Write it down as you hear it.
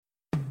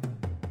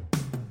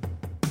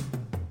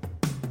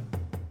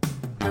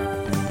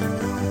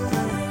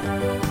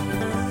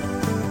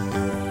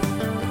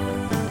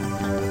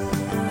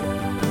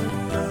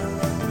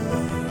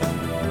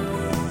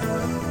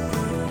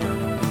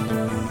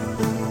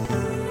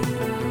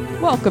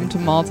Welcome to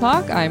Mall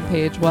Talk. I'm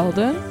Paige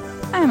Weldon.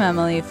 I'm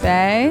Emily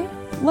Faye.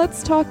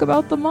 Let's talk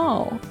about the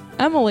mall.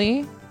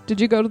 Emily, did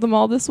you go to the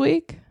mall this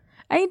week?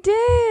 I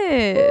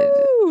did.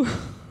 Woo!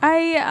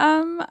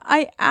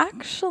 I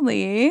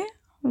actually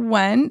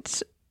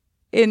went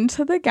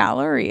into the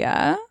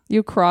Galleria.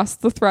 You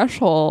crossed the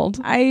threshold.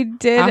 I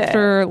did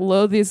after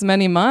these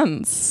many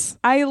months.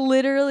 I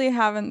literally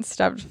haven't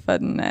stepped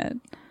foot in it.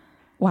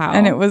 Wow.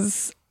 And it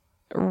was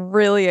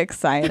really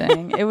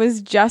exciting. It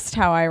was just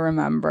how I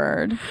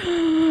remembered.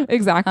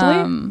 Exactly. I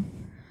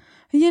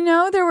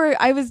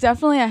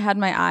had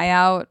my eye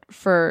out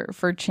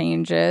for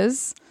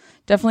changes.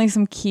 Definitely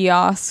some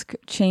kiosk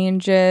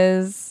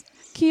changes.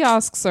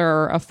 Kiosks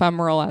are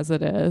ephemeral as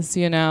it is,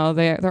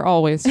 they're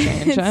always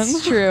changing.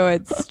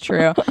 It's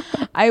true.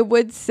 I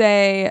would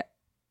say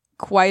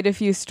quite a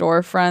few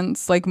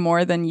storefronts, like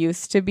more than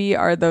used to be,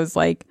 are those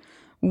like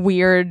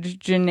weird,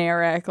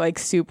 generic, like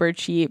super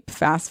cheap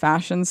fast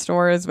fashion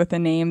stores with a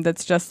name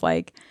that's just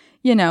like,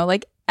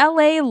 like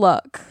LA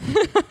look,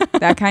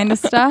 that kind of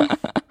stuff.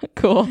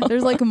 Cool.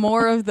 There's like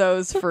more of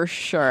those for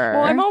sure.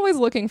 Well, I'm always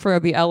looking for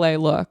the LA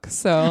look,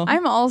 so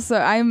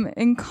I'm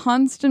in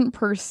constant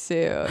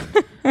pursuit.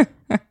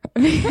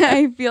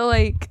 I feel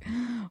like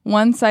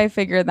once I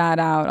figure that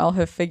out, I'll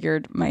have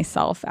figured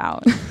myself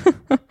out.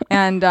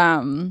 And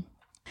then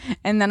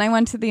I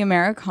went to the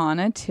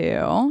Americana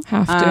too.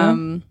 Have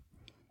to.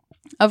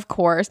 Of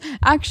course.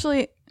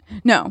 Actually,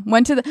 no,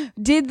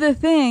 did the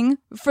thing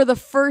for the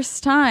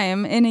first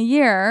time in a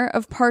year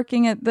of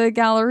parking at the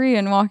Galleria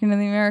and walking to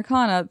the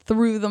Americana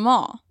through the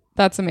mall.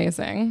 That's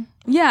amazing.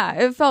 Yeah,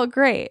 it felt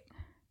great.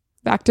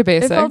 Back to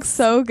basics. It felt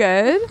so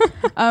good.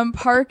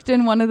 Parked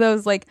in one of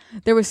those, like,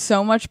 there was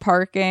so much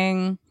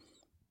parking.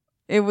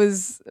 It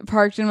was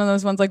parked in one of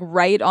those ones, like,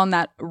 right on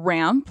that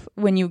ramp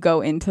when you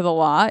go into the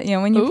lot.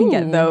 When you can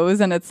get those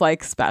and it's,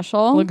 like,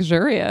 special.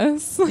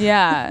 Luxurious.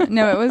 Yeah.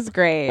 No, it was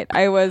great.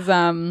 I was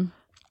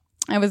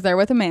there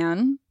with a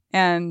man,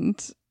 and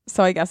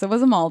so I guess it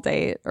was a mall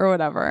date or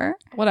whatever.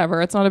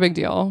 Whatever. It's not a big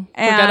deal.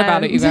 Forget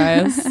about it, you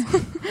guys.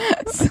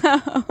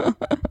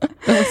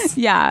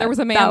 There was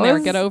a man there.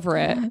 Get over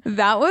it.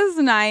 That was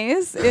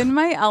nice, in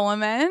my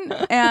element.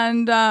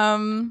 And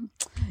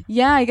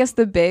I guess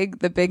the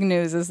big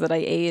news is that I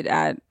ate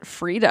at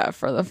Frida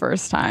for the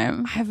first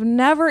time. I've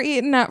never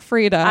eaten at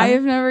Frida. I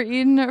have never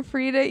eaten at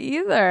Frida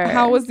either.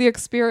 How was the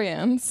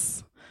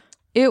experience?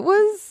 It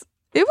was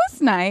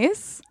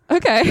nice.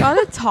 Okay.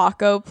 Got a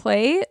taco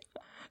plate.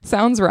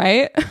 Sounds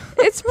right.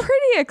 It's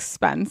pretty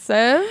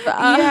expensive.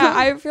 Yeah,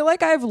 I feel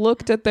like I've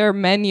looked at their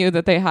menu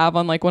that they have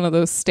on like one of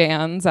those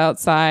stands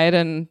outside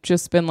and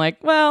just been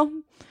like, well,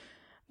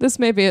 this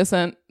maybe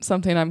isn't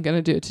something I'm going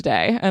to do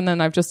today. And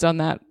then I've just done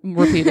that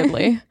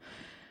repeatedly.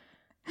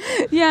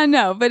 Yeah,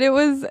 no, but it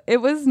was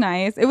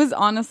nice. It was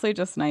honestly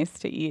just nice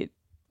to eat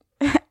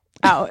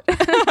out.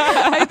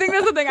 I think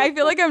that's the thing. I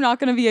feel like I'm not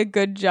going to be a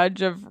good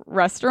judge of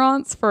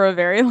restaurants for a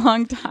very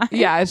long time.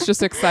 Yeah, it's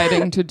just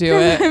exciting to do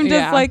it. I'm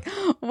just like,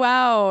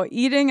 wow,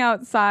 eating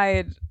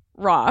outside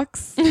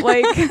rocks.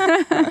 Like,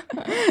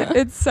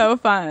 it's so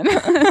fun.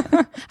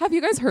 Have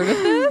you guys heard of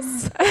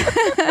this?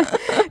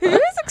 Have you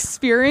guys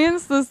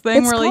experienced this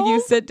thing where like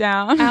you sit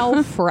down?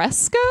 Al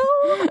fresco?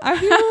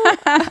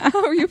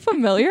 Are you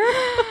familiar?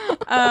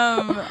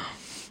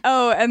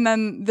 And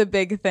then the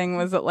big thing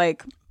was that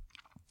like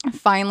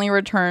finally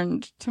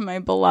returned to my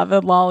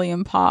beloved Lolly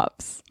and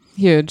Pops.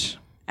 Huge.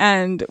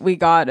 And we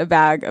got a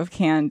bag of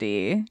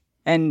candy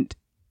and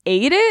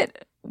ate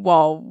it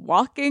while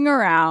walking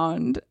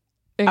around.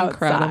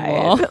 Incredible.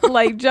 Outside.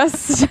 Like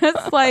just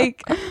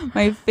like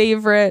my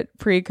favorite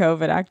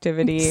pre-COVID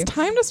activity. It's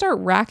time to start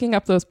racking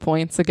up those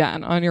points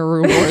again on your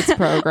rewards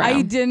program.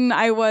 I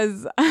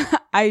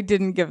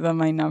didn't give them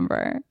my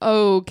number.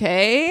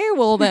 Okay.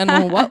 Well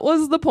then what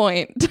was the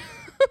point?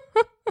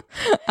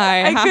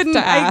 I have to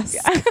ask.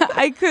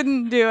 I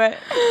couldn't do it.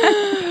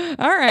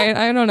 All right.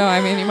 I don't know.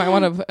 I mean, you might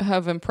want to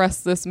have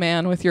impressed this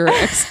man with your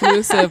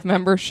exclusive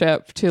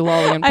membership to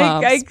Lolly and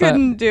Pops. I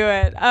couldn't do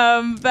it.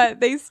 But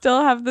they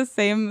still have the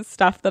same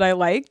stuff that I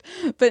liked.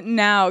 But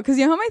now, because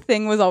you know how my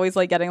thing was always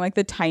like getting like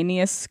the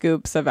tiniest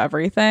scoops of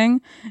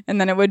everything,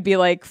 and then it would be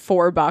like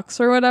 $4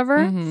 or whatever.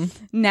 Mm-hmm.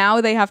 Now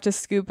they have to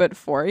scoop it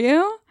for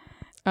you.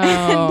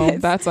 Oh,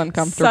 that's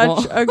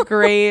uncomfortable. Such a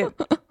great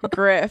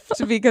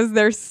grift because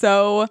they're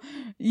so,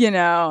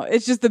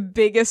 it's just the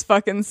biggest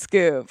fucking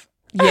scoop.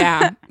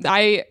 Yeah.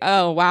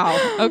 Oh, wow.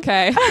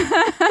 Okay.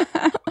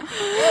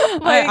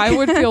 I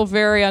would feel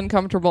very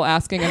uncomfortable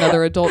asking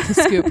another adult to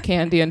scoop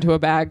candy into a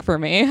bag for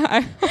me.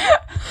 I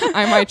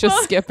might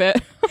just skip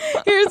it.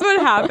 Here's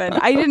what happened.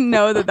 I didn't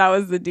know that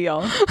was the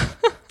deal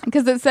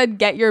because it said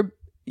get your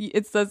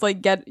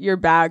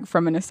bag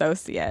from an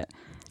associate.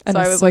 So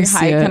I was like,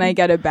 hi, can I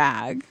get a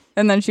bag?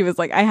 And then she was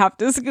like, I have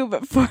to scoop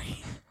it for you.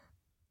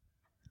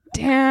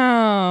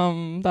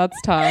 Damn,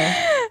 that's tough.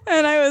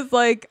 And I was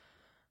like,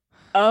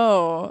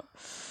 oh,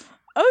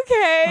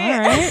 okay. All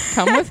right,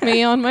 come with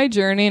me on my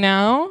journey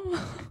now.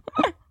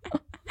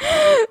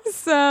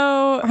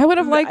 So I would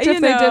have liked if they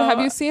did. know, Have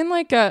you seen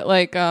like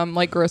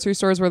grocery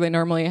stores where they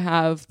normally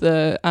have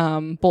the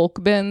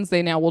bulk bins?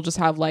 They now will just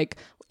have like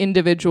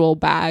individual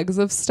bags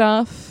of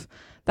stuff.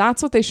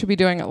 That's what they should be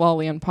doing at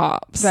Lolly and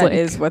Pops. That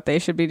is what they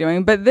should be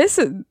doing. But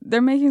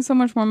they're making so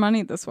much more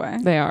money this way.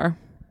 They are.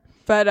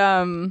 But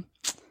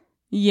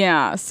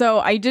yeah. So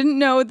I didn't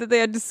know that they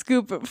had to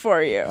scoop it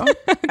for you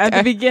at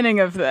the beginning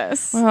of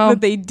this. Well,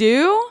 but they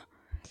do.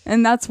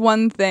 And that's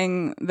one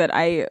thing that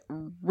I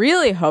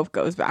really hope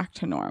goes back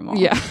to normal.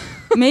 Yeah.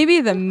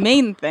 Maybe the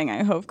main thing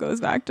I hope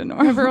goes back to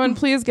normal. Everyone,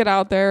 please get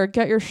out there.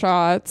 Get your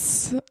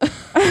shots.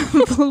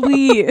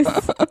 Please.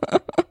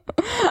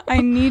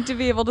 I need to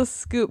be able to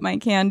scoop my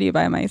candy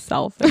by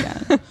myself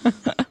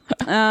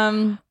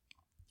again.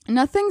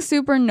 Nothing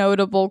super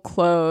notable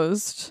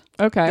closed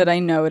that I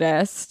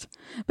noticed.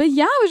 But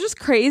yeah, it was just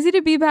crazy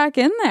to be back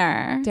in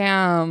there.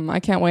 Damn, I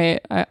can't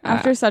wait.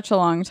 After such a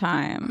long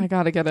time. I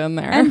gotta get in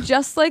there. And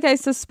just like I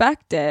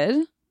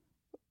suspected,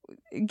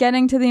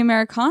 getting to the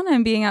Americana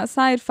and being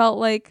outside felt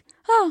like,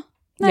 oh,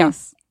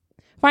 nice. Yeah.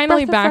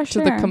 Finally Breath of back fresh to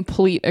the air.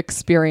 complete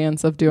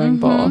experience of doing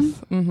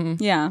both. Mm-hmm.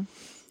 Yeah.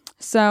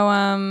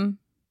 So,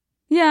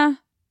 yeah.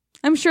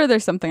 I'm sure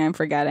there's something I'm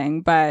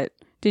forgetting, but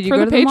did you For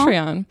go the to the mall?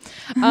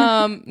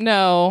 Patreon?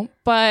 No,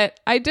 but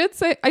I did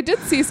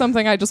see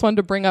something I just wanted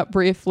to bring up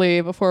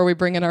briefly before we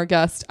bring in our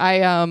guest.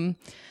 I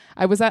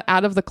was at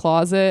Out of the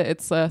Closet.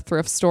 It's a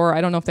thrift store.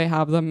 I don't know if they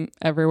have them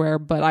everywhere,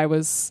 but I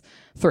was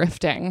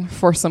thrifting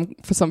for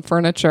some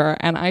furniture,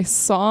 and I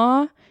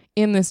saw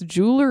in this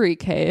jewelry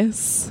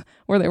case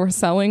where they were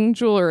selling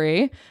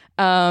jewelry,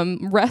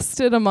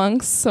 rested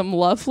amongst some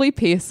lovely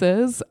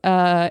pieces,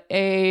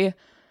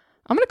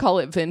 I'm going to call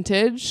it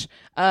vintage,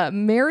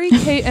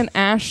 Mary-Kate and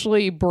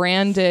Ashley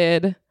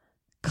branded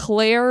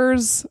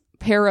Claire's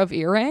pair of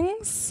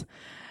earrings.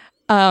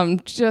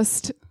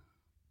 Just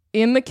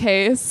in the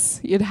case,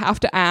 you'd have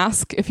to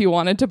ask if you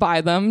wanted to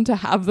buy them to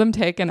have them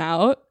taken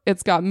out.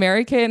 It's got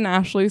Mary-Kate and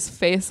Ashley's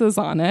faces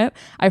on it.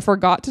 I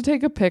forgot to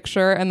take a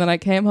picture, and then I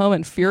came home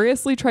and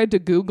furiously tried to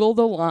Google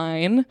the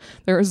line.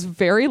 There is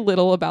very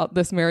little about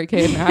this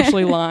Mary-Kate and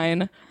Ashley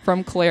line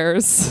from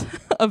Claire's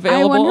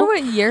available. I wonder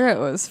what year it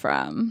was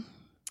from.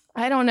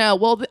 I don't know.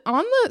 Well,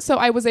 so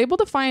I was able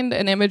to find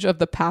an image of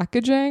the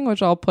packaging,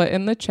 which I'll put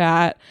in the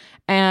chat,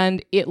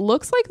 and it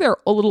looks like they're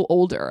a little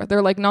older.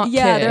 They're like not kids.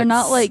 Yeah, they're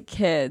not like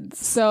kids.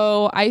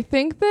 So I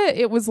think that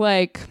it was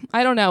like,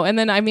 I don't know. And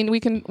then, I mean, we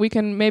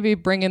can maybe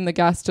bring in the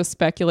guest to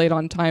speculate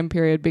on time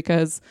period,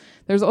 because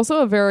there's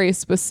also a very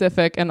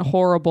specific and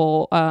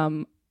horrible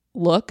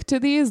look to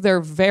these. They're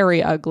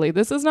very ugly.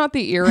 This is not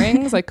the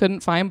earrings I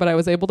couldn't find, but I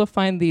was able to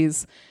find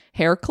these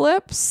hair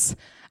clips.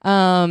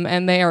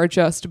 And they are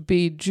just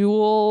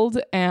bejeweled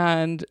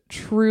and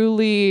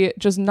truly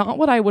just not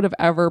what I would have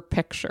ever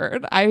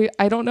pictured. I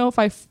don't know if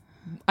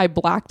I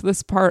blacked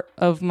this part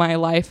of my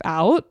life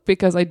out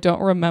because I don't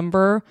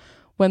remember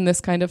when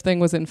this kind of thing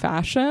was in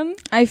fashion.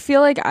 I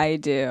feel like I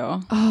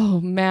do.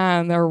 Oh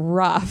man, they're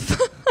rough.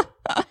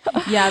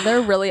 Yeah,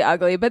 they're really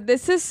ugly. But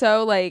this is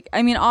so like,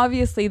 I mean,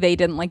 obviously they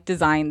didn't like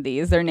design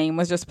these. Their name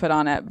was just put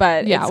on it.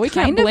 But yeah, it's we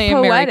can't kind of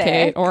blame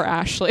Mary-Kate or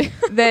Ashley.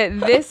 that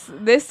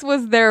this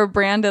was their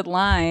branded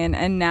line,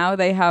 and now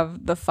they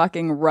have the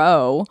fucking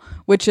row,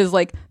 which is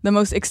like the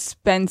most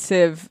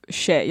expensive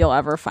shit you'll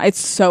ever find. It's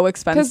so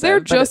expensive. Because they're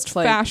just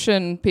like,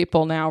 fashion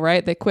people now,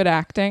 right? They quit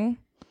acting.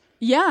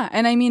 Yeah,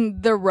 and I mean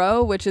the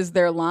row, which is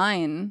their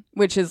line,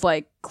 which is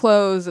like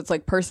clothes, it's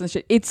like person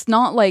shit. It's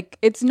not like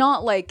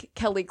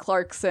Kelly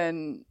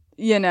Clarkson,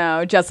 you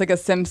know, Jessica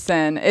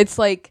Simpson. It's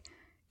like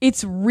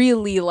it's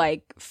really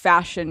like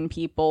fashion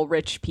people,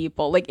 rich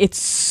people. Like it's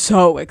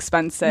so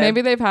expensive.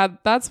 Maybe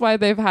that's why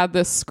they've had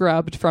this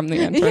scrubbed from the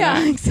internet.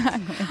 Yeah,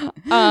 exactly.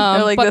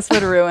 They're like, this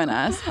would ruin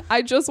us.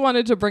 I just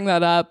wanted to bring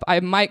that up. I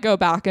might go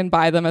back and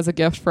buy them as a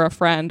gift for a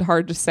friend.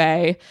 Hard to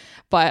say.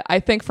 But I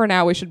think for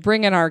now we should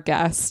bring in our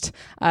guest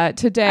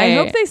today. I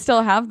hope they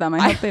still have them. I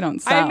hope they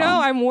don't sell. I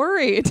know. I'm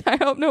worried. I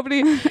hope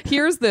nobody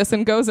hears this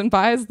and goes and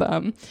buys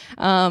them.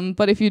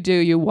 But if you do,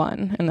 you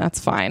won, and that's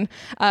fine.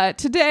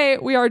 Today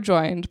we are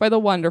joined by the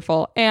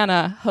wonderful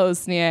Anna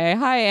Hossnieh.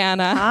 Hi,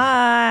 Anna.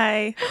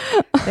 Hi.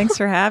 Thanks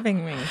for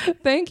having me.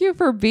 Thank you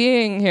for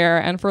being here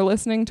and for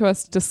listening to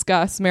us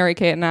discuss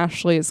Mary-Kate and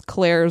Ashley's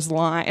Claire's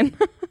line.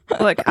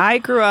 Look,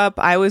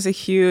 I was a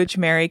huge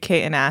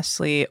Mary-Kate and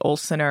Ashley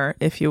Olsener,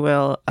 if you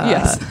will.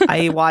 Yes.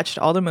 I watched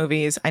all the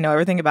movies. I know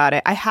everything about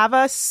it. I have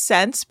a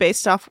sense,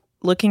 based off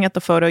looking at the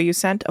photo you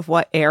sent, of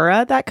what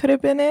era that could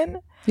have been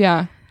in.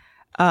 Yeah.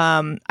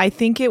 I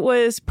think it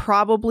was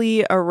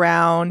probably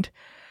around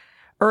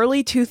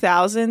early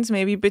 2000s,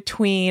 maybe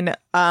between,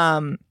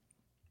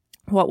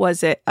 what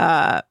was it?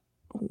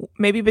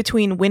 Maybe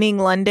between Winning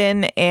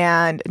London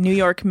and New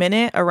York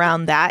Minute,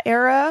 around that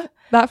era.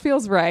 That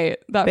feels right.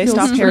 That based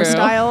feels off true.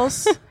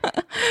 hairstyles.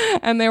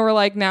 And they were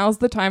like, now's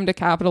the time to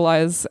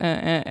capitalize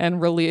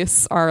and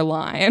release our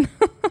line.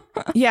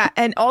 Yeah.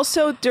 And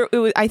also,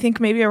 I think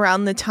maybe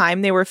around the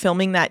time they were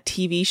filming that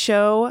TV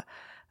show,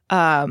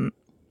 what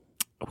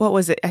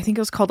was it? I think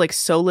it was called like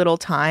So Little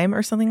Time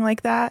or something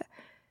like that.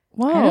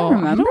 Whoa, I don't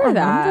remember I don't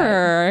that.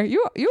 remember.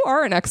 You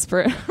are an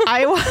expert.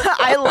 I loved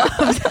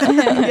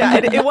yeah,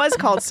 it was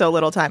called So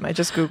Little Time. I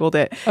just Googled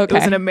it. Okay. It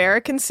was an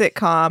American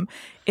sitcom.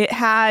 It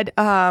had,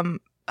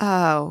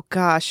 oh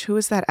gosh, who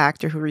was that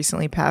actor who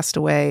recently passed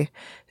away?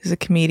 He's a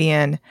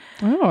comedian.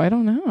 Oh, I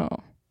don't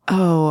know.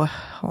 Oh,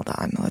 hold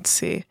on. Let's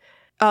see.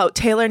 Oh,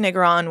 Taylor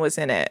Negron was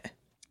in it.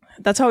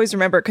 That's how I always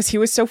remember because he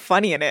was so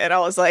funny in it. And I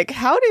was like,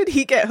 how did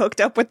he get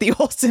hooked up with the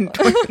Olsen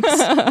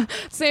twins?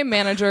 Same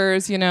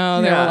managers, they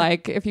were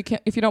like, if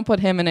you don't put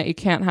him in it, you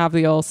can't have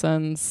the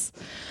Olsens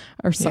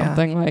or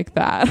something like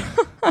that.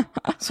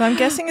 So I'm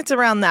guessing it's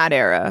around that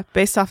era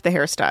based off the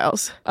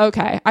hairstyles.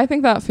 Okay. I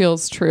think that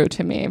feels true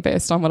to me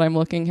based on what I'm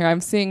looking here.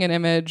 I'm seeing an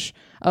image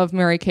of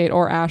Mary-Kate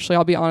or Ashley.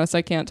 I'll be honest,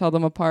 I can't tell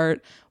them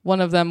apart. One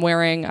of them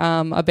wearing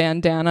a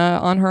bandana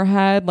on her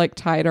head, like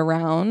tied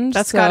around.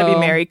 That's got to be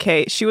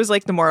Mary-Kate. She was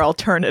like the more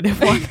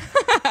alternative one.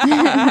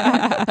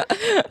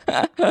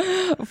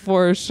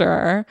 For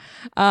sure.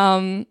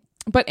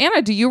 But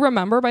Anna, do you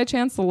remember by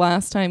chance the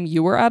last time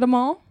you were at a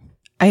mall?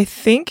 I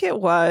think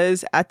it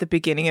was at the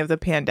beginning of the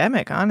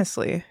pandemic,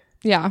 honestly.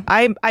 Yeah.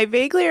 I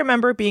vaguely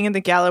remember being in the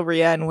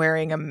Galleria and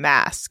wearing a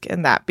mask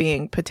and that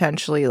being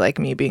potentially like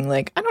me being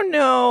like, I don't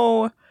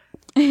know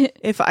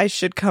if I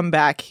should come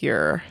back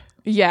here.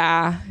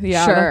 Yeah.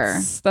 Sure.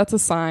 That's a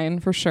sign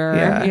for sure.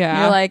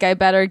 Yeah. You're like, I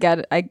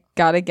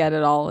gotta get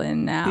it all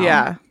in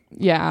now.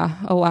 Yeah.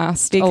 A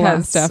last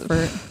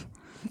effort.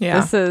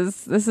 Yeah.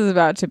 This is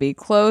about to be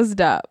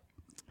closed up.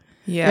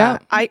 Yeah.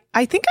 I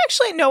think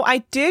actually, no,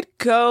 I did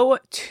go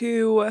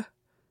to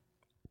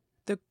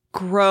the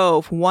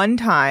Grove one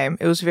time.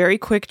 It was a very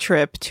quick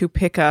trip to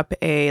pick up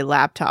a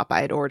laptop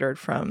I had ordered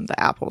from the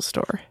Apple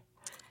store.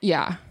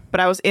 Yeah. But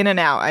I was in and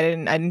out. I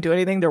didn't do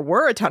anything. There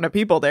were a ton of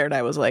people there, and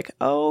I was like,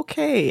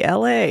 okay,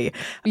 LA.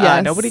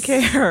 Yes. Nobody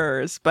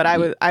cares. But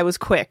I was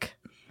quick.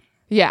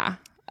 Yeah.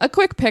 A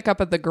quick pickup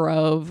at the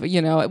Grove.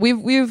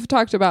 We've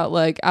talked about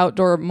like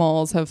outdoor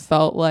malls have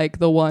felt like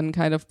the one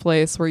kind of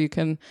place where you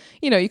can,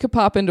 you could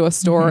pop into a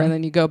store and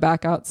then you go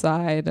back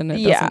outside and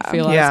it doesn't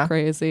feel as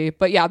crazy.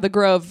 But yeah, the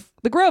Grove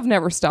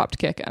never stopped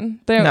kicking.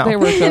 They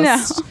were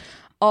just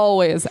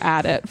always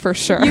at it for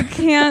sure.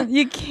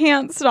 You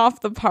can't stop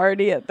the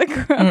party at the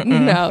Grove.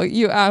 No,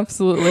 you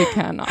absolutely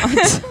cannot.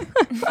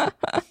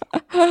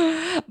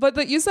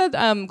 But you said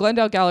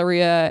Glendale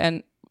Galleria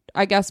and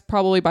I guess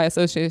probably by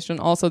association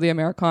also the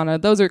Americana.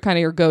 Those are kind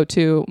of your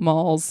go-to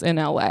malls in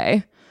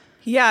LA.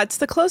 Yeah, it's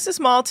the closest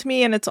mall to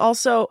me, and it's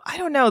also, I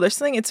don't know, there's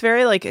something, it's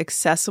very like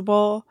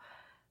accessible.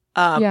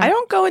 I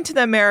don't go into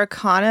the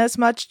Americana as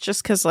much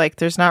just because like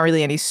there's not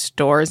really any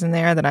stores in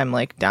there that I'm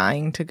like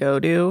dying to go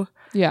to.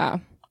 Yeah.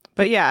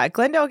 But yeah,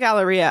 Glendale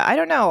Galleria, I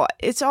don't know.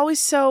 It's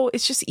always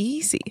it's just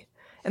easy.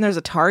 And there's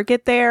a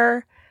Target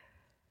there.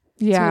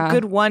 Yeah. It's a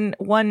good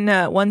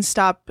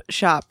one-stop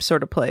shop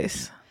sort of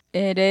place.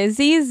 It is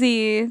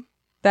easy.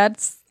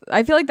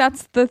 I feel like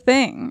that's the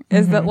thing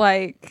is that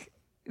like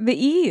the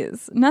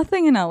ease.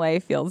 Nothing in LA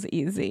feels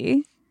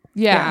easy.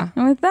 Yeah.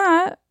 And with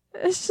that,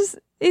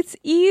 it's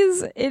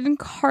ease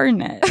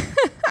incarnate.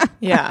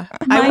 Yeah.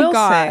 My I will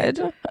God.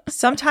 say,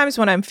 sometimes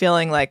when I'm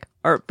feeling like,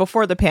 or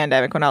before the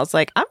pandemic, when I was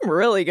like, I'm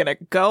really going to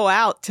go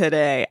out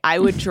today, I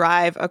would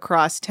drive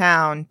across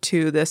town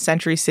to the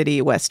Century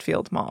City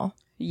Westfield Mall.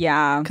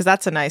 Yeah. Because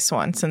that's a nice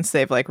one since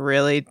they've like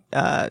really,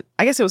 I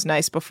guess it was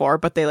nice before,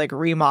 but they like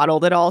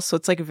remodeled it all. So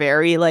it's like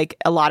very like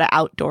a lot of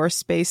outdoor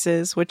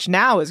spaces, which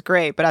now is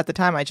great. But at the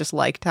time, I just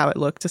liked how it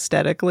looked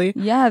aesthetically.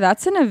 Yeah,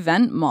 that's an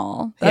event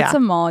mall. That's a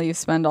mall you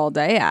spend all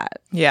day at.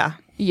 Yeah.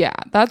 Yeah,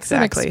 that's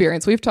an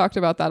experience. We've talked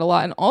about that a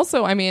lot. And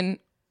also, I mean,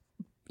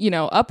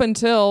 up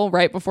until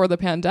right before the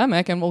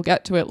pandemic, and we'll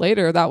get to it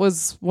later, that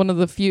was one of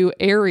the few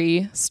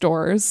Aerie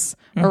stores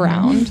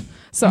around.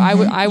 So I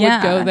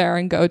would go there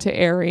and go to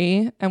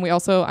Aerie. And we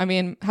also, I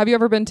mean, have you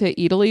ever been to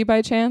Italy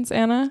by chance,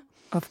 Anna?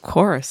 Of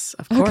course.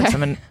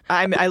 Okay.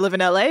 I live in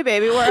LA,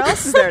 baby. Where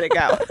else is there to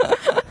go?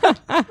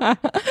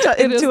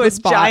 Into a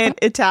giant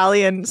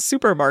Italian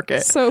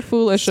supermarket. So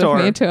foolish store.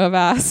 of me to have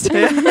asked.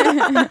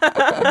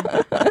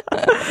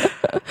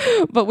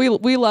 But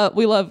we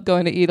love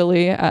going to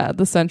Italy,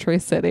 the Century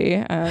City.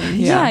 And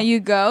yeah,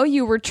 you go,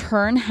 you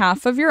return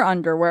half of your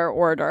underwear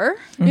order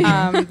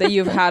that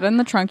you've had in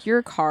the trunk of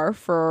your car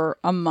for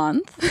a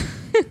month,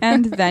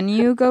 and then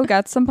you go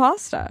get some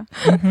pasta.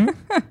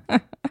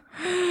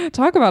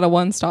 Talk about a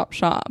one-stop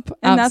shop.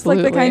 And Absolutely. that's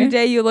like the kind of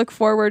day you look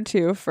forward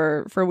to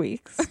for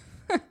weeks.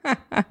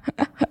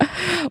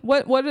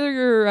 What are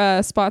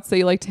your spots that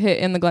you like to hit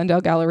in the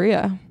Glendale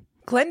Galleria?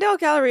 Glendale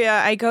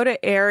Galleria, I go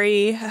to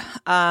Aerie.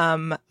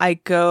 I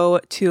go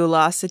to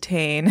La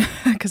Citane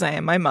because I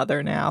am my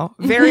mother now.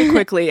 Very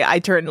quickly, I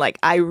turn like,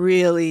 I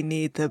really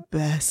need the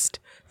best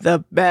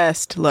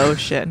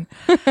lotion.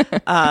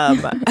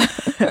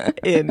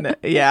 In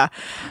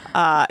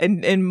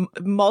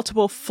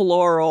multiple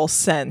floral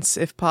scents,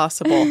 if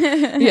possible.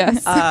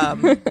 Yes.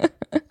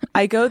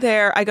 I go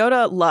there. I go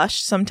to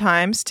Lush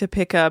sometimes to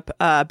pick up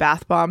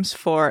bath bombs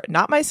for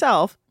not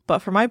myself, but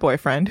for my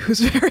boyfriend, who's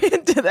very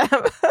into them.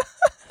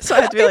 So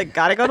I have to be like,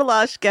 gotta go to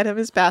Lush, get him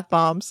his bath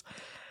bombs.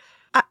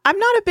 I'm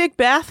not a big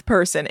bath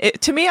person.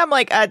 To me, I'm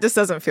like, this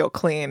doesn't feel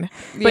clean.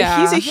 But Yeah.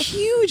 he's a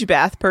huge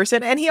bath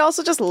person, and he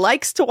also just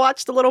likes to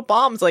watch the little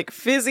bombs like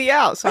fizzy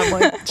out. So I'm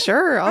like,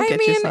 sure, I'll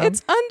get you some.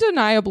 It's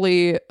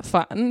undeniably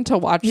fun to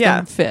watch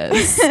them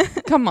fizz.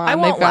 Come on. I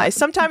won't they've got lie.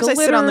 Sometimes I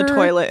sit on the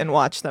toilet and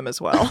watch them as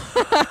well.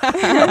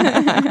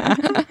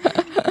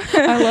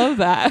 I love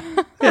that.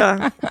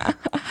 Yeah.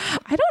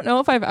 I don't know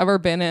if I've ever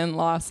been in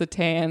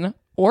L'Occitane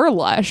or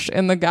Lush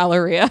in the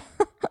Galleria.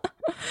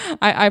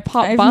 I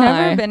popped by. I've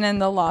never been in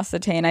the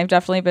L'Occitane. I've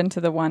definitely been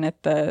to the one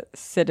at the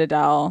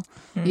Citadel.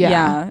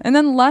 Yeah. And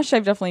then Lush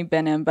I've definitely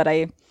been in, but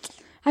I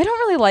don't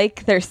really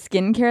like their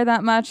skincare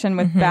that much. And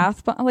with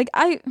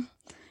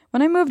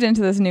when I moved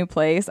into this new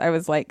place, I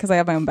was like, because I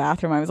have my own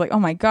bathroom, I was like, oh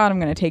my God, I'm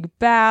going to take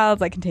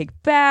baths. I can take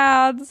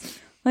baths.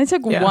 And I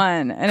took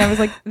one and I was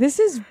like, this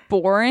is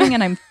boring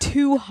and I'm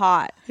too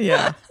hot.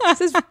 Yeah.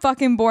 This is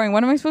fucking boring.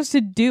 What am I supposed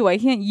to do? I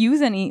can't use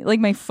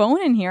my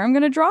phone in here. I'm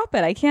going to drop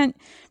it. I can't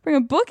bring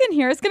a book in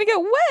here. It's going to get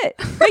wet.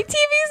 My TV's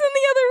in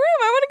the other room.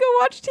 I want to go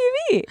watch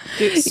TV.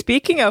 Dude,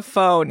 speaking of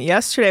phone,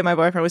 yesterday my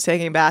boyfriend was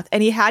taking a bath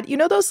and he had,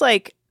 those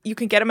like, you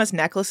can get them as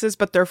necklaces,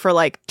 but they're for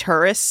like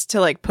tourists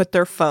to like put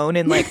their phone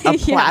in like a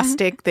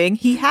plastic thing.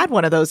 He had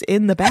one of those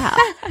in the bath.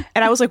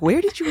 And I was like, where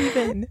did you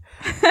even,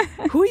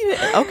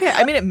 okay.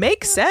 I mean, it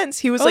makes sense.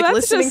 He was like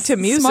listening to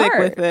music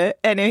with it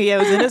and he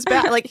was in his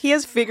bath. Like he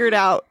has figured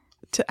out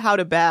how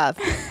to bath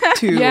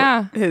to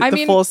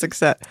the fullest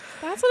extent.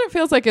 That's what it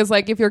feels like is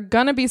like, if you're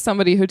going to be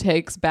somebody who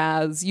takes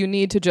baths, you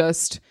need to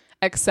just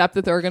accept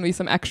that there are going to be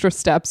some extra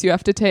steps you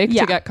have to take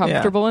to get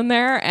comfortable in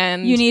there,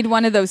 and you need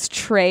one of those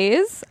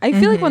trays. I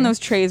feel like one of those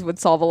trays would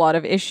solve a lot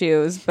of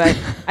issues, but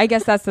I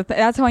guess that's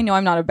that's how I know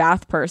I'm not a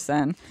bath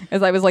person.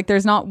 Is I was like,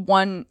 there's not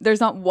one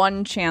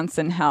chance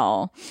in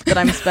hell that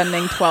I'm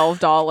spending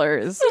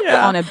 $12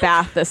 on a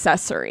bath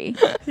accessory.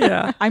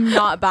 Yeah, I'm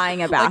not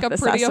buying a bath like a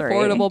accessory.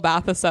 pretty affordable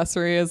bath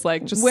accessory is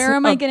like just where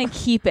am I going to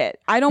keep it?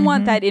 I don't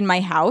want that in my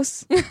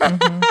house.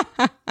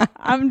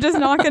 I'm just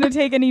not going to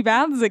take any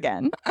baths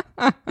again.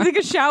 Take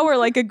a shower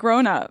like a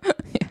grown-up.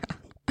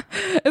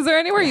 Is there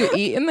anywhere you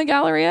eat in the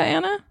Galleria,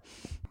 Anna?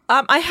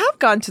 I have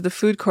gone to the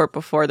food court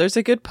before. There's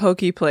a good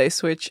poke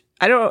place, which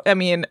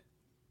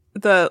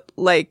the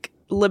like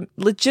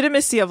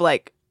legitimacy of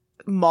like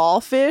mall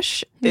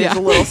fish is a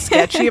little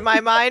sketchy in my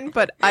mind,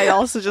 but I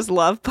also just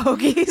love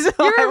pokies. So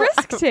You're a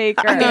risk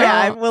taker.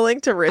 I'm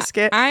willing to risk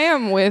it. I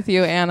am with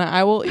you, Anna.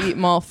 I will eat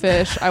mall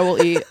fish. I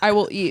will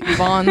eat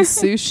Vons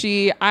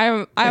sushi.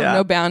 I have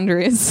no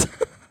boundaries.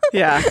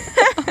 Yeah.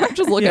 I'm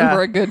just looking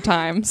for a good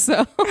time.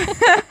 So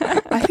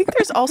I think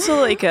there's also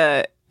like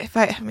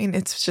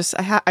it's just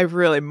I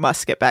really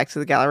must get back to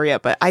the Galleria,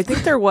 but I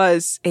think there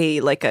was a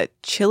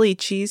chili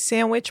cheese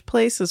sandwich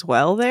place as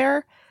well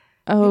there.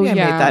 Oh, Maybe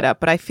I made that up,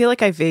 but I feel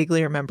like I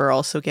vaguely remember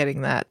also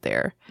getting that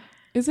there.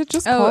 Is it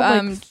just called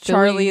like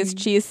Charlie's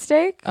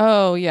cheesesteak?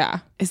 Oh, yeah.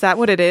 Is that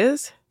what it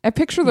is? I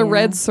picture the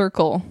red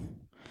circle.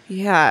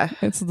 Yeah.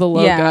 It's the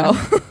logo.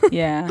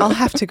 Yeah. I'll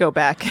have to go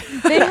back.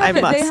 They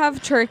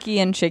have turkey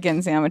and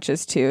chicken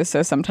sandwiches too,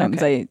 so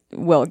sometimes I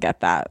will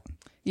get that.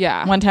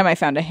 Yeah. One time I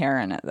found a hair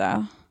in it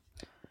though.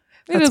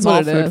 That's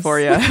mall food for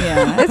you.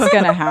 Yeah, it's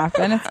gonna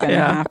happen. It's gonna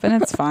happen.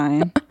 It's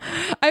fine.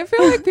 I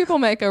feel like people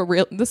make a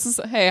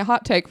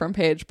hot take from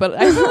Paige, but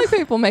I feel like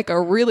people make a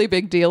really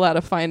big deal out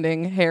of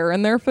finding hair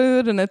in their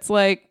food, and it's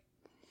like,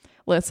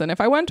 listen, if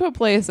I went to a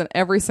place and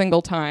every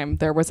single time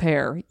there was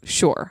hair,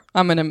 sure,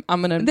 I'm gonna maybe stop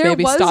going. There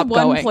was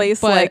one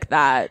place like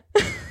that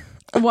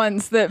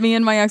once that me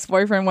and my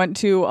ex-boyfriend went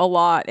to a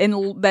lot,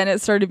 and then it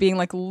started being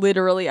like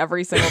literally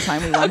every single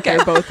time we went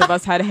there, both of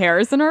us had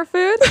hairs in our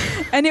food,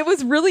 and it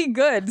was really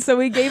good. So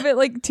we gave it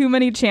like too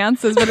many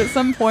chances, but at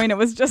some point it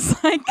was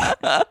just like,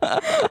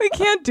 we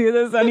can't do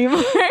this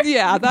anymore.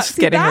 Yeah, that's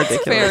ridiculous.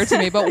 Fair to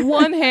me. But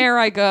one hair,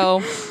 I go,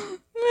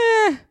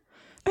 meh.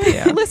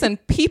 Yeah. Listen,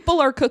 people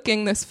are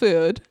cooking this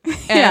food,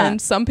 and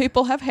some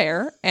people have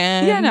hair,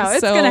 and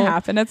it's gonna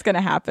happen. It's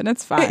gonna happen.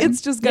 It's fine. It's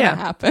just gonna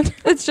happen.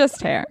 It's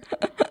just hair.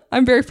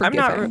 I'm very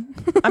forgiving.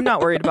 I'm not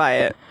worried by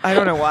it. I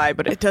don't know why,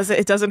 but it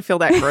doesn't feel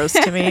that gross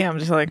to me. I'm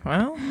just like,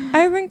 well,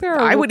 I think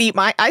I would eat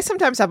I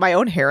sometimes have my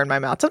own hair in my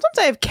mouth. Sometimes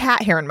I have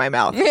cat hair in my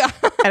mouth. Yeah,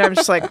 and I'm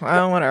just like,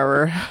 well,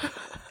 whatever.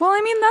 Well,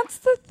 I mean, that's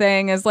the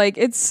thing is like,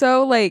 it's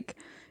so like,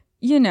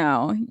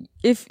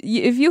 if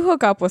you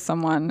hook up with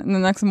someone and the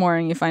next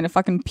morning you find a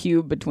fucking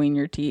pube between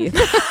your teeth,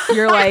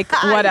 you're like,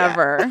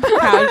 whatever,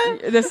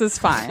 this is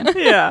fine.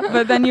 Yeah.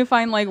 But then you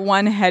find like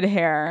one head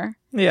hair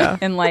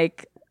in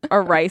like a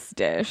rice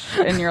dish,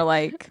 and you're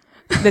like,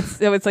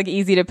 it's like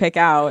easy to pick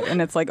out, and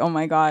it's like, oh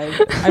my God,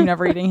 I'm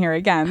never eating here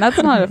again.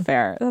 That's not a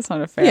fair.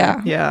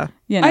 Yeah.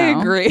 I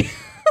agree.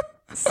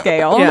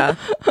 Scale. Yeah.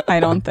 I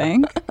don't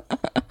think.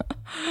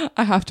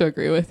 I have to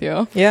agree with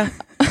you. Yeah.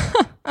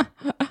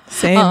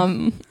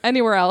 Same.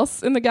 Anywhere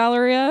else in the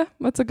Galleria?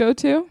 What's a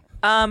go-to?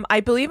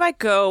 I believe I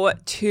go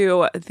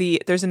to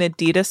there's an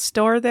Adidas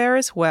store there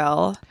as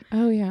well.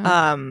 Oh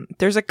yeah.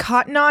 There's a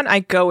Cotton On. I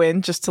go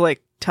in just to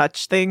like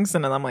touch things,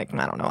 and then I'm like,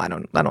 I don't know, I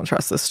don't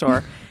trust this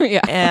store.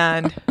 Yeah.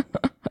 And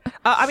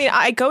I mean,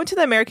 I go into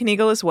the American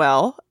Eagle as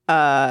well.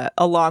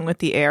 along with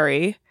the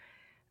Aerie.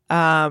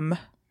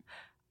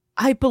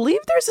 I believe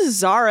there's a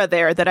Zara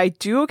there that I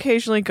do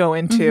occasionally go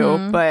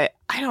into, but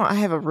I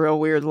have a real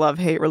weird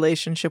love-hate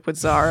relationship with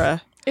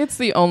Zara. It's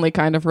the only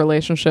kind of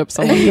relationship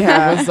someone can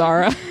have with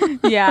Zara.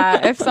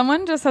 Yeah, if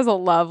someone just has a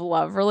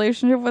love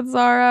relationship with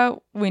Zara,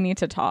 we need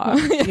to talk.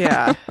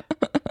 Yeah.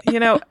 You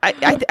know,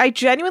 I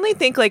genuinely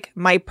think like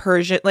my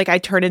Persian, like I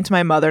turn into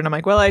my mother and I'm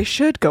like, well, I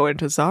should go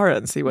into Zara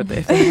and see what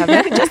they have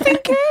just in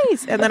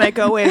case. And then I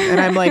go in and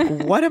I'm like,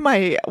 what am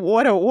I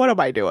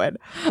doing?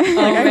 Like,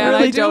 Man, I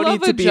really I don't love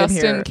need to a be just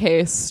in here. in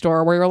case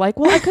store where you're like,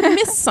 well, I could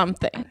miss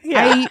something.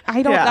 Yeah.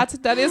 I don't. Yeah.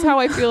 That is how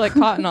I feel like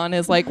Cotton On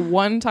is. Like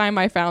one time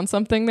I found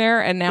something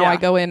there, and now I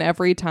go in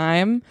every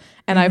time,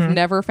 and I've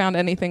never found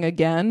anything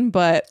again.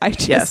 But I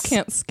just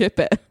can't skip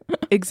it.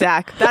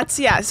 Exact.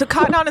 That's So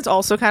Cotton On is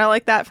also kind of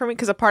like that for me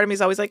because a part of me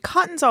is always like,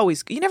 cotton's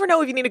always. You never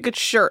know if you need a good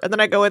shirt, and then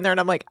I go in there and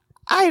I'm like,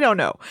 I don't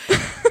know.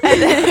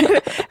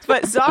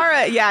 But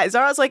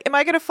Zara's like, am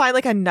I going to find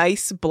like a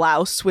nice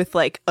blouse with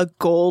like a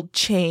gold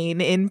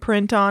chain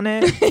imprint on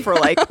it for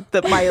like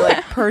my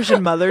like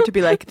Persian mother to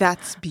be like,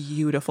 that's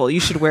beautiful. You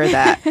should wear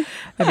that.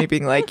 And me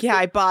being like, yeah,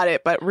 I bought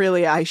it, but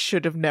really I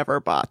should have never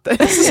bought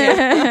this.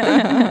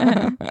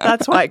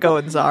 That's why I go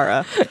in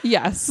Zara.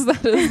 Yes,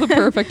 that is the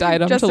perfect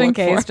item Just to in look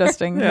case, for.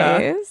 just in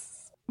case.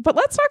 But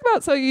let's talk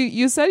about, so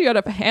you said you had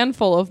a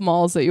handful of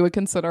malls that you would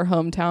consider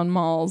hometown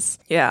malls.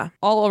 Yeah.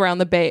 All around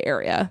the Bay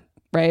Area,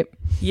 right?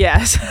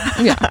 Yes.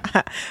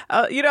 Yeah.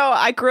 You know,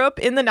 I grew up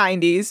in the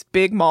 90s,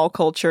 big mall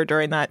culture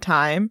during that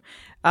time.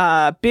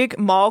 Big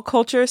mall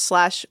culture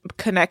 /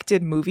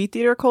 connected movie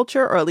theater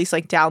culture, or at least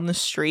like down the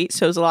street.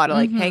 So it was a lot of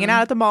like hanging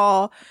out at the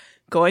mall,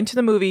 going to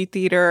the movie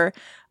theater.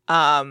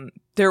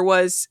 There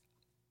was...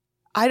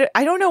 I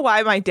don't know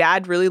why my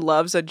dad really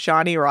loves a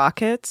Johnny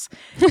Rockets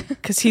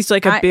because he's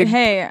like a big...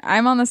 Hey,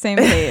 I'm on the same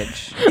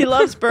page. He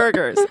loves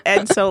burgers.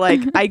 And so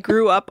like I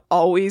grew up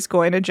always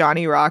going to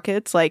Johnny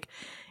Rockets like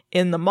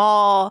in the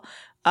mall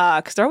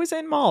because they're always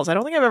in malls. I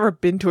don't think I've ever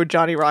been to a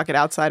Johnny Rocket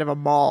outside of a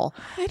mall.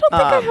 I don't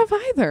think I have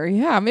either.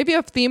 Yeah, maybe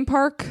a theme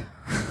park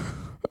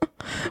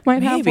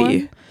might have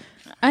one.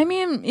 I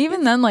mean,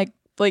 even then, like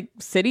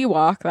City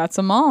Walk, that's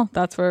a mall.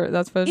 That's where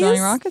Johnny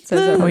Rockets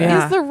is. Oh,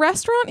 yeah. Is the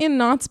restaurant in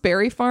Knott's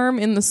Berry Farm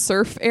in the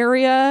surf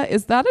area,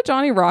 is that a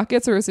Johnny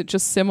Rockets or is it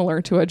just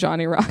similar to a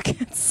Johnny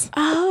Rockets?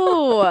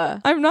 Oh,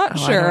 I'm not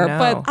sure,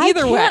 but I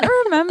either way. can't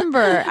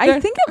remember. I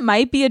think it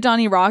might be a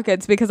Johnny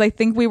Rockets because I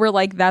think we were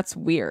like, that's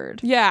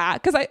weird. Yeah,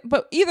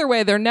 but either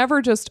way, they're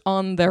never just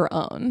on their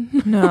own.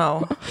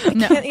 No. I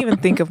can't even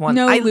think of one.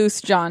 No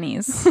loose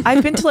Johnnies.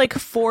 I've been to like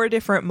 4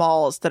 different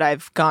malls that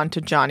I've gone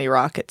to Johnny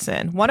Rockets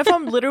in. One of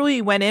them literally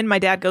went in, my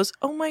dad goes,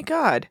 oh my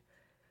God,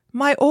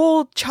 my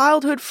old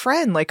childhood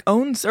friend like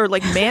owns or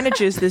like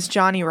manages this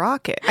Johnny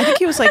Rocket. I think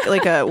he was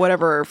like a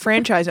whatever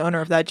franchise owner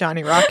of that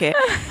Johnny Rocket.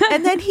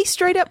 And then he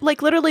straight up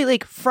like literally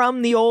like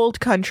from the old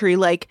country,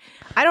 like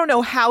I don't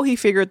know how he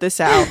figured this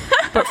out,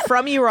 but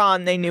from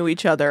Iran they knew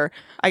each other.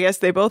 I guess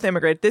they both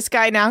immigrated. This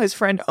guy now, his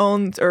friend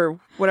owns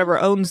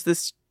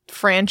this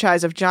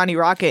franchise of Johnny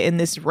Rocket in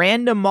this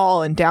random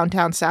mall in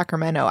downtown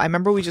Sacramento. I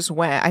remember we just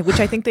went, which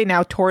I think they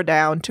now tore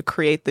down to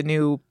create the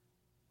new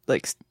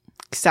like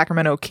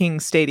Sacramento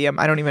Kings Stadium.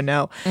 I don't even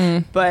know.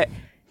 But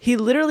he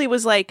literally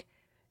was like,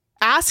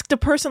 asked a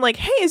person like,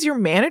 hey, is your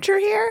manager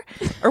here?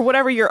 Or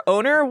whatever, your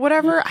owner or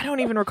whatever. I don't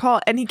even recall.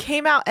 And he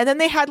came out and then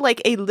they had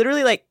like a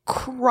literally like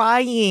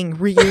crying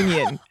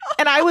reunion.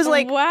 And I was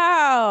like,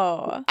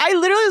 wow. I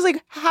literally was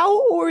like,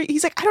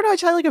 he's like, I don't know. I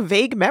just had like a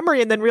vague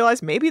memory and then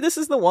realized maybe this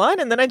is the one.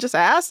 And then I just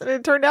asked and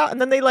it turned out.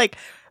 And then they like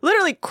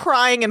literally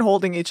crying and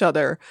holding each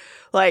other.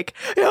 Like,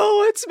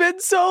 oh, it's been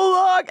so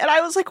long. And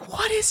I was like,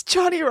 what is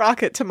Johnny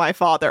Rocket to my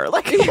father?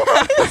 Like,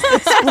 what is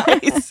this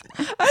place?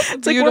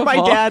 It's like where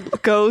my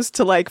dad goes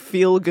to like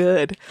feel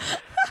good.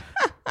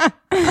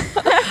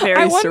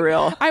 Very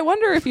surreal. I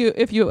wonder if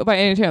you by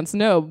any chance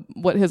know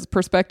what his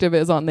perspective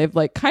is on, they've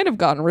like kind of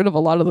gotten rid of a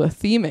lot of the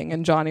theming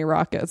in Johnny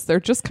Rockets.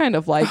 They're just kind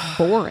of like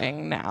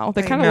boring now.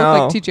 They kind of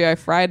look like TGI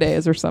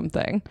Fridays or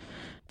something.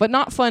 But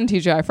not fun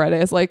TGI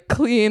Fridays, like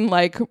clean,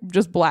 like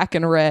just black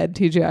and red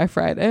TGI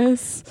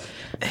Fridays.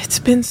 It's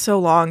been so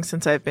long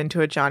since I've been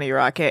to a Johnny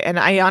Rocket, and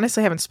I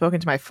honestly haven't spoken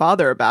to my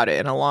father about it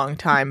in a long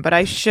time, but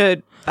I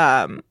should.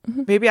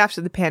 Maybe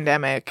after the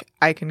pandemic,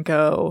 I can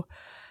go.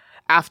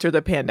 After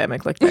the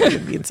pandemic, like that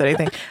even means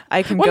anything.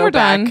 I can when go we're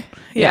back. Done.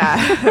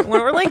 Yeah.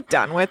 When we're like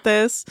done with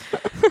this,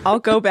 I'll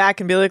go back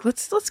and be like,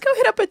 let's go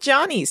hit up at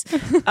Johnny's.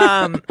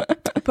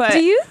 But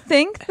do you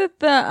think that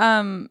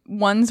the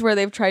ones where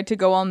they've tried to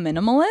go all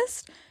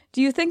minimalist,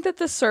 do you think that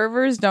the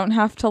servers don't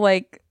have to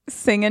like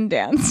sing and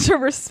dance to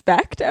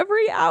respect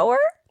every hour?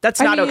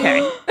 That's not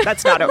okay.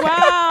 That's not okay.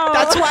 Wow.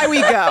 That's why we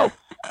go.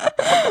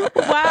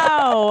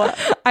 Wow.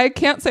 I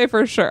can't say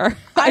for sure.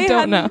 I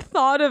don't know. hadn't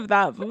thought of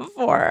that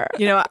before.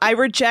 You know, I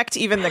reject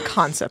even the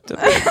concept of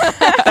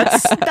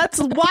it. That's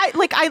why,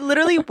 like, I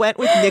literally went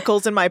with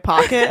nickels in my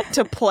pocket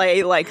to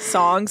play like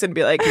songs and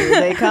be like, here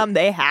they come,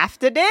 they have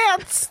to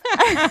dance.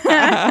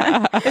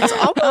 It's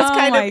almost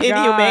kind of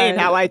inhumane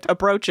how I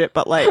approach it,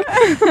 but like,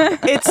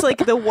 it's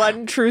like the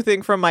one true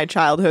thing from my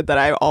childhood that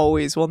I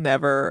always will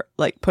never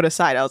like put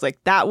aside. I was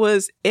like, that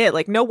was it.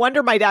 Like, no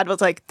wonder my dad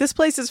was like, this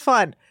place is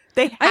fun.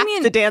 They have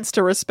to dance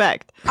to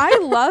respect. I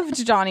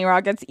loved Johnny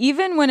Rockets,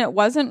 even when it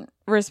wasn't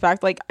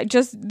respect. Like,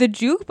 just the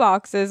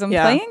jukeboxes and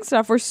playing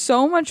stuff were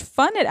so much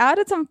fun. It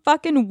added some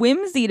fucking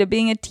whimsy to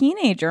being a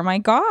teenager. My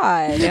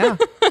God. Yeah.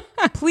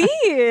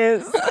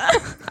 Please.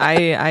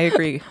 I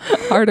agree.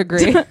 Hard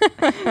agree.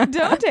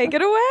 Don't take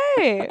it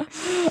away.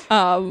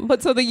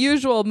 But so the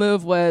usual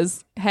move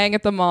was hang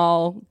at the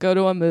mall, go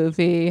to a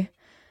movie,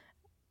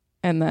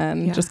 and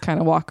then just kind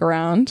of walk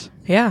around.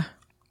 Yeah.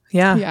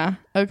 Yeah. Yeah.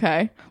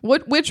 Okay.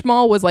 Which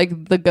mall was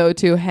like the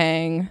go-to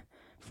hang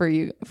for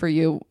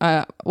you,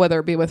 whether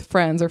it be with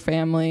friends or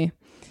family?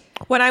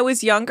 When I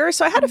was younger,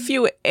 so I had a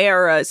few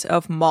eras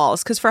of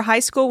malls because for high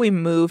school we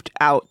moved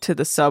out to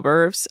the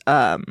suburbs,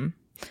 to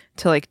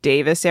like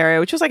Davis area,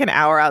 which was like an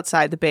hour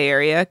outside the Bay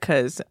Area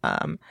because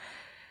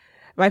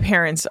my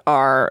parents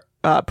are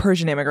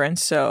Persian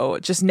immigrants, so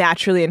just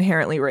naturally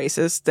inherently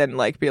racist and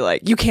like be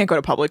like, you can't go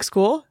to public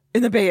school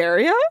in the Bay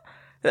Area.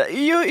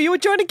 You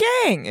would join a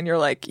gang, and you're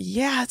like,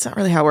 yeah, it's not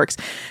really how it works.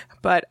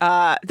 But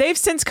they've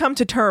since come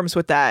to terms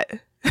with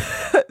that.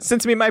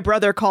 Since me and my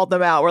brother called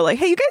them out, we're like,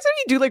 hey, you guys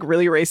do like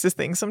really racist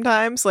things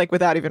sometimes, like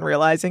without even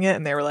realizing it.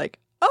 And they were like,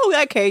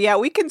 oh, okay, yeah,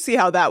 we can see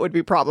how that would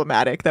be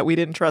problematic, that we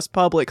didn't trust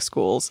public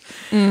schools.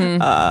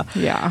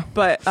 Yeah.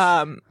 But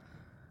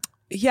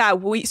yeah,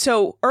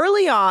 so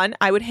early on,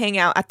 I would hang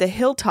out at the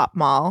Hilltop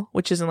Mall,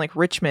 which is in like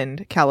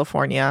Richmond,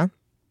 California.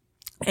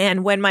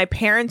 And when my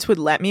parents would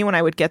let me, when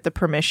I would get the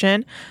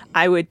permission,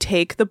 I would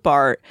take the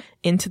BART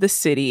into the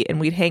city and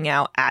we'd hang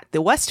out at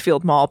the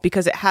Westfield Mall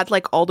because it had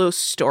like all those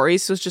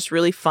stories. So it was just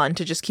really fun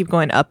to just keep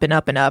going up and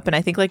up and up. And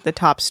I think like the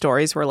top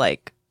stories were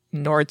like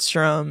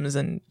Nordstrom's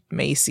and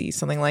Macy's,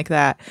 something like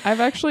that. I've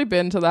actually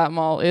been to that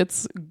mall.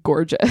 It's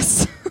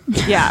gorgeous.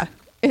 Yeah.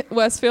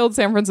 Westfield,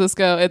 San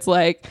Francisco. It's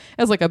like, it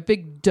has like a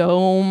big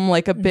dome,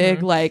 like a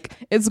big, like,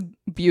 it's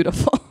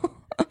beautiful.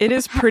 It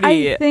is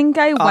pretty I think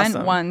I awesome.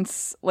 went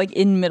once like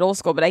in middle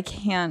school, but I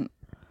can't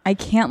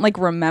like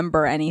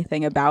remember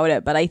anything about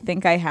it, but I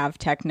think I have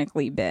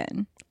technically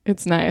been.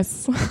 It's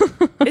nice.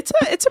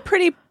 It's a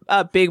pretty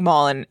big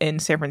mall in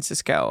San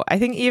Francisco. I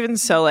think even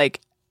so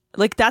like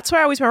that's where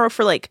I always remember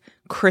for like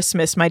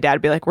Christmas, my dad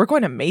would be like, we're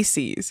going to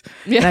Macy's.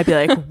 Yeah. And I'd be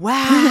like,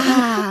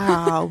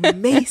 wow,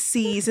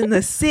 Macy's in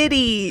the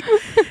city.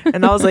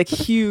 And that was like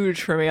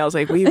huge for me. I was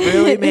like, we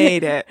really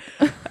made it.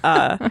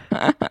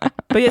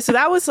 But yeah, so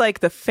that was like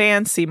the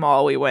fancy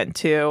mall we went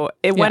to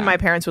when my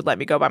parents would let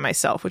me go by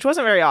myself, which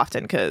wasn't very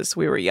often because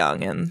we were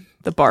young and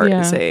the BART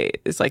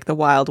is like the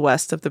Wild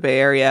West of the Bay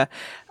Area.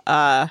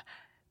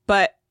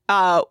 But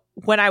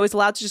when I was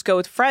allowed to just go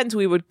with friends,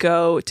 we would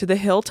go to the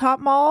Hilltop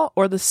Mall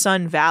or the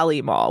Sun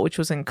Valley Mall, which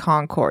was in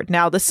Concord.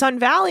 Now, the Sun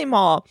Valley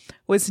Mall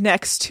was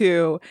next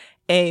to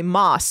a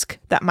mosque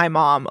that my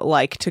mom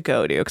liked to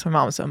go to because my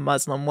mom was a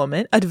Muslim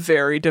woman, a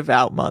very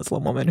devout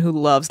Muslim woman who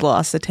loves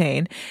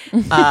L'Occitane.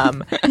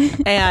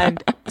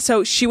 And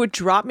so she would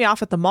drop me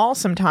off at the mall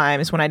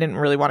sometimes when I didn't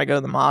really want to go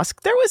to the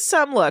mosque. There was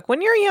some, look,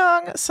 when you're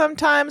young,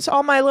 sometimes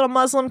all my little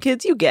Muslim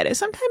kids, you get it.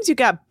 Sometimes you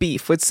got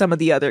beef with some of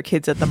the other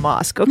kids at the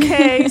mosque,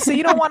 okay? So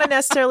you don't want to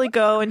necessarily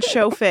go and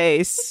show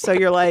face. So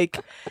you're like,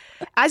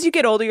 as you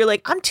get older, you're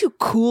like, I'm too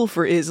cool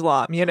for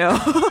Islam, you know?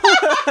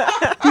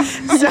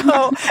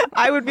 So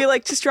I would be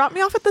like, just drop me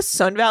off at the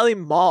Sun Valley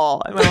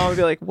Mall. And my mom would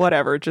be like,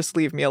 whatever, just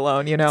leave me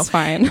alone, you know? It's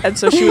fine. And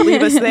so she would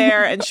leave us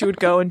there and she would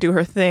go and do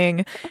her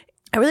thing.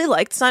 I really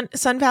liked Sun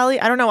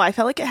Valley. I don't know. I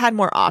felt like it had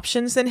more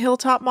options than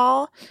Hilltop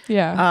Mall.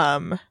 Yeah.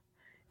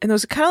 And there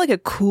was kind of like a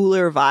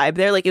cooler vibe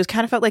there. Like it was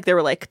kind of felt like they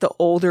were like the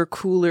older,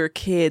 cooler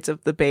kids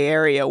of the Bay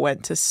Area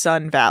went to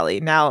Sun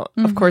Valley. Now,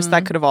 of course,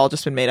 that could have all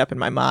just been made up in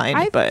my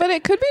mind. But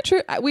it could be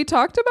true. I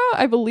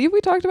believe we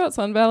talked about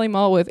Sun Valley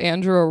Mall with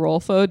Andrew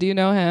Arolfo. Do you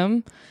know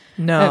him?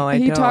 No, I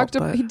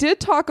don't. He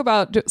did talk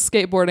about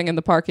skateboarding in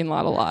the parking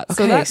lot a lot.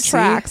 So Okay, that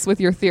tracks with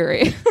your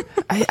theory.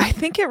 I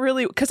think it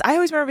really, because I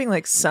always remember being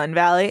like Sun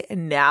Valley,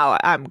 and now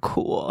I'm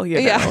cool, you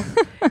know? Yeah.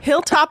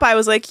 Hilltop, I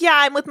was like, yeah,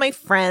 I'm with my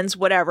friends,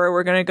 whatever.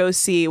 We're going to go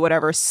see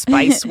whatever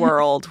Spice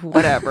World,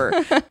 whatever.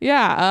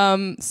 Yeah.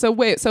 So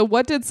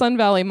what did Sun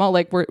Valley Mall,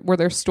 like, were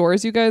there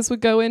stores you guys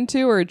would go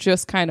into or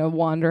just kind of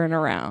wandering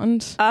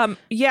around?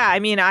 Yeah, I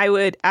mean, I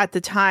would, at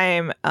the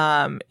time,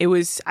 I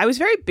was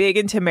very big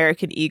into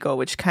American Eagle,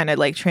 which kind of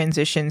like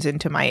transitions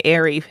into my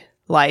Aerie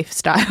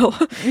lifestyle.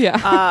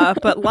 Yeah.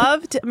 But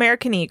loved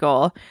American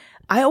Eagle.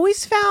 I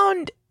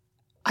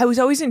was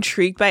always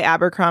intrigued by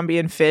Abercrombie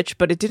and Fitch,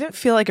 but it didn't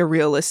feel like a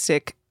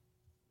realistic,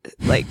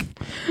 like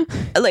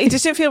it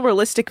just didn't feel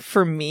realistic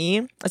for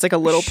me as like a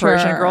little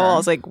Persian girl. I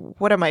was like,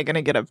 what am I going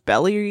to get a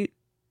belly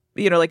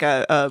like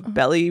a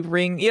belly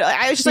ring.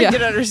 I just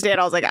didn't understand.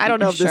 I was like, I don't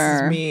know if this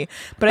is me,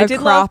 but I did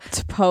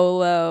cropped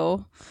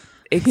polo.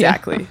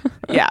 Exactly.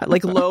 Yeah.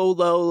 Like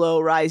low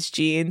rise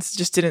jeans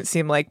just didn't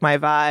seem like my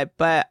vibe.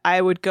 But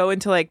I would go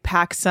into like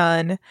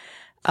PacSun,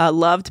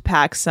 loved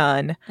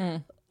PacSun,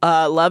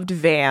 loved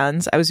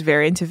Vans. I was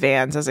very into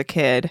Vans as a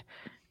kid.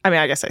 I mean,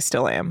 I guess I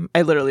still am.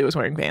 I literally was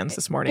wearing Vans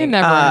this morning. It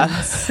never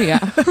ends. Yeah.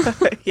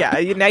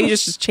 Yeah. Now you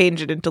just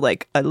change it into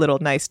like a little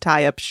nice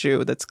tie-up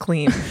shoe that's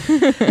clean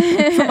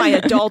for my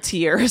adult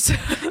years.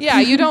 Yeah,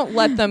 you don't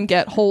let them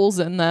get holes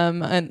in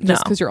them, and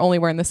just because you're only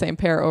wearing the same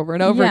pair over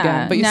and over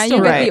again. But you now still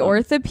you get wear the them.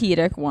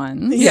 orthopedic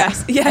ones.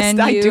 Yes,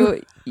 and I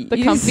do.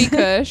 The comfy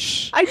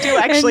cush. I do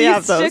actually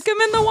have those. Stick them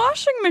in the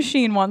washing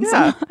machine once.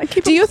 Yeah, I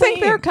keep Do you them think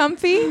clean. they're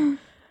comfy?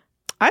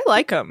 I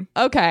like them.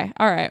 Okay,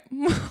 all right.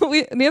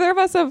 Neither of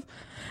us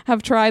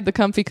have tried the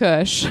comfy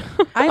cush.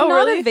 I'm not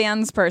really? a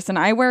Vans person.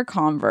 I wear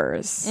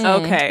Converse.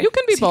 Okay. You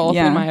can be both,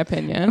 Yeah. in my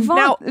opinion.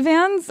 Now-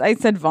 Vans, I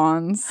said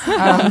Vons,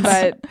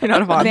 but You're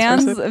not a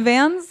Vans person.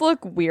 Vans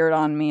look weird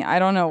on me. I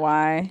don't know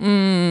why.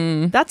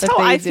 That's But how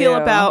they I feel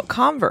do. about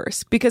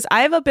Converse, because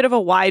I have a bit of a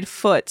wide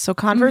foot, so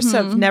Converse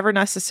have never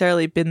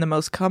necessarily been the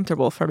most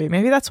comfortable for me.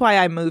 Maybe that's why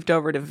I moved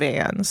over to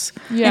Vans.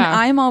 Yeah. And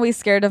I'm always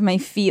scared of my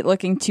feet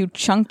looking too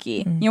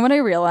chunky. You know what I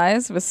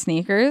realized with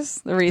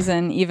sneakers? The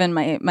reason even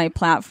my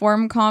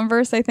platform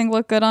Converse I think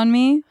look good on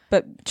me,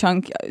 but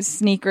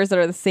sneakers that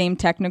are the same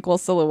technical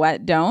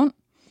silhouette don't.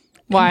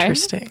 Why?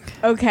 Interesting.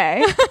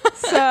 Okay.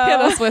 So Hit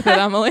us with it,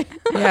 Emily.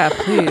 Yeah,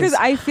 please. because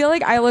I feel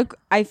like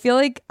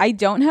I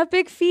don't have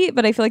big feet,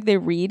 but I feel like they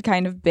read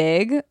kind of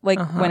big, like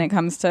when it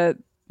comes to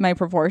my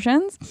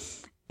proportions.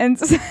 And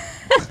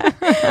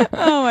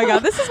oh my god,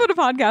 this is what a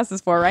podcast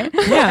is for, right?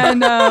 Yeah.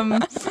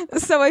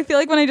 And so I feel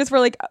like when I just wear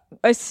like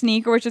a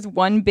sneaker which is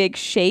one big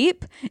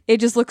shape, it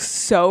just looks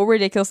so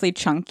ridiculously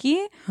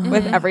chunky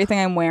with everything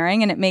I'm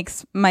wearing, and it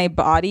makes my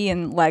body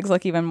and legs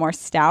look even more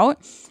stout.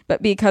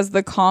 But because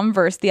the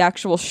Converse, the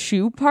actual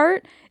shoe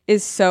part,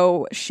 is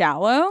so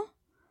shallow,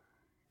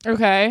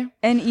 Okay.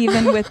 and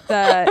even with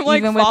the I'm like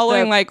even with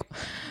following the like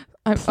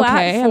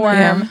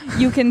platform,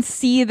 you can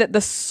see that the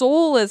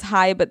sole is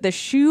high, but the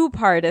shoe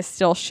part is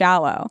still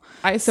shallow.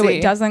 I So see.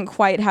 it doesn't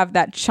quite have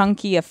that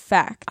chunky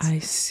effect. I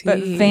see. But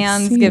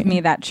Vans give me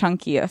that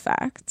chunky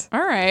effect.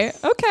 All right.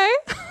 Okay.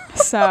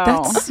 So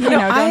That's- don't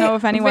know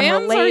if anyone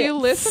Vans, relates. are you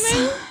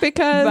listening?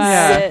 Because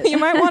But- you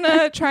might want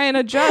to try and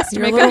adjust,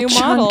 You're make a a new little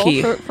model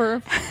chunky.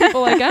 for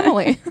people like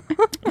Emily.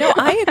 No,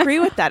 I agree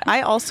with that.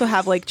 I also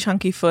have like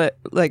chunky foot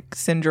like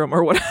syndrome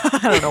or what. I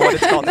don't know what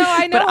it's called. No,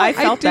 I know. But I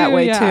felt that do,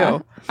 way yeah.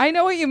 too. I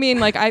know what you mean.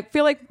 Like, I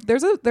feel like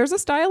there's a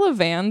style of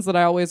Vans that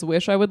I always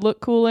wish I would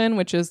look cool in,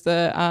 which is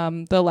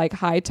the like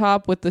high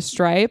top with the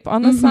stripe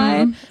on the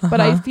side.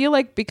 But I feel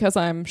like because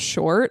I'm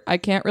short, I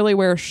can't really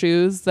wear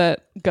shoes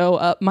that go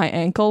up my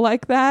ankle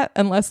like that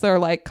unless they're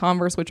like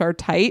Converse, which are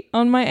tight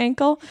on my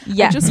ankle.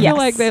 Yes, I just yes.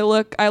 feel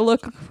like I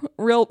look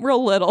real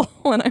little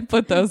when I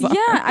put those on.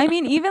 Yeah, I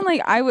mean, even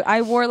like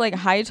I wore like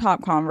high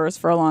top Converse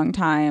for a long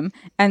time,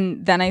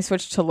 and then I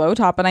switched to low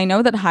top. And I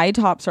know that high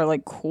tops are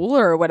like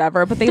cooler or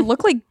whatever, but they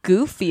look like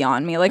goofy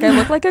on me. Like I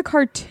look like a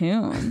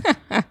cartoon.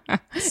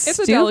 It's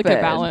a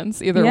delicate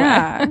balance either way.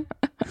 Yeah.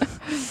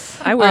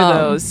 I wear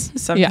those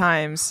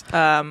sometimes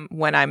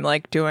when I'm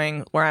like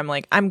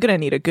I'm gonna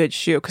need a good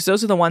shoe, because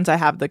those are the ones I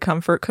have the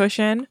comfort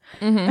cushion,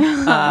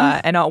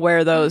 and I'll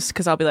wear those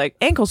because I'll be like,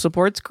 ankle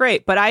support's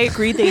great. But I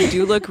agree, they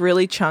do look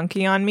really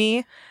chunky on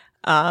me.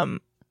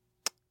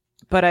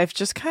 But I've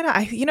just kind of,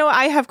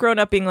 I have grown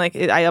up being like,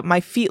 my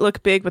feet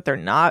look big, but they're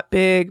not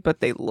big, but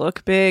they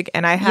look big.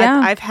 And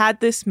I've had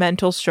this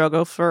mental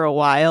struggle for a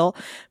while.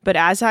 But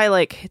as I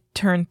like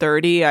turned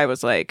 30, I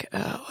was like,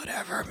 oh,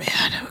 whatever,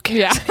 man, who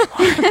cares anymore?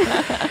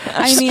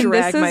 I mean,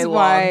 drag this my is long,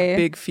 why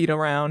big feet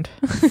around.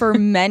 for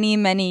many,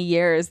 many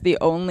years, the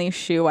only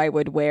shoe I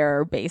would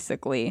wear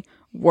basically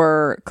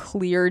were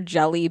clear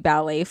jelly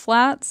ballet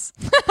flats,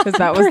 because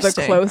that was the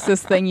Interesting.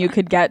 closest thing you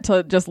could get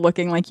to just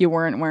looking like you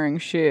weren't wearing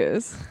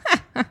shoes.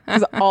 It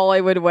was all I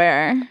would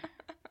wear.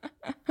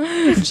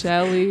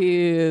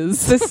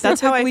 Jellies. That's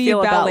how I Specifically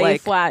feel about ballet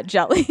like. flat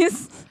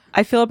jellies.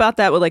 I feel about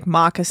that with like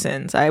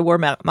moccasins. I wore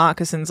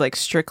moccasins like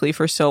strictly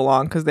for so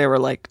long because they were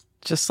like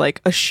just like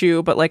a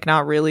shoe, but like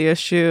not really a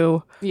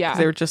shoe. Yeah.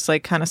 They were just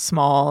like kind of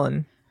small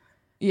and.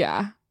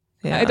 Yeah.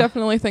 Yeah. I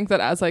definitely think that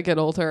as I get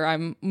older,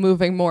 I'm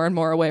moving more and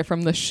more away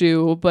from the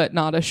shoe, but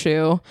not a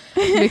shoe,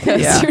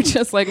 because Yeah. you're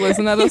just like,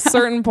 listen, at a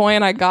certain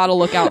point, I gotta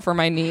look out for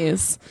my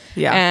knees.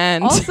 Yeah.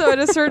 And Also, at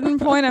a certain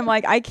point, I'm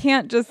like, I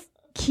can't just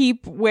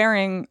keep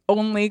wearing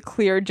only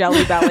clear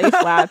jelly ballet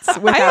flats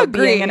without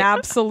agree. being an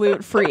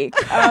absolute freak.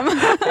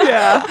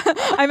 Yeah.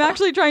 I'm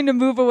actually trying to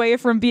move away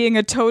from being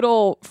a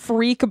total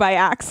freak by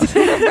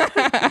accident.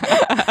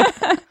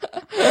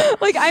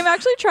 Like, I'm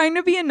actually trying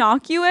to be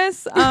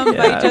innocuous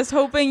by just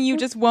hoping you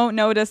just won't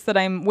notice that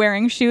I'm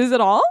wearing shoes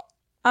at all.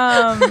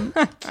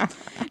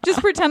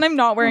 Just pretend I'm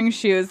not wearing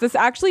shoes. This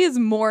actually is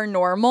more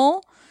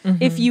normal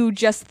if you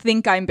just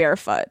think I'm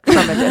barefoot from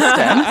a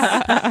distance.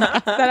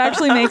 That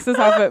actually makes this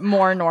outfit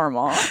more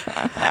normal.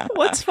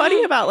 What's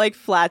funny about like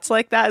flats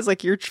like that is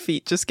like your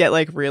feet just get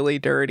like really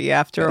dirty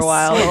after a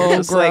while. So You're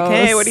just like,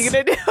 hey, gross. what are you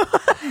gonna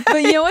do?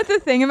 But you know what the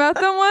thing about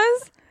them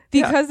was?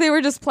 Because they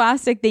were just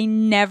plastic, they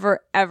never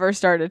ever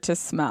started to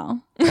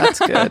smell. That's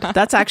good.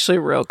 That's actually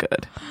real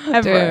good.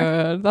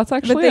 Ever. Dude, that's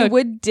actually But they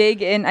would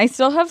dig in. I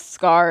still have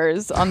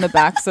scars on the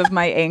backs of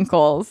my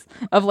ankles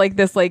of like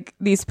this, like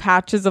these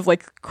patches of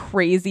like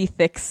crazy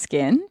thick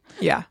skin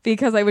Yeah.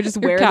 because I would just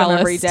wear calloused. them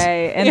every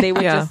day, and they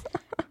would Yeah. just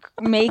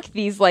make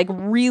these like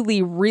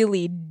really,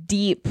 really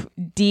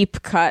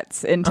deep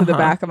cuts into the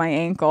back of my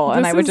ankle,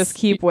 and This I would is- just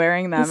keep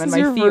wearing them, this and is my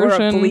your feet were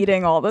version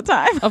bleeding all the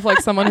time. of like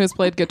someone who's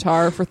played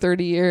guitar for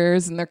 30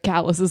 years and their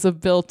calluses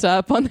have built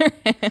up on their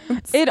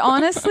hands. It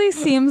honestly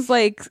seems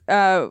like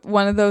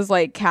one of those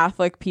like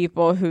Catholic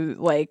people who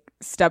like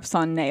steps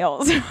on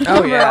nails.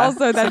 Oh yeah.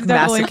 Also, that's It's, like,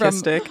 definitely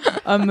masochistic.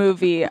 from a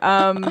movie,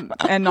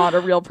 and not a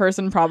real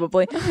person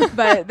probably.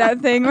 But that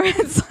thing where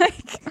it's like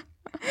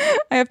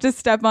I have to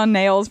step on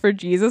nails for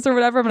Jesus or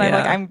whatever, but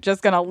Yeah. I'm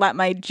just gonna let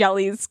my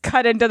jellies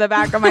cut into the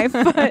back of my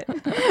foot.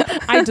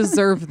 I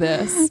deserve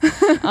this.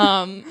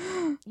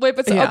 Wait,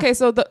 but so, Yeah. okay,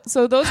 so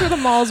those were the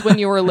malls when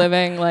you were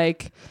living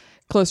like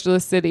close to the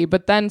city.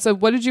 But then, so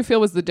what did you feel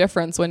was the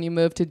difference when you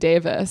moved to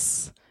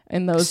Davis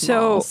in those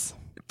malls?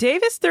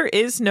 Davis, there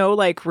is no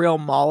like real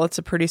mall. It's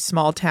a pretty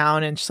small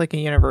town and just like a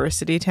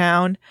university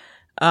town.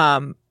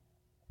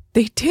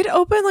 They did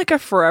open like a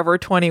Forever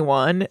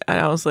 21, and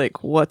I was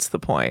like, what's the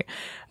point?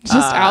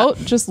 Just out,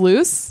 just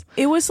loose.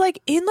 It was like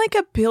in like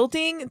a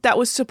building that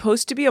was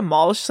supposed to be a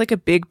mall. It's just like a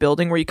big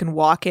building where you can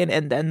walk in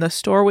and then the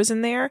store was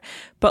in there.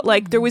 But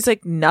like there was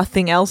like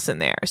nothing else in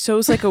there. So it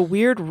was like a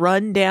weird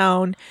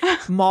rundown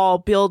mall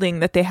building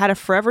that they had a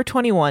Forever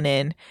 21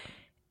 in.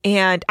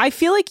 And I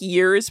feel like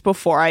years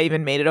before I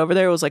even made it over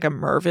there, it was like a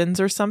Mervyn's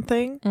or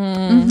something.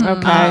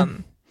 Okay.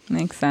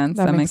 Makes sense.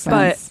 That That makes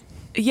makes sense.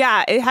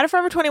 Yeah, it had a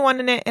Forever 21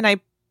 in it, and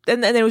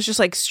then it was just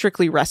like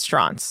strictly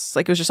restaurants.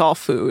 Like it was just all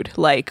food,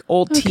 like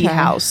old tea Okay.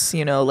 house,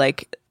 you know,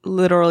 like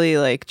literally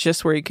like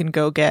just where you can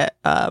go get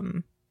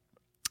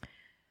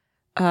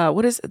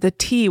what is the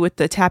tea with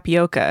the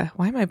tapioca?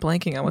 Why am I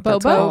blanking on what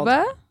that's called?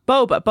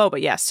 Boba,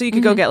 yes. So you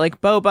could go get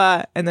like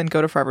boba and then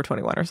go to Forever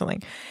 21 or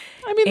something.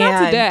 I mean,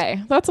 that's a And-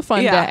 day. That's a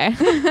fun Yeah.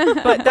 day.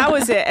 But that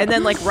was it. And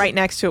then like right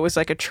next to it was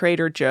like a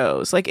Trader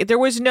Joe's. Like it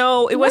wasn't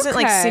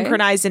like Okay.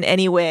 synchronized in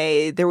any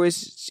way. It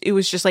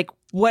was just like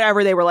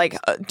whatever they were like,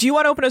 do you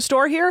want to open a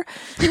store here?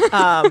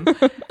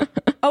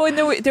 Oh, and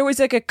there was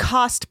like a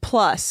Cost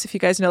Plus, if you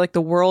guys know, like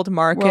the World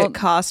Market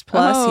Cost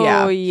Plus. Oh,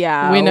 Yeah.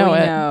 yeah. We know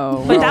it.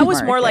 know. But that World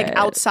was more like Market.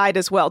 outside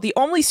as well. The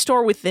only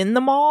store within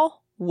the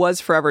mall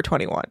was Forever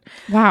 21.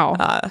 Wow.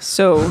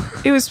 So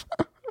it was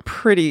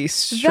pretty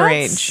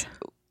strange.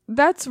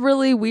 That's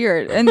really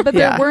weird. But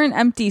Yeah. there weren't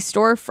empty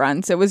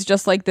storefronts. It was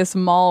just like this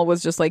mall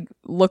was just like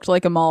looked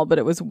like a mall, but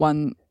it was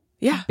one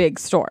Yeah. big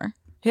store.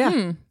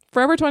 Yeah.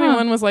 Forever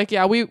 21 was like,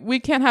 yeah, we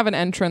can't have an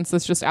entrance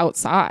that's just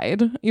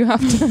outside. You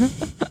have to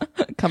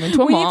come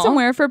into a We mall. need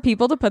somewhere for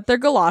people to put their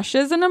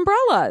galoshes and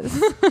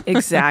umbrellas.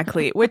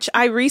 Exactly. Which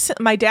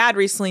my dad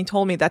recently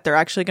told me that they're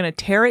actually going to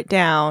tear it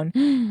down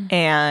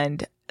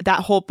and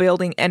that whole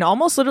building and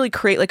almost literally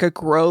create like a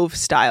Grove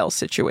style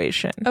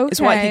situation is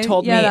what he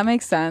told yeah, me. that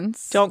makes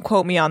sense. Don't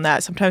quote me on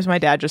that. Sometimes my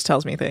dad just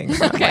tells me things.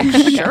 Okay. I'm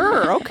like,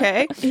 sure.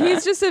 Okay.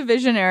 He's just a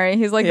visionary.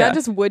 He's like, Yeah. that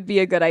just would be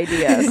a good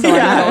idea. So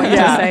Yeah, I'm going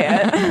yeah.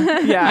 to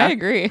say it. Yeah. I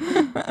agree.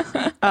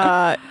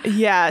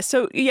 Yeah.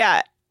 So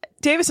yeah,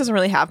 Davis doesn't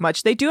really have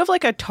much. They do have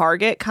like a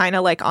Target kind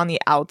of like on the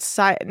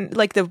outside,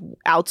 like the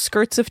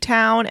outskirts of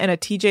town, and a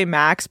TJ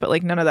Maxx, but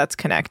like none of that's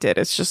connected.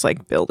 It's just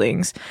like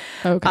buildings.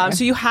 Okay.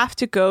 So you have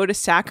to go to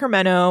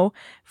Sacramento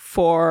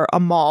for a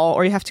mall,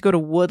 or you have to go to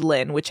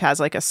Woodland, which has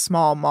like a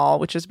small mall,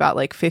 which is about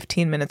like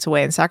 15 minutes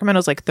away. And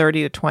Sacramento's like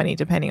 30 to 20,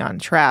 depending on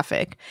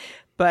traffic.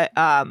 But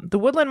the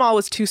Woodland Mall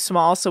was too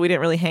small, so we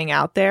didn't really hang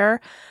out there.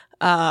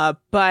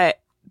 But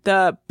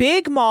the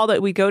big mall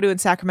that we go to in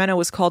Sacramento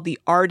was called the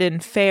Arden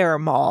Fair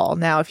Mall.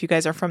 Now, if you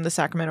guys are from the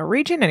Sacramento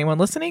region, anyone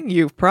listening,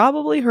 you've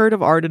probably heard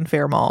of Arden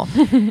Fair Mall.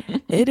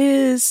 It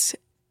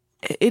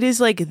is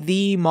like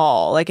the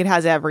mall. Like it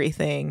has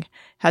everything.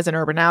 Has an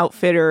Urban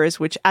Outfitters,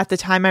 which at the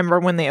time I remember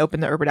when they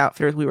opened the Urban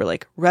Outfitters, we were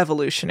like,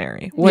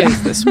 revolutionary. What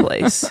is this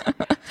place?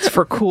 It's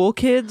for cool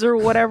kids or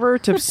whatever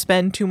to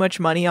spend too much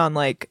money on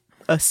like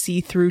a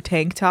see-through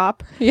tank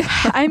top.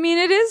 I mean,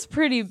 it is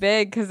pretty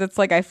big because it's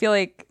like, I feel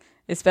like,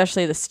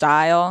 especially the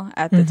style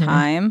at the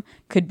time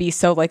could be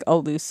so like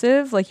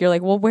elusive. Like you're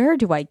like, well, where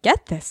do I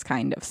get this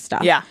kind of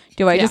stuff? Yeah.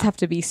 Do I just have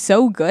to be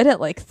so good at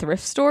like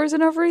thrift stores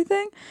and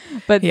everything?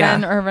 But Yeah.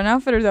 then Urban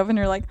Outfitters open,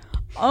 you're like,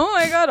 Oh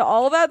my God,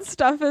 all that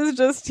stuff is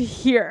just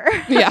here.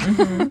 Yeah.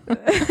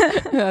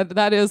 Yeah,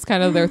 that is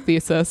kind of their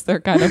thesis, their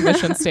kind of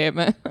mission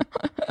statement.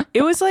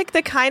 It was like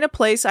the kind of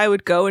place I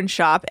would go and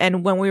shop,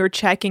 and when we were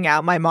checking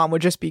out, my mom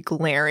would just be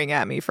glaring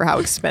at me for how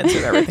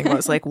expensive everything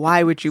was. Like,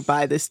 why would you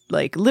buy this?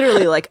 Like,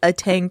 literally, like a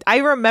tank. I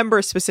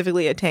remember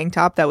specifically a tank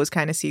top that was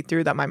kind of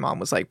see-through that my mom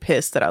was like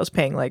pissed that I was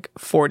paying like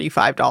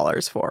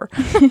 $45 for.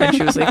 And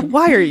she was like,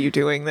 why are you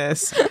doing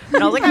this?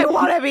 And I was like, I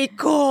want to be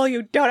cool.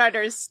 You don't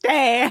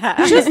understand.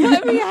 Just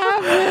let me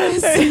have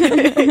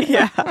this.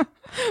 Yeah.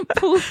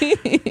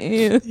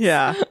 Please.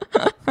 Yeah.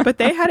 But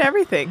they had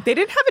everything. They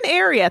didn't have an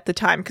Aerie at the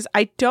time because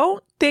I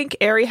don't think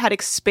Aerie had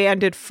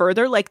expanded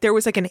further. Like there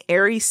was like an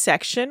Aerie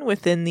section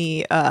within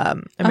the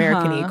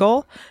American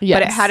Eagle, Yes.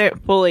 but it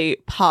hadn't fully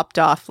popped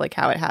off like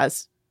how it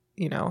has,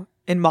 you know,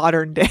 in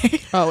modern day.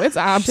 Oh, it's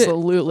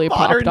absolutely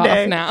popped Modern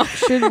day. off now.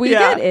 Should we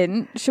Yeah.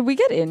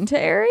 get into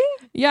Aerie?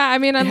 Yeah, I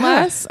mean,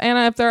 unless, and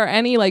if there are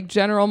any like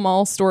general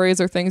mall stories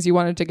or things you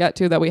wanted to get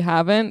to that we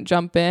haven't,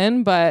 jump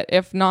in. But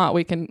if not,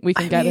 we can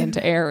get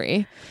into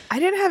Aerie. I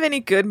didn't have any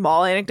good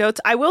mall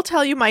anecdotes. I will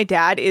tell you, my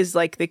dad is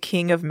like the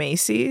king of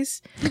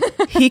Macy's.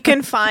 He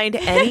can find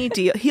any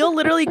deal. He'll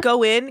literally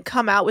go in,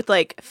 come out with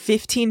like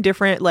 15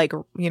 different, like,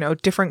 you know,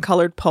 different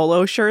colored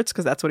polo shirts,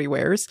 because that's what he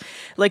wears.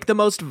 Like the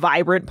most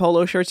vibrant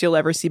polo shirts you'll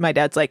ever see. My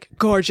dad's like,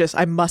 gorgeous,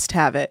 I must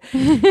have it.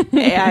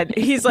 And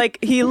he's like,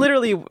 he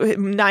literally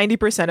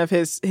 90% of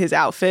his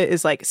outfit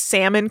is like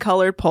salmon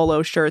colored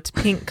polo shirts,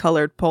 pink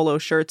colored polo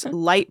shirts,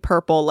 light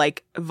purple,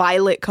 like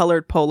violet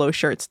colored polo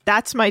shirts.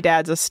 That's my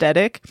dad's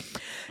aesthetic.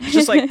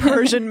 Just like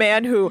Persian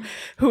man who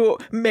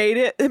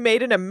made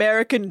an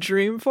American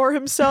dream for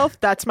himself.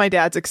 That's my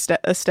dad's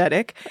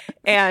aesthetic.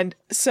 And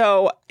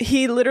so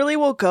he literally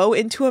will go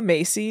into a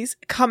Macy's,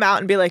 come out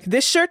and be like,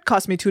 this shirt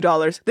cost me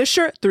 $2, this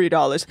shirt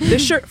 $3,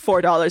 this shirt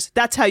 $4.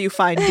 That's how you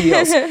find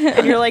deals.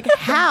 And you're like,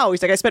 how?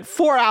 He's like, I spent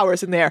 4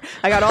 hours in there.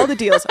 I got all the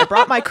deals. I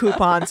brought my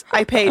coupons.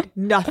 I paid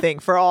nothing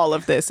for all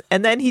of this.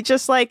 And then he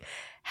just like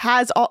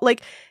has all,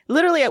 like,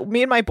 literally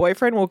me and my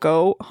boyfriend will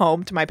go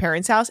home to my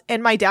parents' house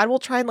and my dad will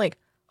try and like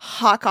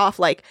hawk off,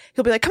 like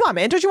he'll be like, come on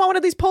man, don't you want one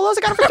of these polos?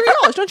 I got it for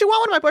 $3. Don't you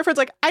want one? My boyfriend's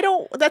like,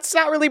 that's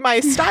not really my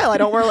style. I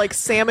don't wear like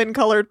salmon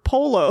colored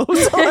polos.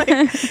 Like,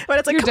 but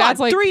it's like, Your come dad's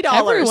on, like, $3.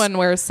 everyone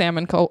wears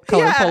salmon colored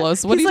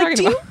polos. What are He's you like,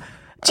 talking about?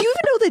 Do you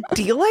even know the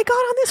deal I got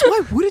on this?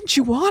 Why wouldn't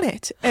you want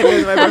it? And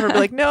then my boyfriend would be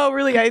like, no,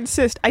 really, I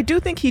insist. I do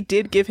think he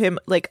did give him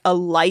like a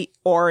light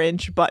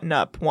orange button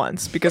up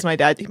once because my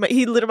dad would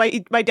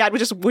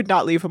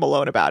not leave him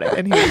alone about it.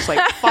 And he was just like,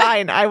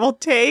 fine, I will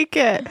take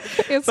it.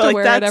 He has to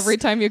wear it every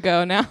time you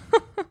go now.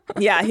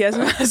 Yeah, he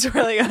has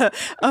really a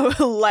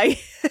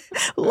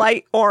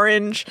light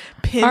orange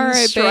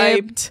pinstriped. All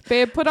right,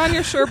 babe, put on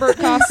your sherbet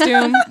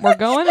costume. We're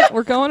going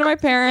to my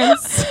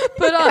parents.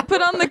 Put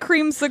on the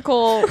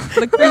creamsicle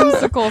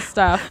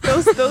stuff.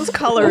 Those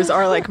colors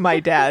are like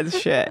my dad's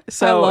shit.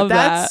 So I love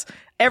that's that.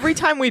 Every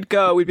time we'd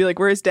go, we'd be like,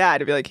 where's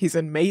dad? He'd be like, he's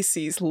in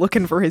Macy's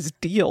looking for his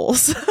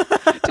deals.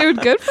 Dude,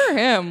 good for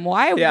him.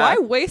 Why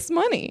waste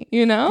money,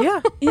 you know?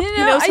 Yeah. He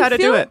knows how to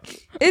do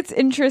it. It's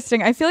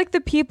interesting. I feel like the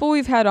people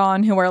we've had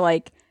on who are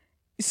like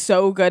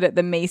so good at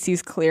the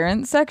Macy's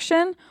clearance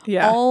section,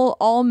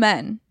 all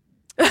men.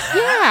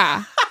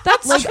 Yeah.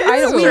 That's Like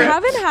true. we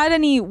haven't had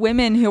any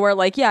women who are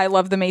like, yeah, I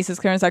love the Macy's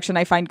clearance section.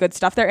 I find good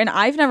stuff there. And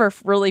I've never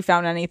really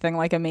found anything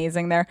like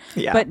amazing there.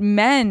 Yeah. But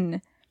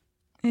men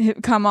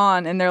come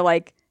on and they're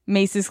like,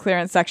 Macy's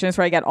clearance section is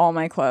where I get all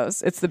my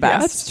clothes. It's the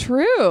best. That's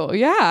true.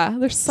 Yeah.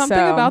 There's something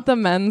about the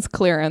men's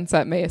clearance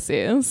at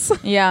Macy's.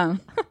 Yeah.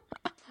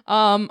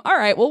 All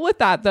right. Well, with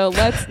that though,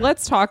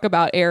 let's talk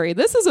about Aerie.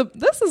 This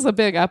is a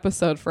big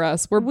episode for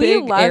us. We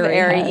big love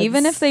Aerie, heads.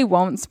 even if they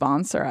won't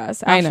sponsor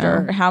us. I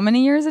After know. how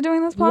many years of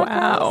doing this podcast?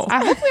 Wow.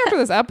 Hopefully after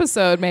this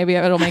episode, maybe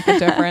it'll make a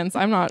difference.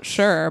 I'm not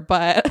sure,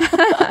 but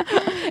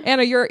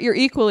Anna, you're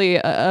equally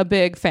a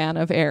big fan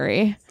of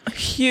Aerie.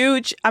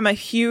 I'm a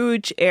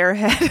huge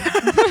airhead. Is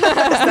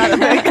that a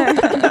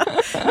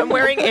thing? I'm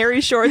wearing Aerie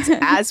shorts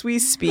as we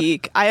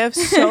speak. I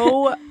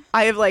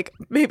have like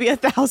maybe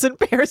 1,000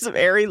 pairs of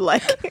Aerie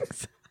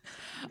leggings.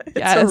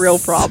 It's a real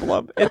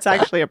problem. It's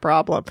actually a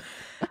problem.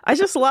 I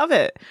just love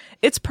it.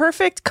 It's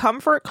perfect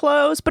comfort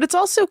clothes, but it's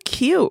also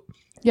cute.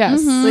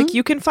 Yes. Like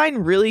you can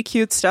find really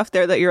cute stuff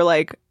there that you're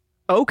like,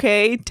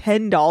 okay,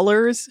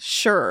 $10,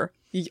 sure.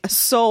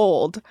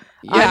 Sold.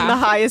 Yeah. I'm the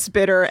highest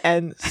bidder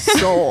and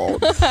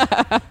sold.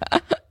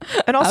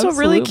 And also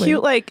really Absolutely.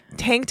 cute like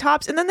tank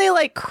tops, and then they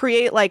like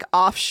create like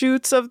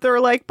offshoots of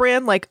their like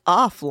brand, like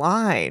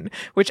offline,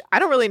 which I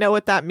don't really know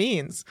what that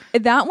means.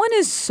 That one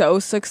is so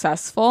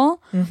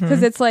successful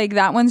because it's like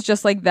that one's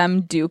just like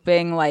them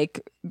duping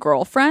like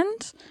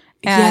girlfriend.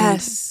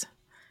 And yes.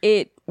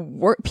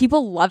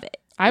 people love it.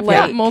 I've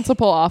got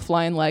multiple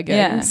offline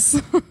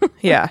leggings.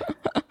 Yeah.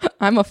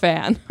 I'm a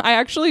fan. I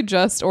actually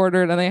just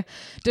ordered, and they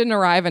didn't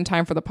arrive in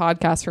time for the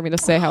podcast for me to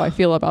say how I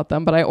feel about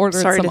them, but I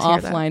ordered Sorry some to hear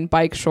offline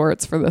bike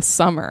shorts for this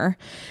summer.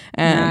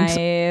 And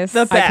Nice.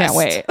 The I can't best.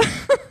 wait.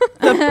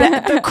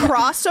 The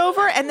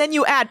crossover, and then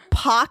you add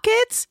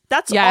pockets.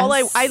 That's Yes. all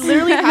I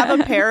literally have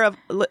a pair of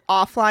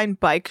offline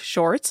bike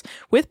shorts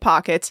with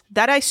pockets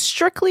that I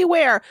strictly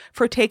wear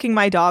for taking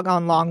my dog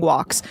on long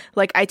walks.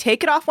 Like, I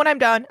take it off when I'm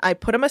done, I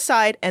put them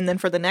aside, and then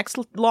for the next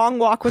long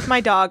walk with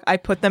my dog, I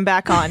put them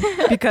back on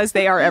because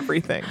they are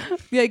everything.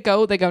 They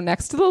go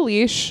next to the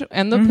leash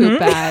and the poop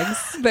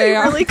bags. They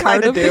are really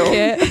part kinda of do. the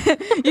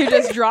kit. You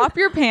just drop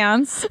your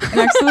pants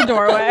next to the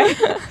doorway.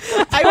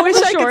 I wish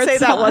I could shorts say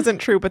that on.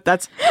 wasn't true, but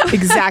that's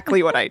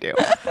exactly what I do.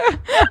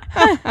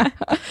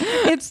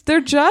 They're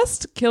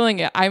just killing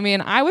it. I mean,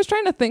 I was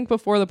trying to think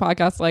before the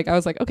podcast, like I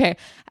was like, okay,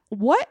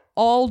 what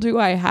all do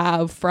I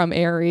have from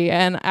Aerie?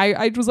 And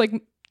I was like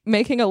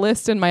making a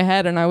list in my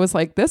head, and I was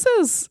like,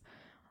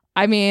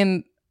 I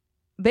mean,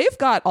 they've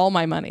got all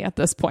my money at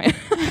this point.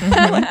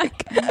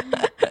 Like,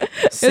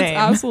 it's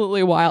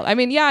absolutely wild. I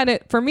mean, yeah, and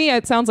for me,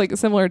 it sounds like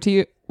similar to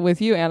you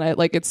with you, Anna.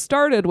 Like, it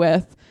started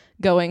with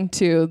going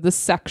to the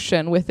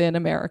section within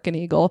American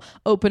Eagle,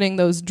 opening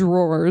those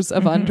drawers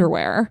of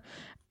underwear,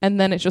 and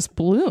then it just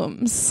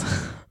blooms.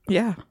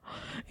 Yeah.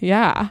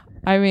 Yeah.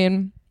 I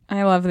mean,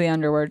 I love the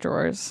underwear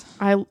drawers.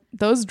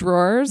 Those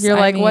drawers. You're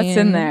like, I what's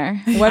in mean,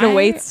 there? What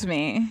awaits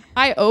me?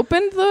 I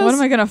opened those. What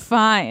am I going to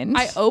find?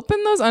 I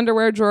opened those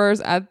underwear drawers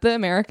at the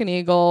American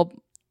Eagle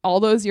all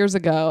those years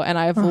ago, and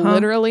I've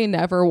literally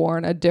never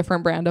worn a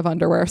different brand of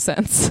underwear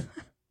since.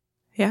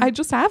 Yeah. I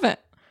just haven't.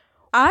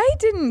 I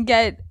didn't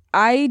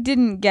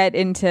get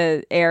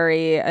into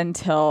Aerie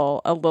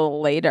until a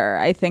little later.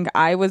 I think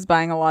I was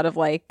buying a lot of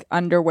like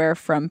underwear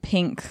from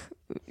Pink,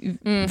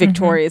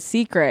 Victoria's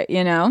Secret,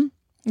 you know?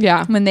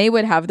 Yeah. When they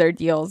would have their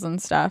deals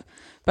and stuff.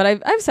 But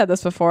I've said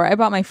this before. I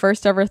bought my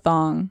first ever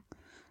thong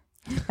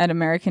at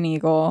American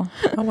Eagle.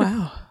 Oh,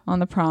 wow. On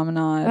the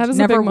promenade. That is a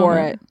never big wore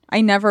moment. it.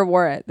 I never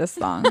wore it, this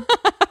thong.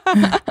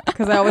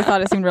 Because I always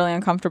thought it seemed really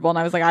uncomfortable, and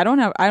I was like, I don't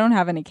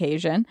have an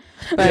occasion.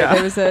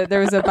 But there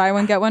was a buy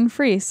one get one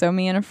free, so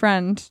me and a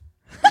friend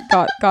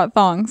got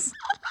thongs.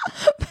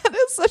 That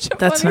is such a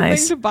That's funny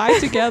nice. thing to buy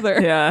together.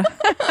 Yeah.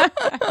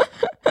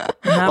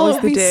 And that was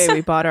the day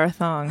we bought our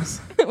thongs.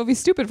 It would be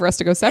stupid for us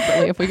to go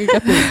separately if we could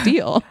get this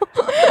deal.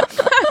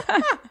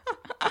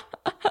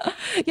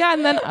 Yeah,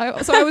 and then I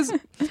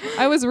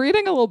was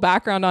reading a little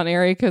background on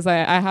Aerie because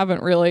I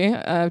haven't really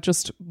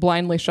just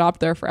blindly shopped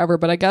there forever,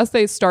 but I guess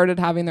they started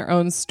having their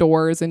own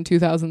stores in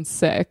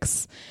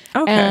 2006.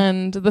 Okay.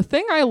 And the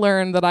thing I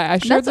learned that I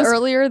shared That's this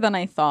earlier than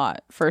I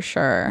thought, for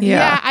sure.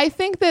 Yeah, I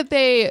think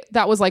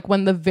that was like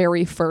when the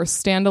very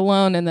first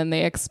standalone, and then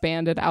they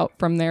expanded out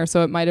from there.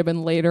 So it might have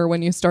been later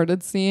when you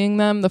started seeing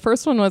them. The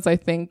first one was, I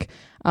think,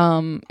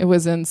 it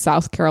was in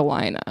South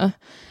Carolina.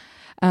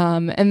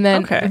 And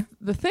then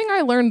the thing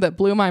I learned that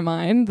blew my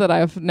mind that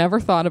I've never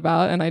thought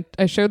about, and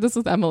I shared this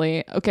with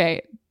Emily.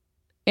 Okay,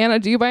 Anna,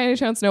 do you by any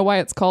chance know why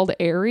it's called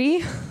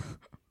Aerie?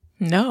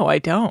 No, I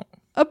don't.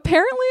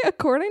 Apparently,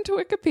 according to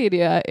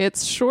Wikipedia,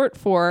 it's short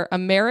for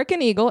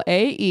American Eagle,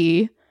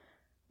 AE,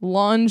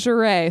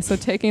 lingerie. So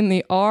taking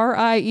the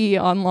RIE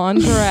on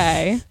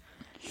lingerie,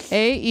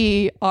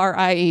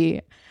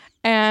 AERIE.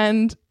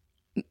 And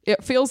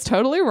it feels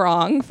totally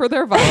wrong for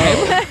their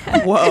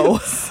vibe. Whoa.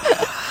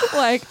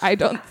 Like, I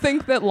don't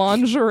think that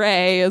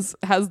lingerie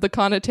has the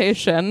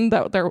connotation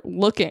that they're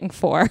looking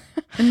for.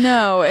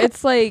 No,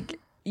 it's like,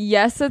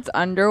 yes, it's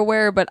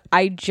underwear, but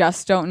I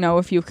just don't know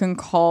if you can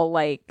call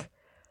like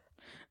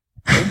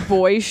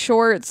boy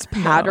shorts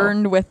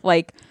patterned with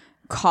like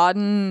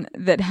cotton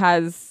that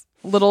has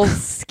little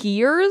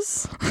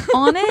skiers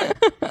on it,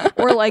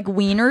 or like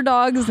wiener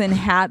dogs in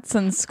hats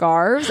and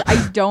scarves.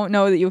 I don't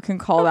know that you can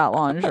call that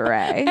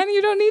lingerie. And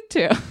you don't need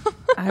to.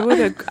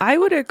 I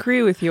would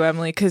agree with you,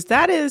 Emily, because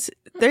there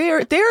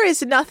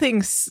is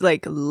nothing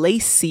like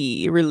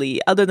lacy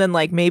really, other than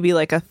like maybe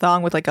like a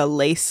thong with like a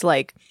lace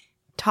like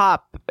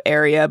top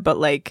area, but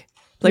like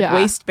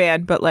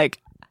waistband, but like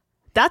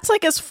that's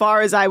like as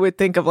far as I would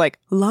think of like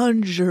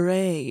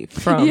lingerie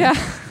from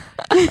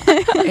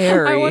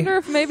Aerie. I wonder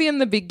if maybe in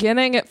the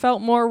beginning it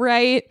felt more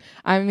right.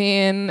 I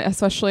mean,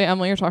 especially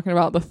Emily, you're talking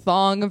about the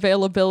thong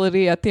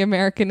availability at the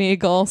American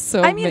Eagle.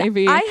 So I mean,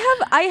 maybe I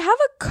have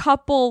a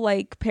couple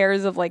like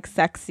pairs of like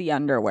sexy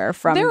underwear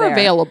from they're there,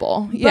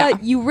 available. Yeah.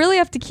 but you really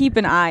have to keep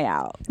an eye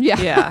out.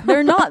 Yeah.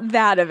 They're not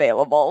that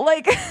available.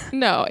 Like,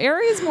 No,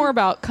 Aerie is more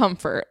about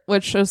comfort,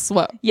 which is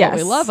what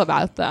we love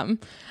about them.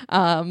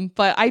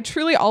 But I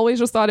truly always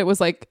just thought it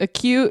was like a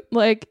cute,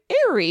 like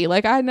Aerie.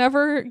 Like I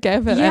never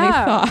gave it any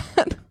thought.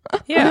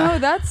 No,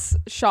 that's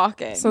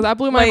shocking. So that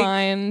blew my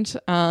mind.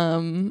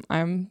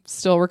 I'm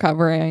still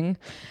recovering.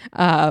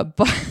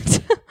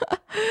 But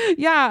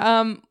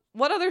yeah.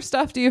 What other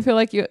stuff do you feel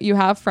like you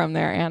have from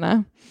there,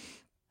 Anna?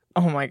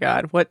 Oh my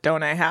God, what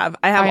don't I have?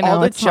 I have I know, all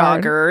the it's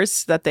hard.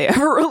 joggers that they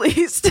ever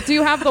released. Do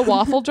you have the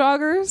waffle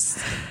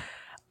joggers?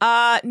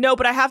 No,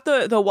 but I have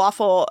the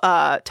waffle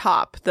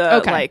top,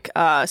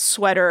 the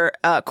sweater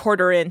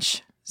 1/4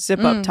 inch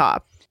zip up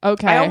top.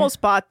 Okay. I almost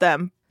bought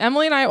them,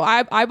 Emily and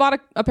I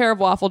bought a pair of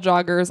waffle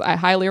joggers. I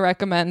highly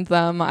recommend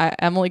them.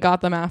 Emily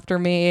got them after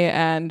me,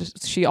 and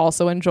she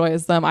also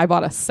enjoys them. I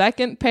bought a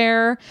second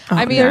pair.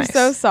 I mean, They're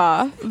so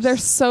soft. They're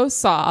so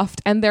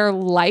soft, and they're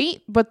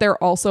light, but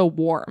they're also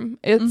warm.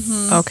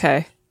 It's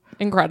Okay.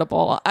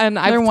 incredible. And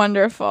They're I've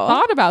wonderful.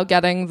 thought about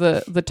getting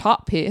the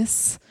top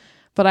piece,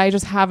 but I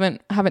just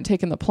haven't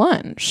taken the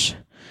plunge.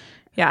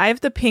 Yeah, I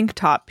have the pink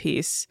top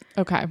piece.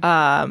 Okay.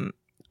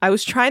 I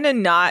was trying to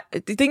not.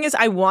 The thing is,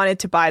 I wanted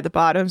to buy the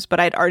bottoms, but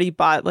I'd already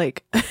bought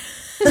like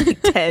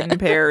 10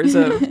 pairs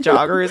of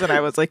joggers, and I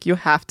was like, you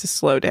have to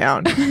slow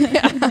down.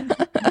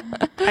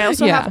 I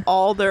also have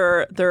all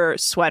their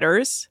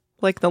sweaters,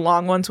 like the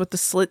long ones with the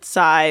slit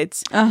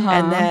sides,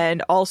 and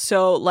then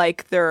also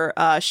like their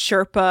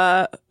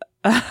Sherpa,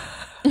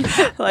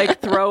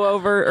 like throw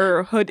over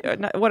or hood.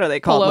 What are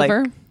they called?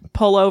 Pullover. Like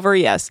pullover.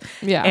 Yes.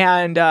 Yeah.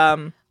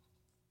 And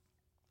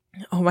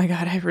oh my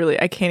God,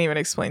 I can't even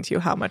explain to you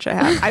how much I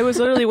have. I was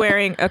literally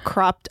wearing a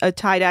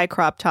tie-dye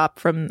crop top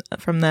from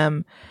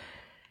them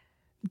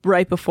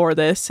right before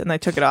this, and I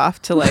took it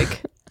off to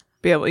like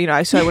be able,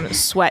 so I wouldn't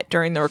sweat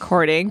during the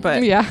recording.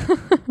 But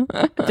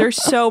there's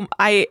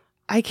I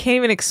can't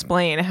even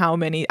explain how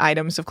many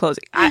items of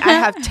clothing. I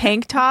have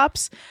tank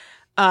tops.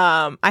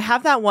 I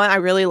have that one I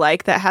really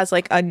like that has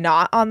like a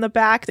knot on the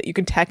back that you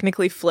can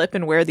technically flip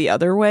and wear the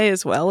other way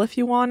as well if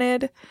you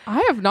wanted.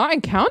 I have not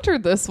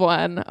encountered this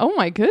one. Oh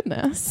my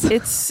goodness.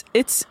 It's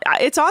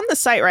on the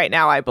site right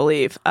now, I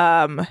believe.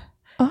 The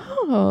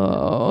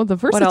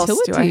versatility. What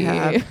else do I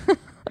have?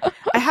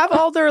 I have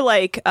all their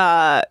like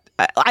I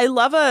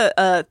love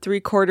a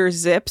 3/4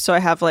 zip, so I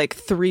have like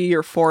 3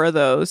 or 4 of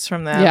those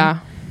from them. Yeah.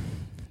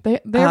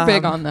 They're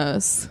big on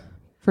those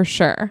for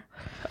sure.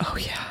 Oh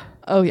yeah.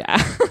 Oh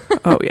yeah.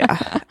 Oh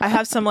yeah. I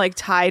have some like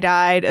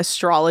tie-dyed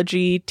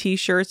astrology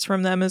t-shirts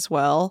from them as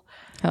well.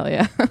 Hell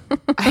yeah.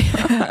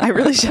 I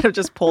really should have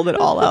just pulled it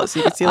all out so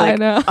you can see like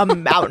a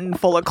mountain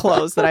full of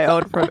clothes that I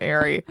own from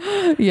Aerie.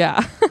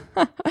 Yeah.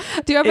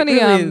 Do you have any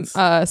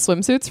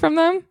swimsuits from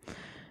them?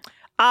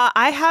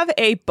 I have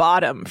a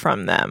bottom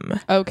from them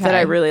that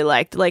I really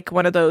liked, like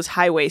one of those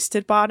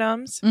high-waisted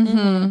bottoms.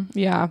 Mm-hmm.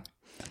 Yeah.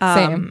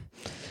 Same.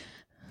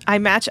 It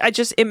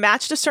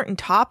matched a certain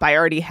top I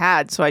already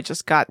had, so I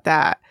just got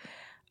that.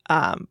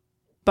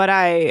 But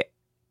I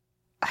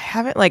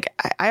haven't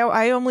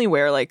I only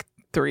wear like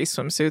 3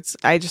 swimsuits.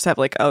 I just have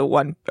like 2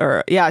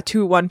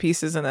 one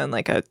pieces and then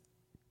like a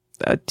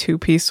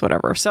 2-piece,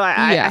 whatever. So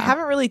I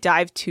haven't really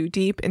dived too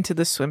deep into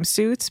the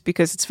swimsuits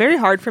because it's very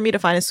hard for me to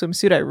find a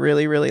swimsuit I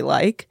really, really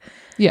like.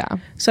 Yeah.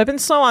 So I've been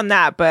slow on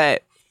that,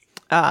 but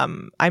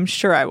I'm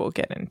sure I will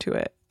get into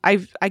it.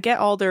 I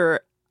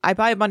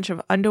buy a bunch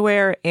of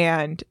underwear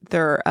and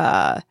their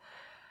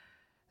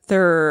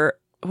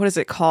what is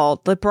it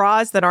called? The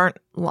bras that aren't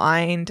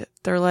lined.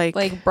 They're like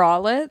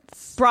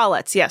bralettes.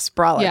 Bralettes, yes,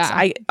 bralettes. Yeah.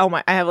 I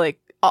have like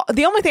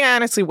the only thing I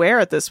honestly wear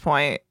at this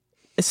point,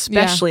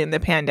 especially in the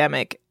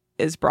pandemic,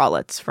 is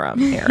bralettes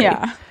from Aerie.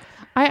 Yeah.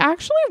 I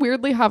actually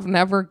weirdly have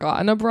never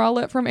gotten a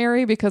bralette from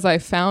Aerie because I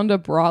found a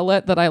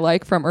bralette that I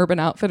like from Urban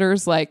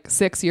Outfitters like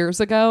 6 years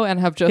ago and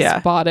have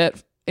just bought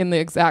it in the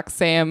exact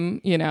same,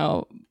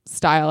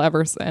 style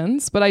ever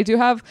since. But I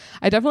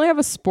definitely have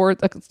a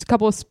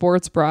couple of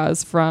sports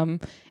bras from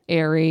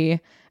Aerie,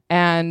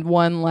 and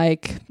one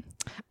like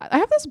I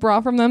have this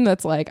bra from them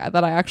that's like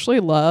that I actually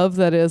love,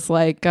 that is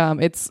like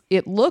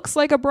it looks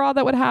like a bra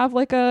that would have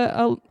like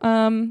a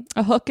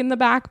hook in the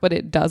back, but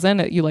it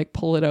doesn't. You like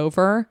pull it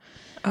over.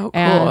 Oh,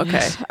 cool.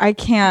 Okay. I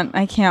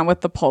can't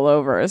with the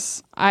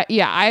pullovers.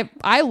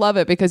 I love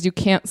it because you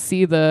can't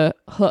see the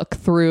hook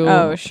through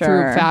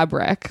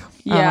fabric.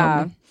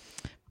 Yeah.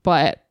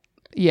 But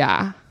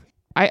yeah,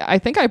 I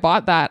think I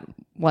bought that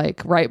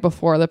like right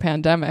before the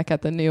pandemic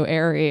at the new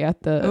Aerie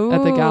at the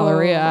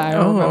Galleria. I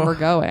remember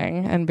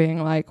going and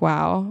being like,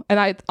 wow.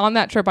 And on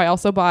that trip I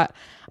also bought,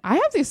 I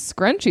have these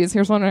scrunchies.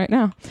 Here's one right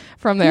now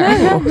from there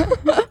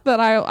that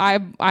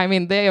I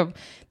mean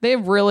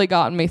they've really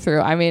gotten me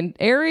through. I mean,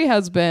 Aerie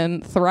has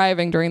been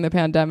thriving during the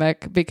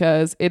pandemic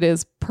because it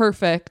is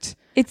perfect.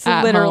 It's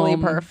literally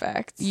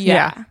perfect.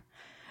 Yeah.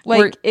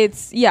 Like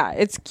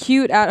it's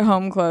cute at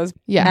home clothes.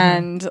 Yeah.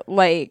 And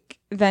like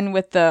then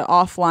with the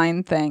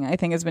offline thing, I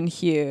think has been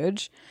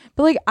huge.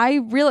 But like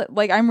I'm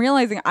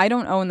realizing I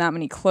don't own that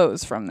many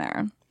clothes from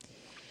there.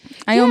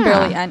 I own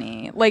barely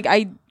any.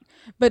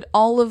 But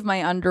all of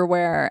my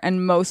underwear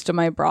and most of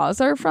my bras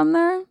are from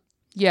there.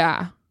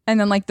 Yeah. And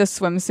then like the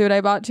swimsuit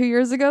I bought 2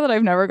 years ago that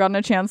I've never gotten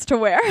a chance to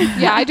wear.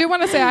 Yeah, I do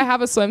want to say I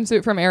have a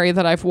swimsuit from Aerie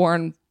that I've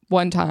worn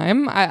one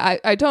time.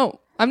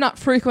 I'm not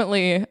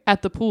frequently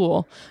at the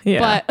pool,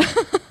 but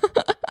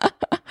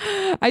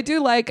I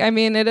do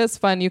it is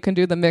fun. You can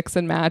do the mix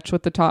and match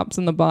with the tops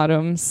and the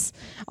bottoms.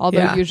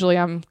 Although usually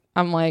I'm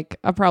like,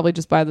 I'll probably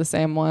just buy the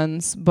same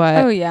ones. But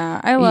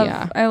I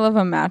love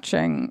a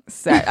matching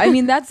set. I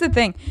mean, that's the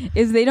thing,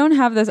 is they don't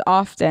have this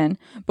often,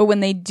 but when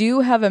they do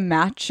have a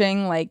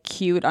matching like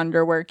cute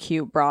underwear,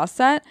 cute bra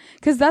set,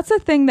 because that's a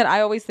thing that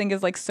I always think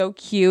is like so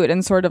cute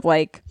and sort of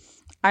like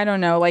I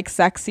don't know, like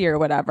sexy or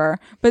whatever,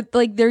 but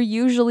like they're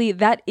usually,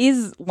 that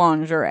is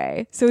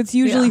lingerie. So it's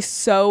usually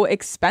so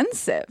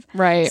expensive.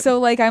 Right. So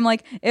like, I'm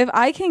like, if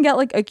I can get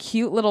like a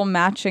cute little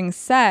matching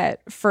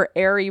set for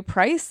Aerie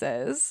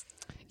prices,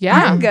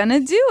 I'm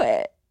gonna do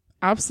it.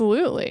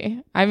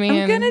 Absolutely. I mean,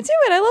 I'm gonna do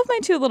it. I love my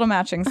 2 little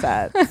matching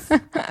sets.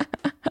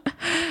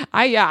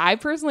 I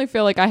personally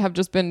feel like I have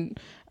just been,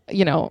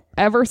 you know,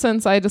 ever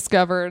since I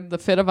discovered the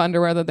fit of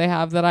underwear that they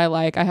have that I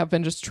like, I have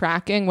been just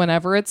tracking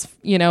whenever it's,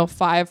 you know,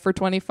 5 for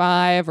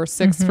 25 or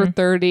 6 for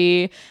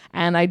 30,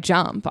 and I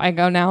jump. I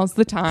go, now's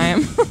the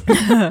time.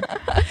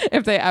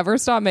 If they ever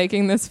stop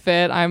making this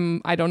fit,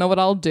 I don't know what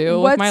I'll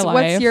do with my life.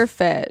 What's your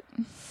fit?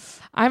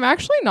 I'm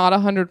actually not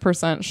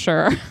 100%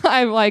 sure.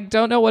 I like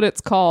don't know what it's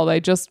called. I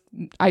just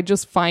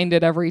find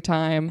it every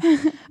time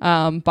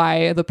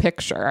by the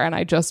picture, and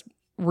I just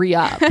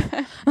re-up.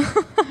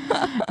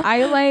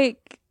 I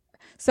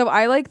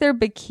like their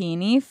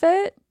bikini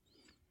fit.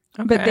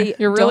 Okay. But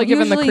You're really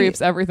giving the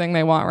creeps everything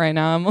they want right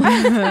now.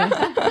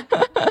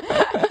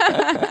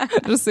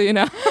 Just so you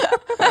know.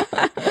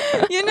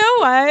 You know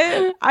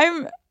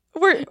what?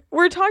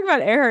 We're talking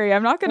about Aerie.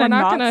 I'm not gonna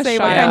not say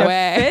what kind of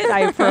fit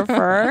I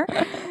prefer.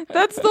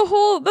 That's the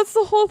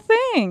whole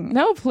thing.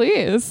 No,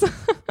 please.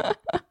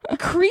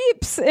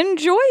 Creeps,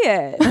 enjoy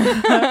it.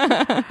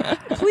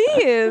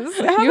 Please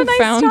have You a nice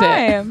found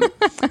time.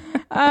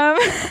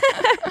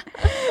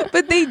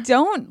 But they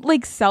don't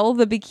like sell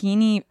the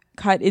bikini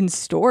cut in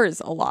stores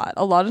a lot.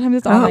 A lot of times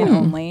it's online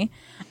only.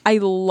 I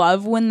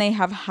love when they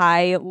have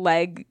high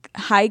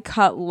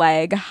cut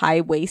leg,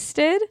 high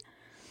waisted.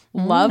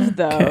 Love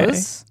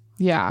those. Okay.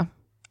 Yeah.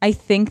 I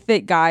think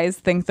that guys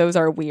think those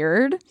are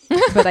weird,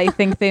 but I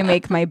think they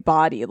make my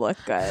body look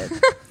good.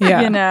 Yeah.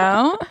 You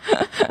know?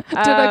 Did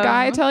a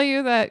guy tell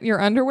you that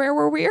your underwear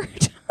were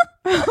weird?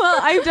 Well,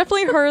 I've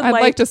definitely heard I'd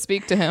like to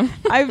speak to him.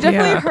 I've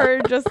definitely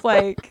heard just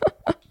like,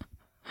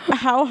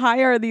 how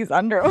high are these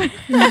underwear?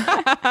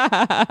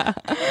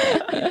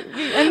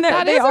 And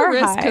that they is are a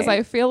risk because high.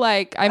 I feel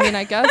like, I mean,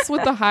 I guess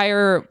with the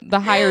higher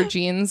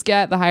jeans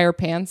get, the higher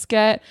pants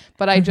get,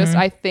 but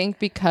I think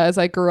because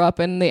I grew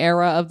up in the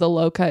era of the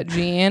low cut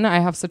jean, I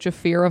have such a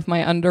fear of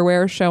my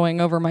underwear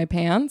showing over my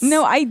pants.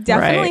 No, I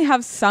definitely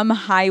have some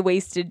high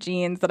waisted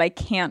jeans that I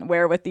can't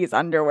wear with these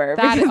underwear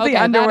because the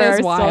underwear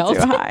is wild.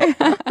 Still too high.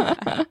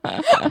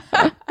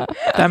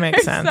 That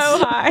makes sense.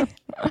 So high.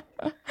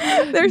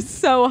 They're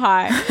so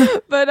high.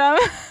 But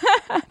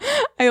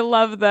I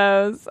love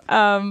those.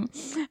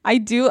 I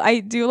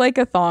do like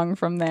a thong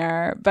from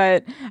there,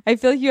 but I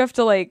feel like you have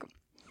to like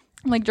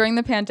during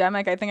the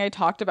pandemic, I think I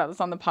talked about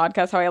this on the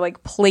podcast, how I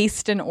like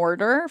placed an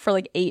order for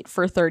like 8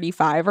 for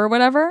 35 or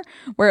whatever,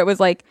 where it was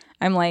like,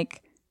 I'm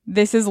like,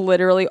 this is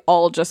literally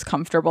all just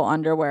comfortable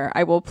underwear.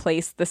 I will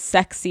place the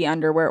sexy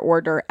underwear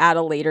order at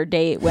a later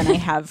date when I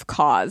have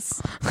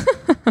cause.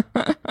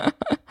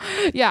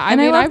 Yeah, I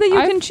love that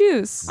you can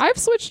choose. I've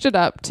switched it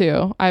up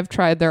too. I've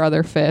tried their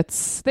other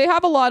fits. They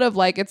have a lot of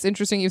like, it's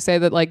interesting you say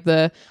that like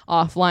the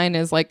offline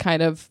is like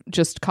kind of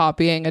just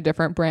copying a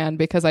different brand,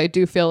 because I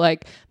do feel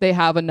like they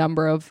have a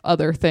number of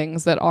other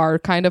things that are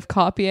kind of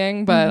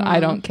copying, but I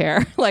don't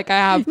care. Like I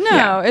have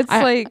I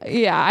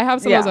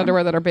have some of those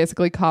underwear that are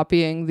basically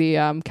copying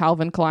the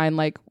Calvin Klein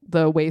like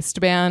the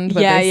waistband,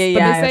 but they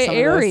say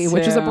Aerie,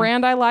 which is a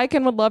brand I like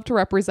and would love to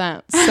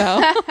represent.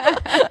 So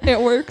it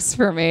works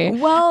for me.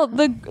 Well,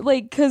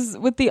 because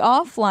with the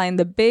offline,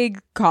 the big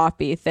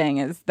copy thing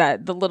is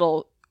that the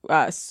little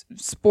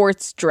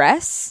sports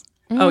dress.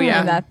 Oh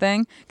yeah, that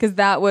thing, because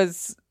that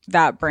was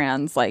that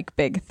brand's like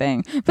big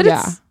thing. But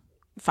it's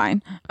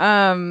fine.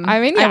 I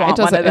mean, I want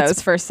one of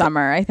those for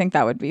summer. I think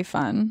that would be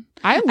fun.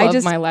 I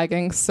love my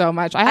leggings so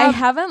much. I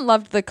haven't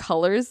loved the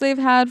colors they've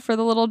had for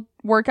the little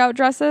workout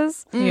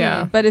dresses.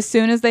 Yeah. But as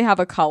soon as they have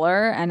a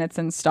color and it's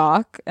in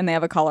stock and they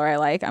have a color I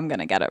like, I'm going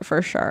to get it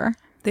for sure.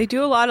 They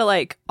do a lot of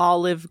like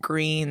olive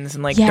greens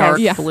and like dark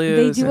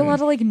blues. They do a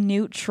lot of like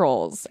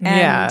neutrals.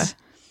 And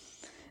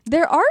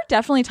there are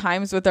definitely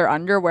times with their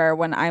underwear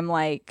when I'm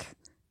like,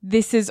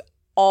 this is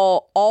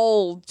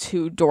all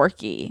too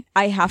dorky.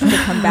 I have to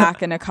come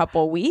back in a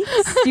couple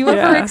weeks. Do you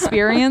ever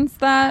experience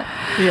that?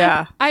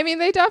 Yeah. I mean,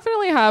 they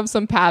definitely have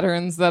some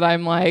patterns that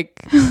I'm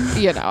like,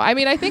 you know, I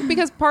mean, I think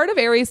because part of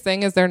Aerie's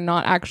thing is they're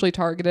not actually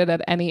targeted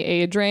at any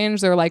age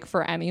range. They're like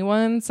for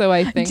anyone. So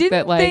I think Didn't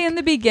that like they in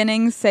the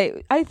beginning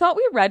say, I thought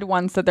we read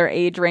once that their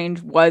age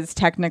range was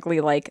technically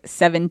like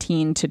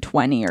 17 to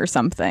 20 or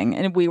something.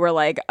 And we were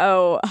like,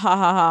 oh, ha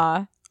ha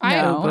ha.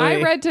 No.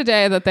 I read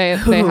today that they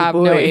have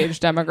no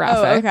age demographic.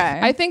 Oh, okay.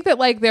 I think that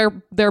like their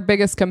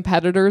biggest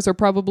competitors are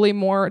probably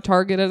more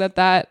targeted at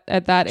that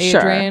age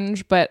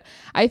range. But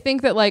I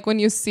think that like when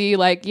you see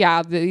like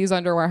these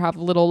underwear have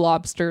little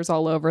lobsters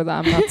all over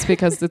them, that's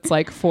because it's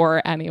like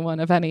for anyone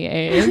of any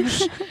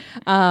age.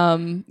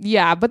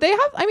 But they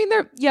have. I mean,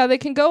 they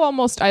can go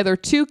almost either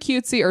too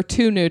cutesy or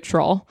too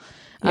neutral.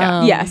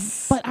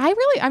 Yes. But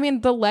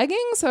the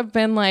leggings have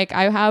been like,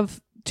 I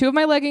have 2 of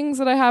my leggings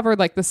that I have are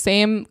like the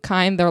same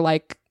kind. They're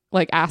like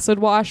acid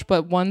wash,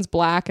 but one's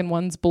black and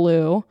one's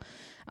blue.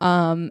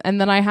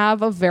 And then I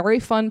have a very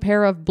fun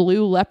pair of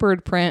blue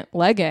leopard print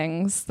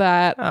leggings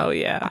that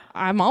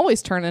I'm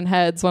always turning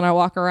heads when I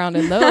walk around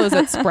in those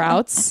at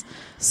Sprouts.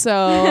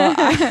 So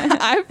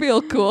I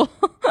feel cool.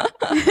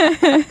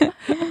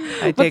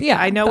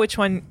 I know which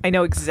one. I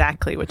know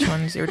exactly which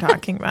ones you're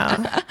talking about.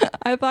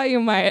 I thought you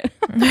might.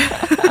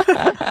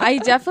 I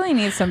definitely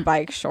need some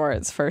bike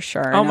shorts for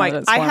sure. Oh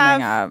my! I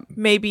have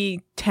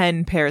maybe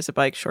 10 pairs of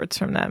bike shorts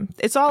from them.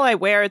 It's all I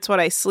wear. It's what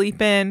I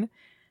sleep in.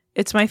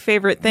 It's my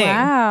favorite thing.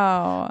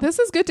 Wow. This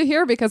is good to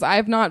hear because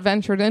I've not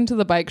ventured into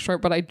the bike short,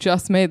 but I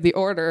just made the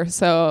order.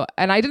 So,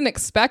 and I didn't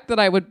expect that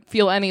I would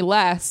feel any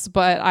less,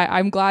 but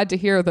I'm glad to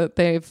hear that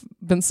they've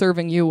been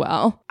serving you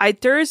well.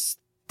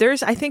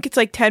 There's I think it's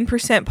like 10%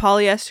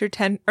 polyester,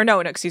 90%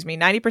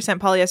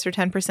 polyester,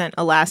 10%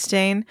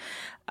 elastane.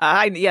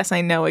 Yes, I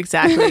know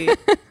exactly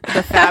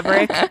the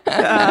fabric.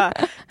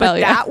 But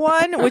that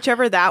one,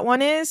 whichever that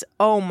one is,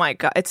 oh my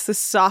God, it's the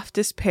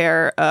softest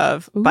pair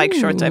of bike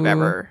shorts I've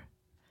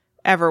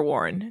ever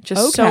worn.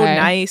 Just so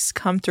nice,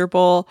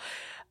 comfortable.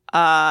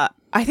 I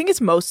think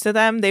it's most of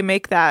them. They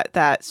make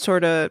that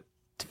sort of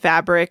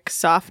fabric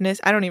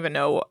softness. I don't even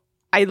know.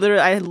 I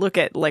look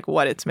at like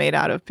what it's made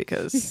out of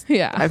because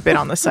I've been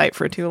on the site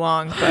for too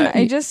long. But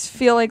I just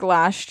feel like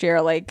last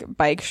year, like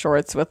bike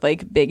shorts with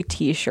like big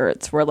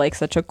t-shirts were like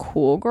such a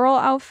cool girl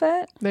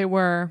outfit. They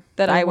were.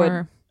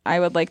 I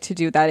would like to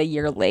do that a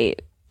year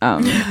late. I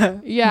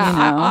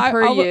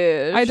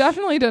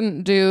definitely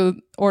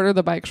didn't order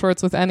the bike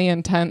shorts with any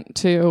intent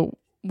to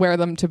wear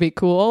them to be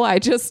cool. I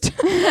just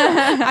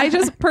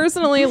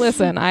personally,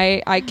 listen,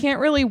 I can't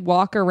really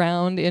walk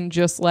around in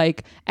just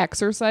like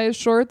exercise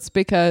shorts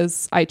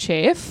because I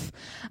chafe.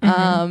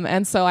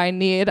 And so I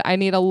need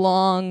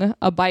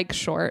a bike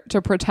short to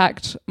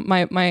protect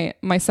my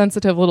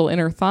sensitive little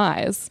inner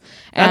thighs.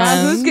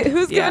 And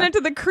who's giving it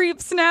to the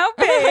creeps now,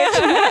 Paige?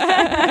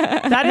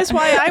 That is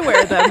why I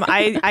wear them.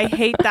 I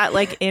hate that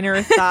like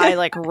inner thigh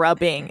like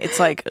rubbing. It's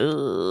like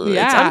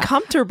it's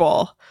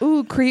uncomfortable.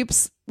 Ooh,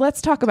 creeps.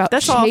 Let's talk about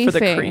That's chafing. all for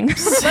the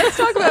creeps. Let's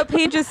talk about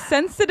Paige's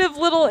sensitive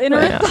little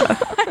inner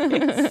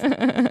thighs.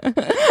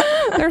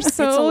 They're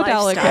so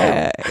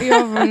delicate. You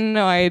have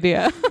no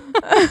idea.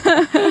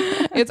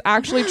 It's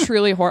actually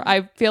truly horrible.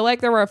 I feel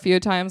like there were a few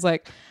times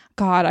like,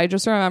 God, I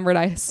just remembered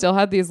I still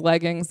had these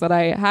leggings that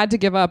I had to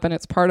give up, and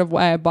it's part of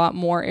why I bought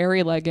more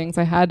Aerie leggings.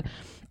 I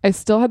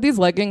still had these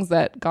leggings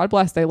that, God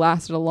bless, they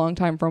lasted a long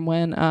time from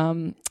when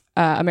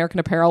American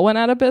Apparel went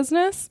out of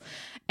business.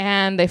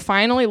 And I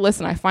finally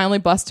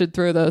busted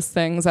through those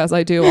things, as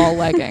I do all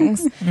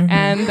leggings.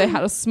 And they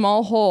had a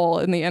small hole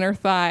in the inner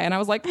thigh. And I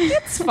was like,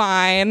 it's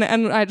fine.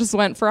 And I just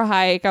went for a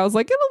hike. I was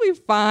like, it'll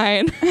be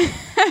fine.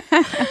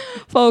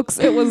 Folks,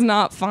 it was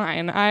not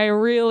fine. I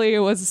really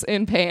was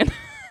in pain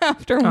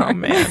afterwards. Oh,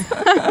 man.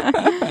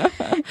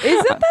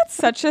 Isn't that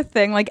such a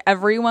thing? Like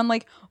everyone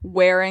like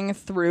wearing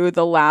through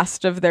the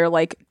last of their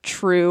like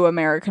true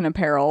American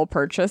Apparel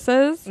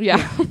purchases.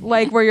 Yeah.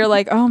 Like where you're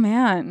like, oh,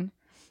 man.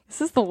 This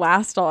is the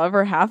last I'll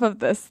ever have of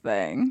this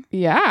thing.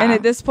 Yeah. And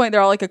at this point,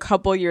 they're all like a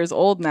couple years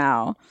old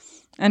now.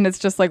 And it's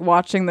just like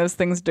watching those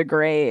things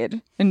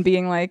degrade and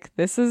being like,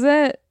 this is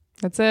it.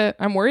 That's it.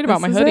 I'm worried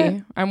about my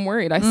hoodie. I'm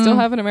worried. I still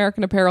have an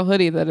American Apparel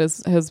hoodie that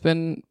has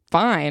been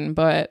fine,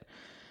 but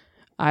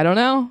I don't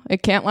know.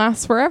 It can't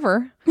last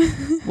forever.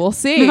 We'll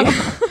see.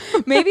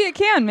 Maybe it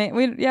can.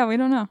 We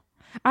don't know.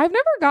 I've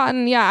never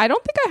gotten, I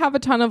don't think I have a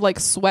ton of like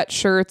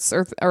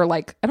sweatshirts or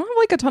like, I don't have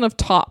like a ton of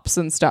tops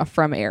and stuff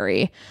from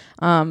Aerie.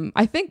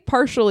 I think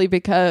partially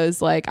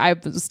because like I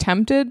was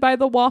tempted by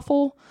the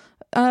waffle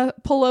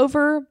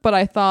pullover, but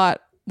I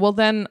thought, well,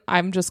 then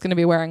I'm just going to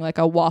be wearing like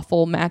a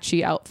waffle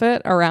matchy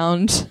outfit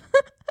around.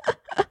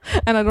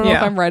 And I don't know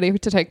if I'm ready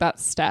to take that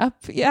step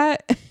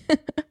yet.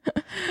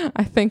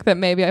 I think that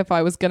maybe if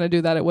I was going to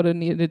do that, it would have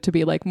needed to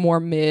be like more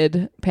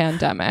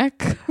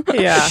mid-pandemic.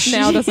 Yeah.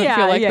 Now doesn't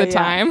feel like the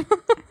time.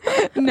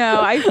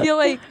 No, I feel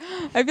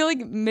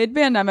like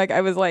mid-pandemic,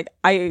 I was like,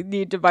 I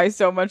need to buy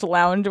so much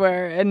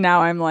loungewear. And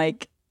now I'm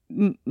like,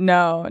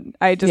 no,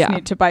 I just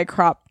need to buy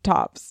crop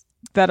tops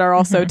that are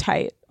also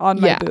tight on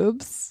my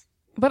boobs.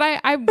 But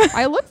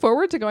I look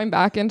forward to going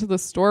back into the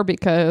store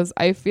because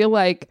I feel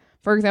like,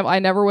 for example, I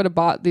never would have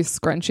bought these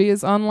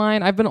scrunchies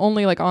online. I've been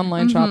only like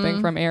online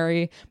shopping from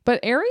Aerie, but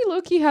Aerie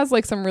low-key has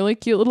like some really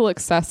cute little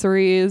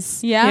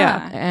accessories.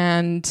 Yeah.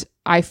 And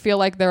I feel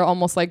like they're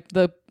almost like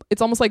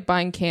it's almost like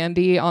buying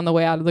candy on the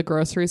way out of the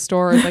grocery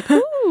store. It's like,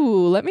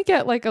 ooh, let me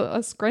get like a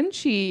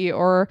scrunchie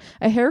or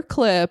a hair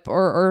clip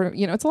or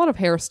it's a lot of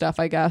hair stuff,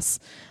 I guess.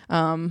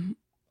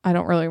 I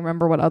don't really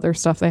remember what other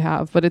stuff they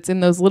have, but it's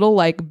in those little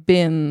like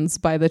bins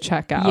by the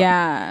checkout.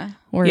 Yeah.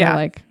 Where you're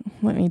like,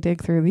 let me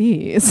dig through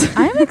these.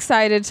 I'm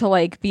excited to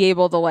like be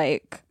able to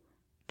like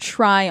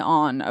try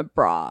on a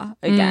bra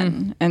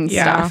again and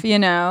stuff,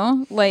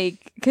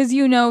 like, cause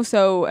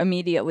so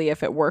immediately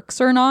if it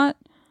works or not.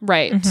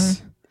 Right.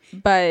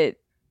 But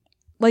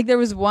like there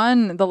was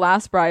the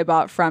last bra I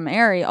bought from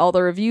Aerie, all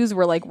the reviews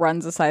were like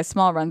runs a size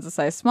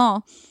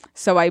small.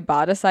 So I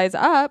bought a size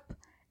up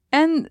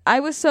And I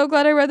was so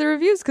glad I read the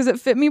reviews because it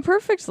fit me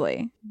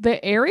perfectly.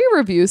 The Aerie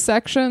review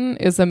section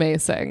is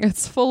amazing.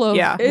 It's full of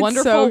It's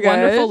wonderful, so good.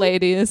 wonderful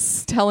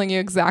ladies telling you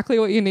exactly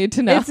what you need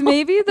to know. It's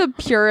maybe the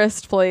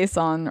purest place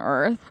on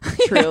earth,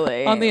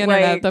 truly. on the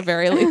internet at the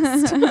very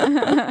least.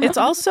 It's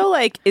also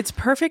like, it's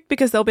perfect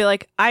because they'll be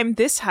like, I'm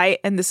this height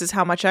and this is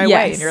how much I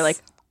weigh. And you're like,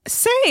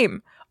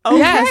 same. Okay.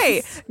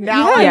 Yes.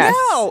 Now Yes.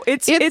 I know.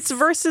 It's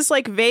versus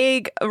like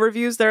vague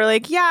reviews that are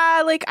like,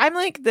 yeah, like I'm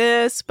like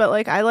this, but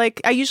like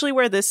I usually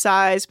wear this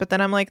size, but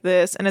then I'm like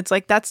this. And it's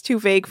like, that's too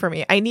vague for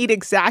me. I need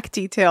exact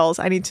details.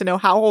 I need to know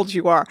how old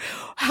you are,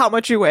 how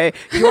much you weigh,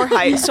 your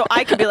height. So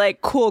I could be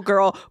like, cool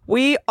girl,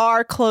 we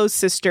are clothes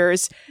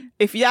sisters.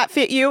 If that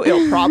fit you,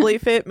 it'll probably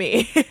fit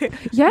me.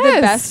 Yes.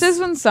 The best is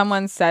when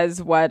someone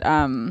says what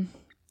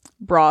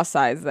bra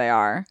size they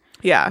are.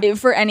 Yeah.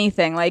 For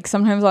anything, like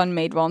sometimes on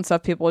Madewell and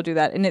stuff, people will do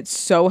that, and it's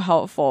so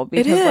helpful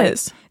because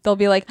is. like, they'll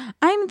be like,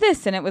 "I'm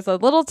this," and it was a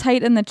little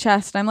tight in the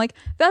chest. I'm like,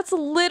 "That's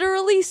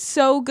literally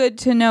so good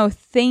to know.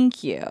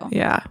 Thank you.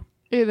 Yeah.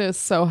 It is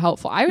so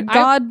helpful.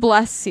 God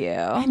bless you."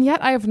 And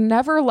yet I've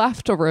never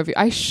left a review.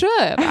 I should.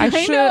 I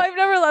should. know I've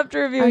never left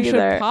a review I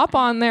either. should pop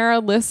on there,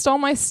 list all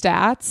my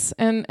stats,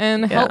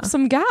 and help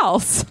some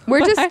gals.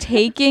 We're just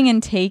taking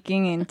and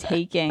taking and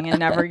taking and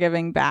never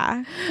giving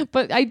back.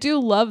 But I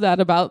do love that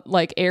about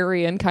like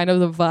Aerie, and kind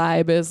of the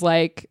vibe is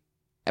like,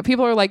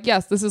 people are like,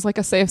 yes, this is like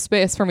a safe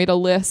space for me to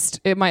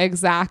list my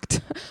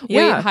exact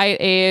weight, height,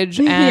 age,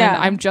 and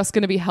I'm just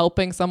going to be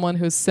helping someone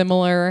who's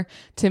similar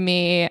to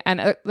me.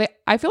 And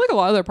I feel like a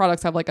lot of their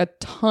products have like a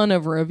ton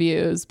of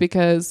reviews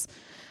because,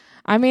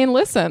 I mean,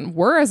 listen,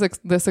 we're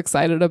this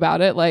excited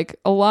about it. Like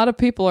a lot of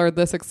people are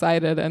this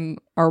excited and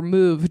are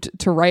moved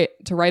to write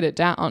it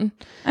down.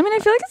 I mean, I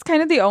feel like it's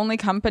kind of the only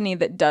company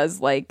that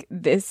does like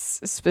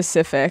this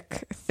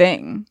specific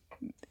thing.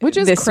 Which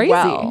is this crazy.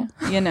 well,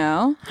 you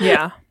know?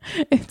 Yeah.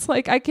 It's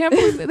like, I can't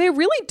believe they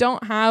really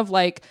don't have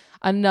like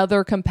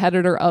another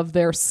competitor of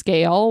their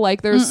scale.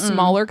 Like there's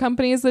smaller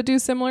companies that do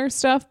similar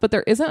stuff, but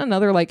there isn't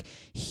another like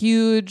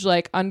huge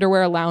like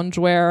underwear,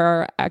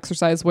 loungewear,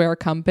 exercise wear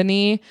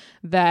company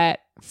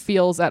that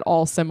feels at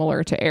all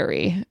similar to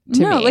Aerie to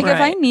me. Like if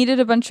I needed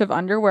a bunch of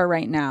underwear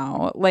right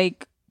now,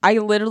 like I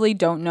literally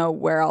don't know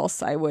where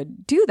else I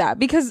would do that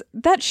because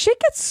that shit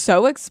gets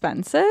so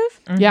expensive.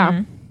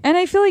 Yeah. And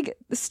I feel like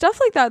stuff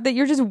like that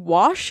you're just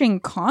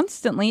washing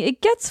constantly, it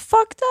gets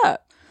fucked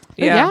up.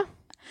 Yeah.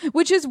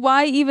 Which is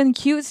why even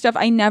cute stuff,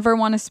 I never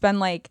want to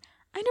spend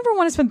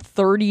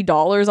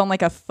 $30 on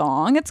like a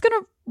thong. It's going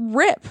to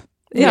rip.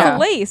 It's a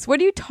lace. What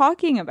are you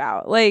talking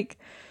about? Like,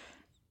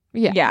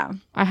 yeah.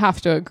 I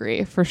have to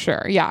agree for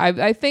sure. Yeah.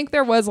 I think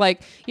there was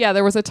like,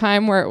 there was a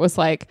time where it was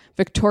like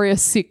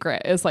Victoria's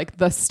Secret is like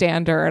the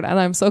standard. And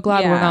I'm so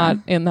glad we're not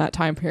in that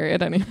time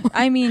period anymore.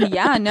 I mean,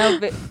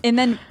 but and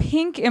then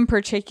Pink in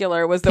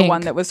particular was the one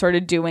that was sort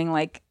of doing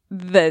like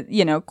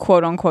the,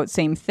 quote unquote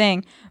same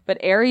thing. But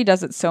Aerie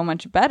does it so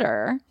much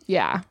better.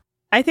 Yeah.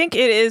 I think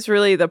it is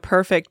really the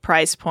perfect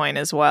price point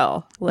as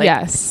well. Like,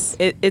 yes.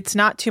 It's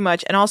not too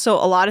much. And also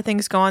a lot of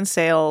things go on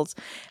sales.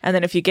 And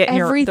then if you get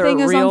everything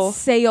is on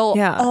sale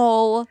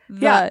all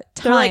the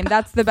time. Like,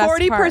 that's the best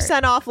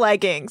 40% off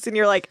leggings. And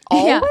you're like,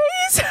 always?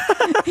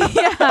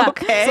 Yeah.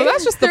 Okay. So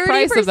that's just the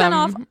price of them,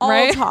 off all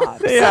right?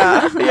 tops.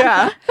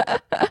 Yeah.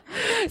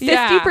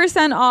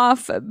 50%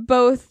 off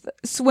both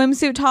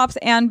swimsuit tops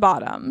and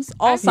bottoms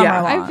all summer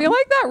long. I feel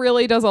like that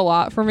really does a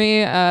lot for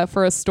me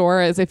for a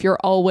store is if you're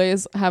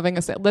always having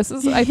a sale. This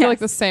is, I feel like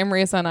the same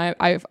reason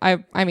I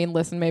mean,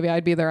 listen, maybe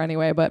I'd be there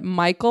anyway, but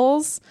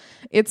Michael's,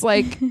 it's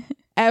like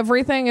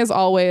everything is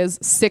always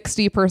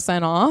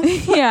 60% off.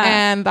 Yeah.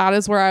 And that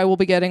is where I will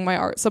be getting my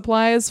art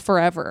supplies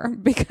forever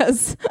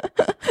because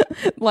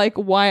like,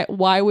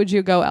 why would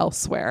you go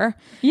elsewhere?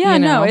 Yeah,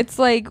 no, it's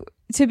like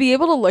to be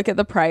able to look at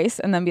the price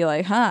and then be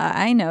like,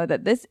 I know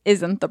that this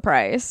isn't the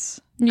price.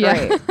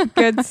 Great.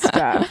 Good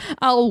stuff.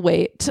 I'll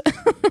wait.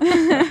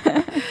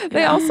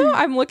 They also,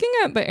 I'm looking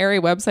at the Aerie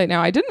website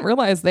now. I didn't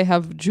realize they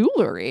have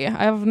jewelry.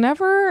 I've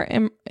never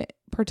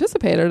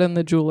participated in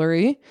the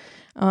jewelry.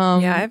 I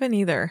haven't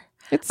either.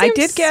 I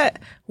did get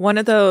one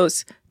of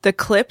the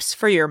clips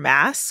for your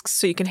masks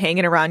so you can hang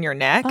it around your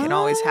neck and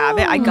always have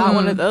it. I got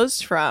one of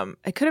those from,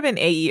 it could have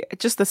been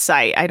just the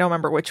site. I don't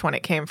remember which one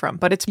it came from,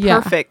 but it's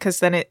perfect because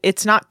then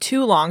it's not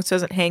too long so it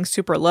doesn't hang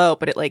super low,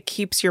 but it like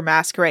keeps your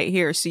mask right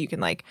here so you can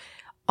like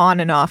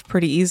on and off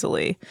pretty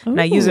easily. And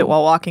I use it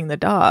while walking the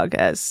dog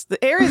as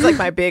the Aerie is like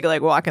my big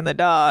like walking the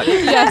dog.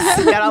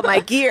 Yes. Got all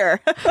my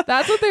gear.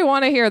 That's what they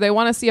want to hear. They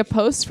want to see a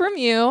post from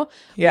you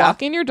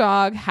walking your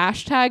dog,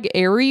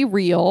 #Aerie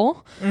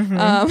Real.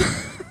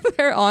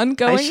 Their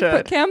ongoing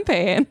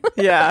campaign.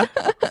 Yeah.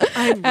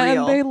 I'm real.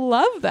 And they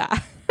love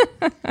that.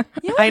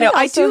 I know.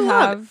 I do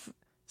have.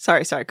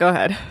 Sorry. Go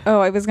ahead. Oh,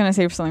 I was going to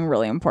say something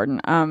really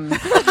important. They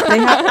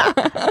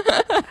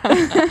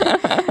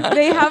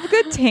have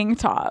good tank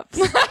tops.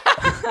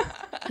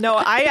 No,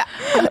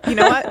 you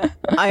know what?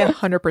 I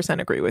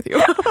 100% agree with you.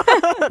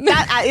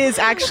 That is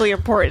actually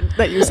important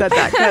that you said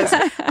that because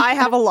I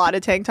have a lot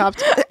of tank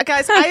tops.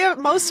 Guys,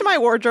 most of my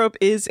wardrobe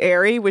is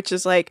Aerie, which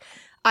is like,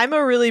 I'm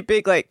a really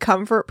big like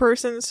comfort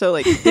person, so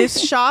like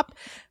this shop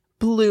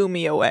blew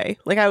me away.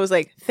 Like I was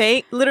like,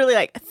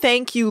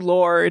 thank you,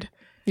 Lord.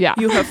 Yeah.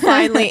 You have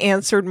finally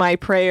answered my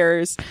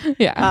prayers.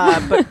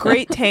 Yeah. But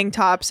great tank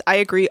tops. I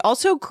agree.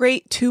 Also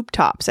great tube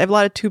tops. I have a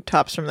lot of tube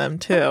tops from them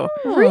too.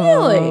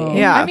 Really?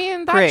 Yeah. I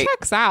mean, that great.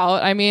 checks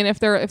out. I mean, if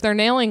they're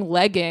nailing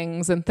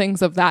leggings and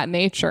things of that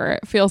nature,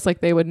 it feels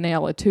like they would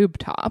nail a tube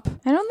top.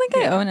 I don't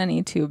think I own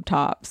any tube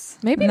tops.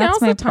 Maybe And now's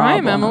that's my the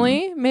time, problem.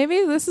 Emily.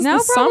 Maybe this is Now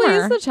the probably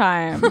summer. is the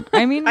time.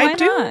 I mean, why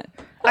not?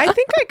 I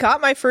think I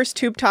got my first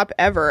tube top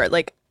ever,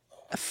 like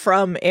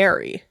from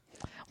Aerie.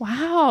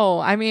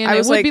 Wow. I mean, I it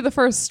was would like, be the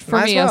first for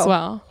might me as as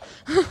well.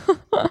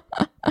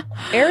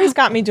 Aerie's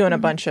got me doing a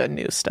bunch of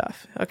new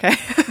stuff. Okay.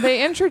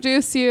 They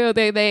introduce you,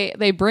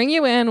 they bring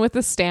you in with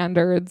the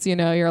standards. You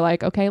know, you're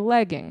like, okay,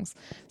 leggings,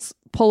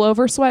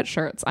 pullover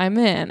sweatshirts, I'm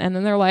in. And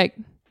then they're like,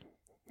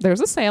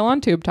 there's a sale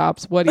on tube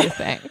tops. What do you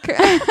think?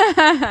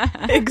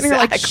 Exactly. You're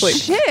like,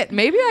 shit,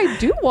 maybe I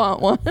do want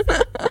one.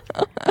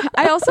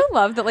 I also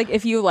love that, like,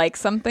 if you like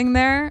something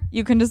there,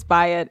 you can just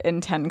buy it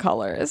in 10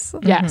 colors.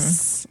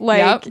 Yes.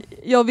 Like, Yep.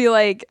 you'll be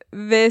like,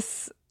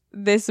 this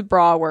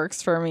bra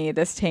works for me,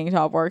 this tank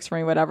top works for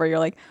me, whatever. You're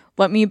like,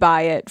 let me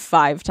buy it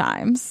 5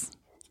 times.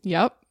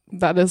 Yep.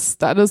 That is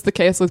the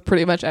case with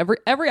pretty much every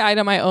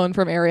item I own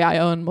from Aerie. I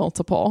own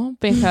multiple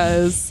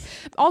because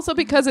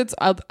it's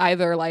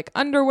either like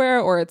underwear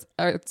or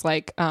it's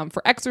like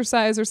for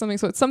exercise or something.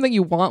 So it's something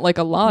you want like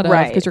a lot of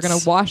because you're going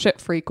to wash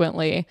it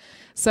frequently.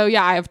 So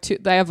yeah, I have two.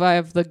 I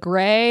have the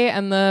gray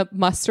and the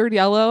mustard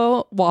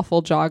yellow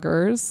waffle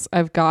joggers.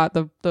 I've got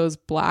those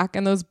black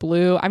and those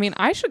blue. I mean,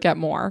 I should get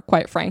more,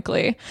 quite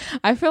frankly.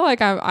 I feel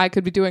like I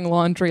could be doing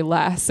laundry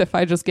less if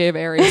I just gave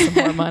Aerie some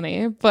more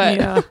money. But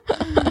Yeah.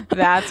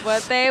 That's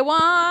what they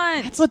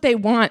want. that's what they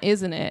want,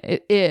 isn't it?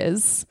 It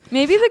is.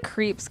 Maybe the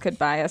creeps could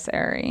buy us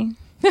Aerie.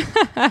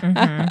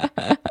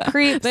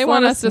 Creeps. They let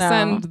want us to know.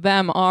 send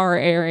them our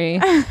Aerie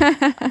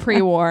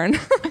pre-worn.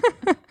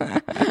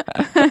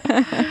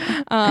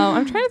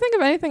 I'm trying to think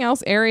of anything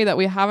else Aerie that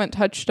we haven't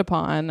touched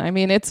upon. I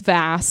mean, it's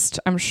vast.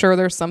 I'm sure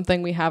there's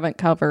something we haven't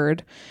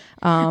covered.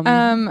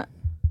 I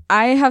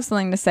have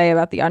something to say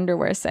about the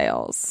underwear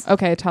sales.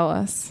 Okay, tell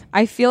us.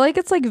 I feel like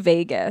it's like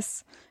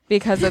Vegas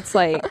because it's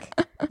like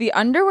the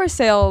underwear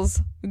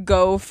sales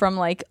go from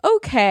like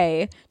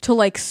okay to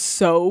like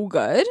so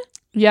good.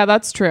 Yeah,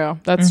 that's true.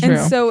 That's true.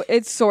 And so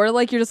it's sort of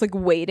like you're just like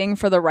waiting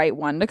for the right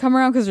one to come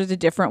around because there's a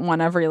different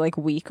one every like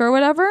week or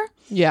whatever.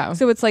 Yeah.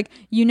 So it's like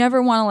you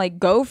never want to like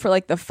go for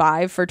like the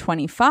 5 for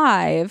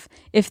 $25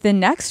 if the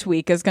next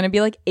week is going to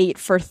be like 8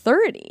 for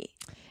 $30.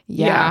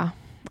 Yeah.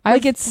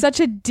 Like it's such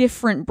a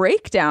different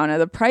breakdown of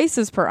the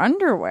prices per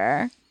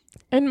underwear.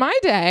 In my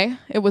day,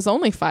 it was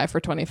only 5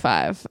 for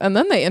 $25. And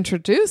then they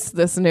introduced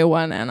this new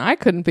one and I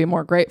couldn't be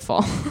more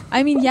grateful.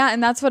 I mean, yeah,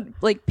 and that's what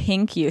like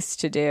Pink used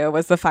to do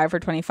was the 5 for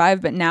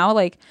 $25, but now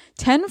like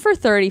 10 for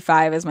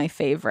 $35 is my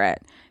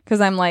favorite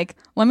because I'm like,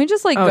 let me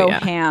just like go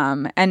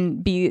ham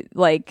and be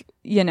like,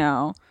 you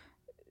know,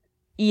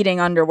 eating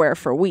underwear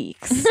for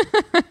weeks,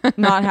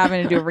 not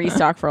having to do a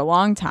restock for a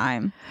long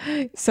time.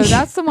 So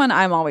that's the one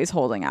I'm always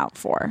holding out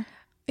for.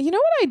 You know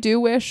what I do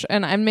wish,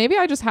 and maybe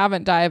I just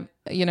haven't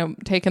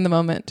taken the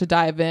moment to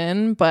dive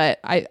in, but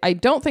I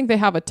don't think they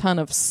have a ton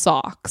of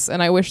socks,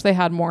 and I wish they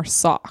had more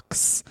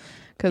socks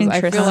because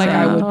I feel like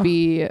I would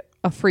be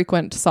a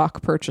frequent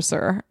sock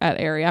purchaser at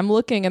Aerie. I'm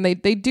looking, and they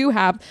do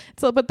have,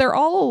 but they're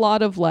all a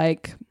lot of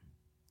like,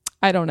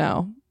 I don't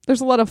know.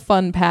 There's a lot of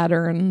fun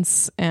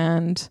patterns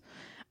and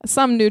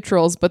some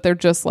neutrals, but they're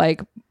just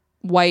like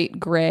white,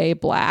 gray,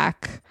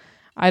 black.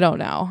 I don't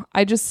know.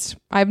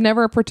 I've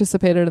never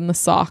participated in the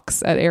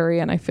socks at Aerie,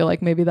 and I feel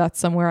like maybe that's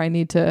somewhere I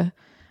need to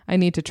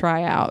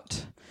try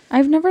out.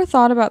 I've never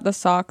thought about the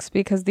socks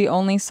because the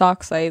only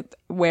socks I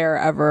wear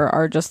ever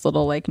are just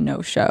little like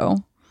no-show.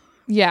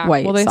 Yeah,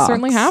 white well, they socks.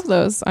 certainly have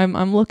those.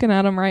 I'm looking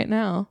at them right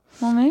now.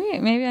 Well,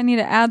 maybe I need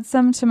to add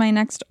some to my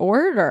next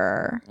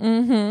order.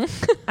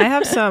 Mm-hmm. I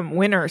have some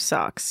winter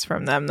socks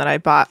from them that I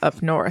bought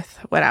up north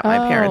when at my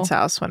parents'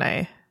 house when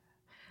I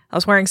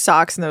was wearing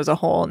socks and there was a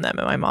hole in them,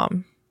 and my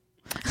mom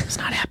was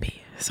not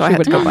happy. So I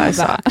had to go buy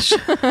socks.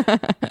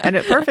 And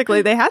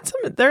they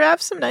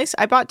have some nice,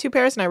 I bought 2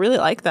 pairs and I really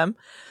like them.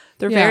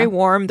 They're very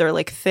warm. They're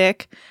like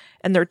thick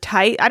and they're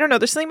tight. I don't know.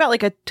 There's something about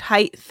like a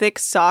tight, thick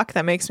sock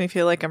that makes me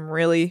feel like I'm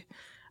really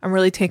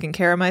taking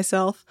care of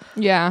myself.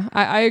 Yeah,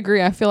 I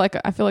agree. I feel like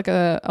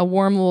a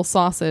warm little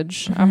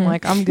sausage. Mm-hmm. I'm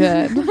like, I'm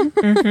good.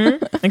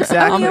 Mm-hmm.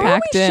 Exactly.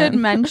 What we should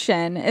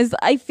mention is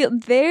I feel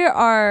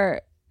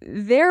they're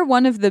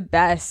one of the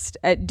best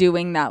at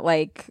doing that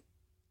like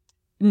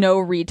no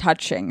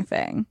retouching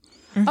thing.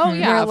 Oh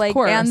yeah, where, of like,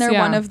 course. And they're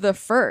one one of the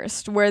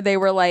first where they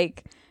were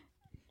like,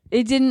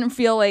 it didn't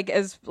feel like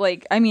as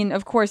like, I mean,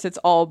 of course it's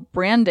all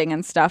branding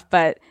and stuff,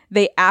 but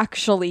they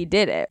actually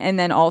did it. And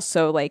then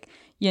also like,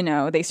 you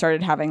know, they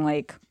started having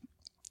like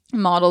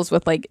models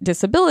with like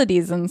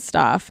disabilities and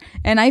stuff.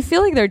 And I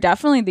feel like they're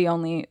definitely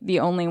the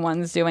only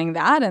ones doing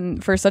that.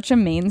 And for such a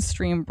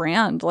mainstream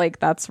brand, like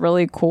that's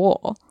really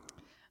cool.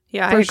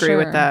 Yeah, I agree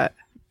with that.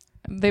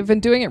 they've been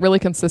doing it really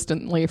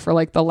consistently for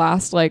like the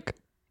last like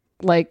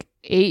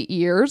 8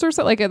 years or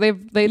so. Like they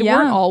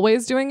weren't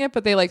always doing it,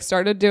 but they like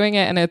started doing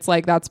it, and it's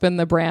like that's been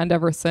the brand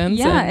ever since.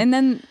 Yeah, and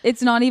then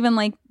it's not even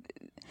like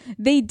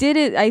they did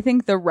it, I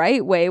think, the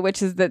right way,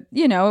 which is that,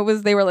 you know, it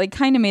was, they were like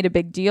kind of made a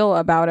big deal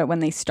about it when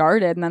they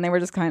started, and then they were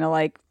just kind of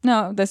like,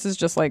 no, this is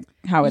just like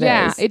how it is.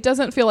 Yeah, it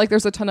doesn't feel like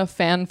there's a ton of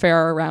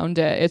fanfare around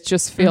it. It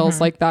just feels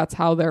like that's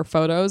how their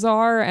photos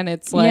are, and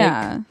it's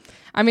like,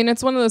 I mean,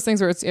 it's one of those things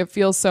where it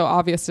feels so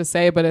obvious to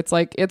say, but it's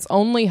like, it's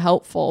only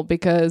helpful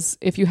because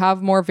if you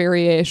have more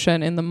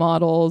variation in the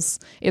models,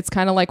 it's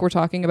kind of like we're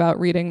talking about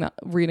reading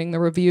the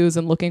reviews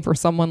and looking for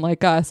someone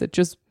like us. It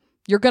just,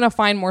 you're going to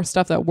find more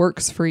stuff that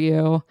works for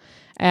you.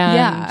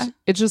 And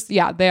it's just,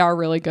 they are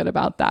really good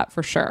about that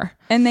for sure.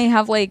 And they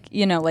have like,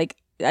 you know, like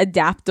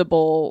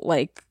adaptable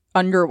like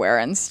underwear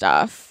and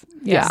stuff.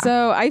 Yeah.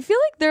 So I feel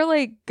like they're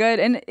like good.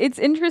 And it's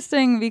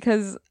interesting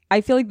because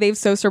I feel like they've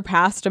so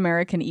surpassed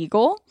American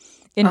Eagle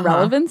in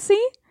relevancy.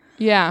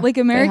 Yeah. Like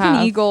American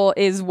Eagle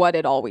is what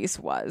it always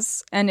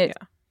was. And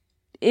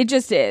it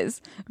just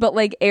is. But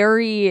like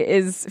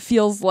Aerie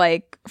feels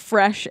like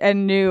fresh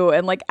and new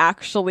and like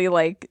actually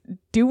like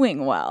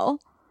doing well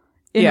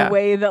in a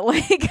way that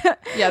like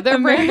their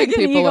branding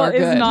people Eagle are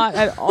good. is not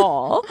at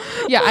all.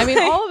 I mean,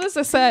 all of this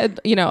is said,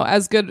 you know,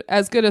 as good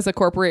as a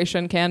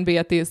corporation can be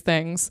at these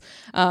things,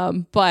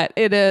 but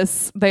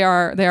they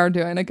are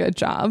doing a good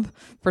job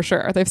for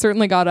sure. They've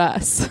certainly got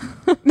us.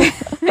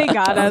 They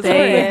got us.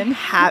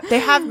 They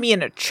have me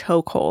in a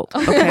chokehold.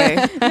 Okay.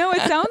 No,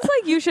 it sounds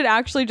like you should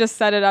actually just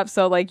set it up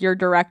so like your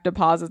direct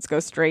deposits go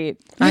straight.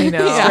 I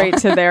know. Straight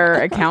to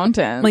their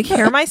accountant. Like,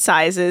 here are my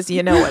sizes.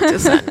 You know what to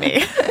send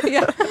me.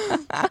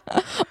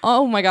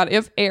 Oh my God.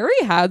 If Aerie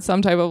had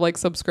some type of like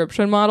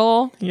subscription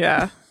model,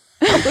 yeah,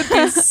 I would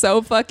be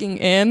so fucking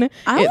in.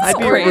 I'd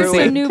be order crazy.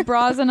 some new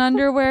bras and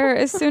underwear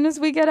as soon as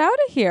we get out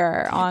of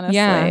here, honestly.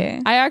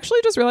 Yeah. I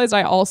actually just realized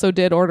I also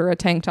did order a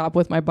tank top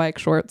with my bike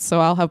shorts, so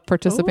I'll have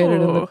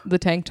participated in the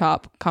tank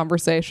top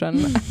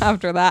conversation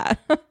after that.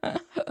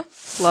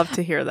 Love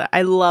to hear that.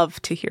 I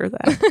love to hear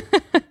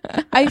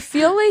that. I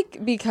feel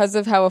like because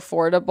of how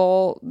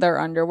affordable their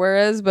underwear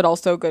is, but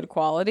also good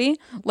quality,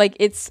 like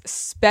it's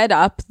sped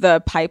up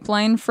the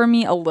pipeline for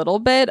me a little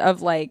bit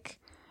of like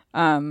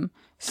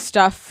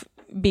stuff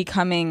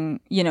becoming,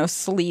 you know,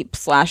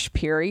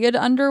 sleep/period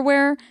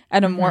underwear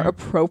at a more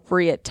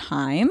appropriate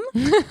time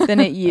than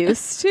it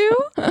used to,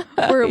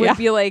 where it would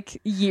be like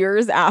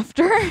years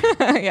after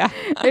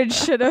it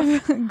should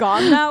have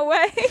gone that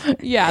way.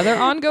 Yeah,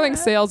 their ongoing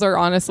sales are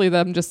honestly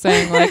them just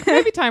saying like,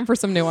 maybe time for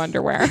some new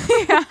underwear.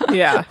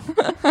 Yeah.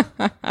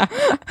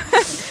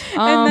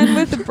 And then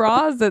with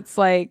bras, it's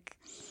like,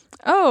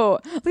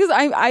 because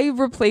I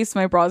replace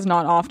my bras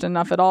not often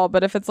enough at all,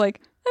 but if it's like,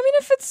 I mean,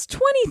 if it's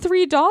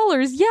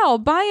 $23, I'll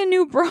buy a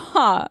new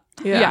bra.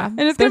 Yeah.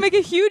 And it's going to make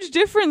a huge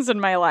difference in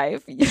my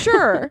life.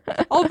 Sure,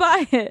 I'll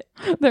buy it.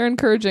 They're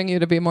encouraging you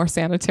to be more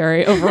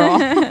sanitary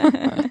overall.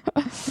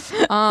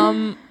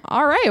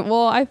 All right.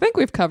 Well, I think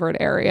we've covered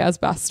Aerie as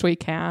best we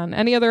can.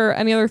 Any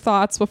other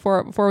thoughts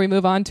before we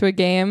move on to a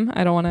game?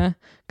 I don't want to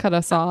cut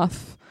us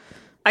off.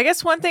 I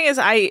guess one thing is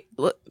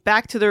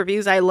back to the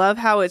reviews. I love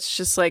how it's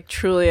just like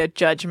truly a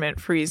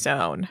judgment-free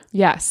zone.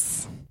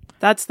 Yes.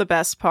 That's the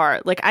best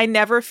part. Like, I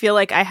never feel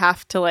like I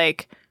have to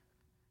like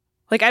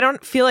I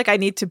don't feel like I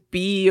need to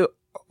be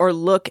or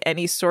look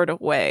any sort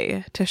of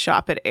way to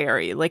shop at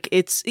Aerie. Like,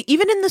 it's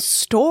even in the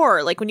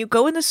store. Like, when you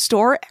go in the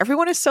store,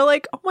 everyone is so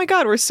like, oh my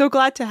God, we're so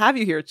glad to have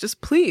you here.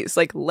 Just please,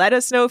 like, let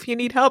us know if you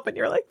need help. And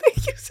you're like,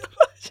 thank you so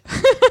much.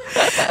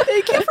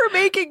 Thank you for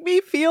making me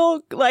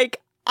feel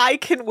like I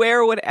can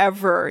wear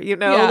whatever, you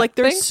know, like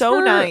they're so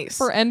nice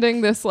for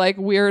ending this like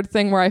weird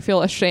thing where I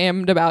feel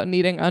ashamed about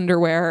needing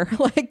underwear.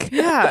 Like,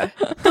 yeah,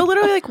 they're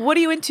literally like, what are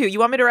you into? You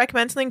want me to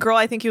recommend something? Girl,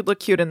 I think you'd look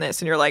cute in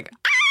this. And you're like,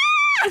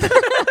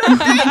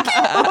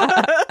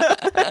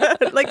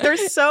 like, they're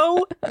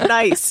so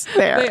nice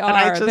there. They are. And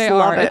I just they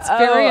love are. it. It's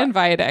very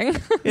inviting.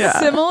 Yeah.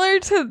 Similar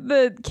to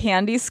the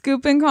candy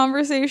scooping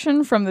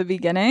conversation from the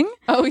beginning.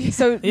 Oh, yeah.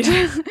 So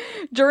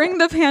during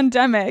the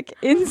pandemic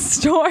in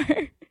store,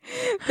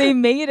 they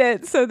made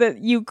it so that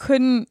you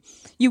couldn't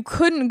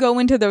go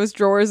into those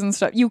drawers and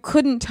stuff. You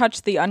couldn't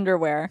touch the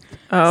underwear.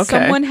 Oh, okay.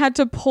 Someone had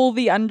to pull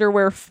the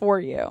underwear for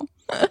you.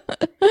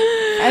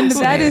 And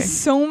that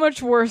is so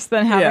much worse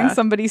than having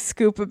somebody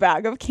scoop a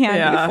bag of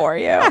candy for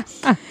you.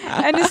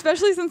 And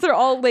especially since they're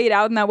all laid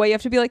out in that way, you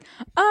have to be like,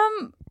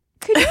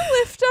 could you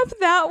lift up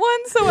that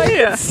one so I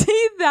can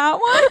see that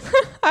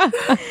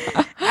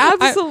one?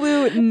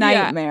 Absolute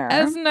nightmare.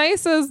 Yeah. As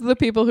nice as the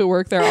people who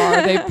work there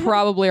are, they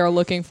probably are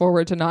looking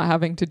forward to not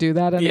having to do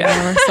that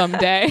anymore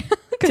someday.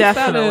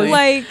 Definitely.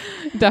 That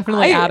is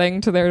definitely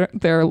adding to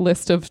their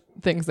list of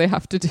things they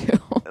have to do.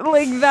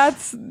 Like,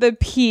 that's the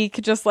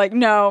peak. Just like,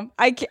 no,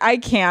 I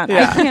can't.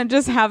 I can't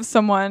just have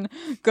someone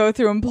go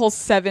through and pull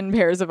 7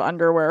 pairs of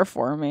underwear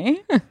for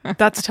me.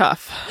 That's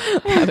tough.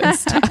 That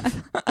is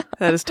tough.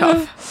 That is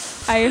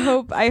tough. I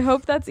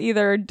hope that's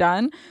either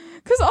done.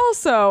 Because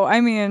also, I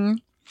mean,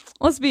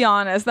 Let's be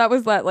honest. That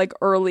was that like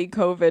early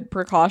COVID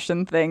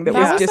precaution thing that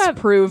That was was at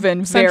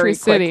disproven Century very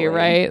City, quickly.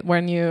 right?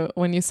 When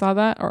you saw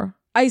that, or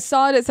I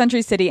saw it at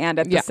Century City and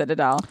at the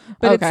Citadel,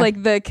 but Okay. it's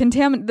like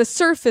the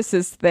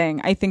surfaces thing.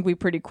 I think we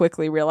pretty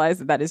quickly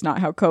realized that is not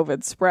how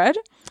COVID spread.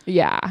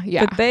 yeah.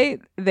 But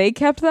they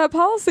kept that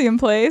policy in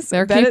place.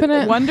 They're keeping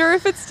it. Wonder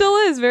if it still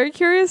is. Very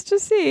curious to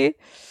see.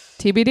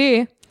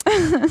 TBD.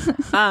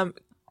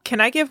 Can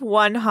I give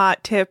one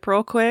hot tip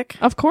real quick?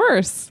 Of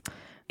course.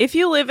 If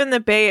you live in the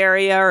Bay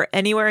Area or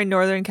anywhere in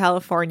Northern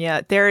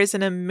California, there is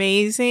an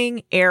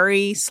amazing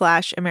Aerie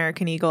 /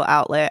 American Eagle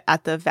outlet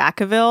at the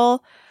Vacaville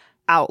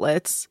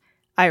outlets.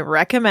 I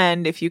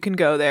recommend if you can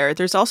go there.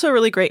 There's also a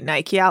really great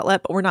Nike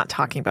outlet, but we're not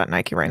talking about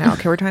Nike right now.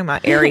 Okay, we're talking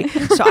about Aerie.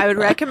 So I would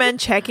recommend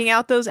checking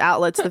out those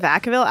outlets, the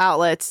Vacaville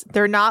outlets.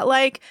 They're not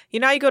like, you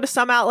know, you go to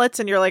some outlets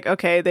and you're like,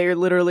 okay, they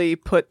literally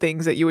put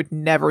things that you would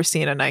never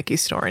see in a Nike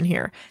store in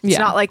here. It's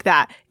not like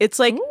that. It's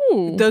like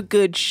the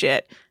good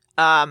shit.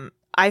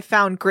 I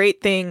found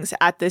great things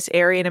at this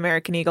Aerie and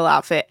American Eagle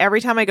outfit. Every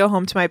time I go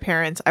home to my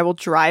parents, I will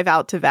drive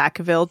out to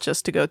Vacaville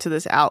just to go to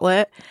this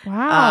outlet.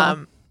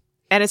 Wow.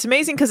 And it's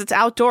amazing because it's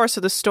outdoor.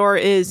 So the store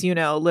is, you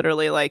know,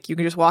 literally like you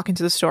can just walk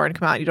into the store and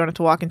come out. You don't have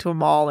to walk into a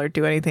mall or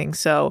do anything.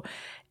 So,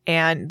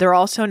 and they're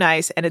all so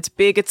nice and it's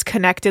big. It's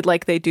connected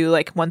like they do.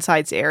 Like one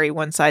side's Aerie,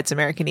 one side's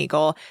American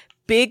Eagle.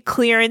 Big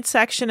clearance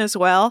section as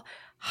well.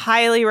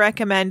 Highly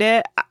recommend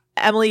it.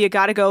 Emily, you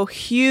got to go.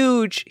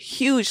 Huge,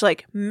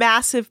 like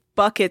massive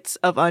buckets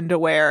of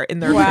underwear in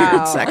their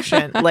clearance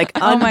section. Like Oh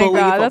my unbelievable.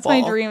 god, that's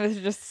my dream, is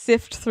to just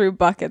sift through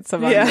buckets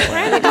of underwear.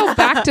 Trying to go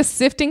back to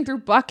sifting through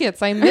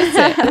buckets. I miss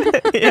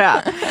it.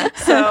 Yeah.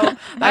 So I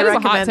That is a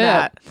hot recommend tip.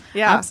 that.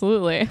 Yeah.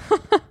 Absolutely.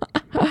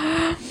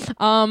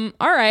 All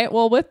right.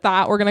 Well, with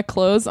that, we're gonna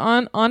close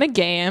on a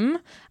game.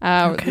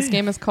 This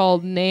game is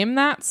called Name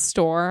That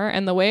Store,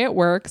 and the way it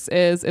works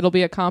is it'll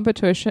be a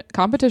competition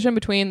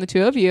between the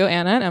two of you,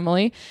 Anna and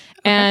Emily,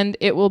 and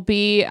it will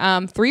be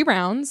 3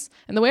 rounds.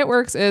 And the way it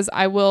works is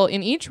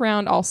in each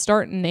round I'll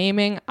start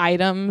naming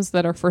items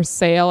that are for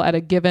sale at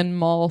a given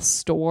mall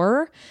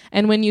store,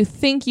 and when you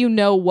think you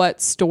know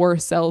what store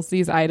sells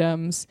these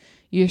items,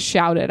 you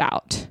shout it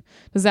out.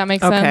 Does that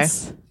make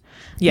sense?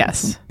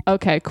 Yes.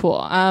 Okay,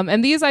 cool.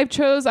 And these I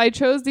chose,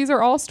 these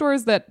are all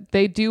stores that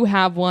they do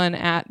have one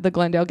at the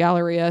Glendale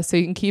Galleria, so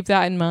you can keep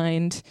that in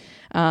mind.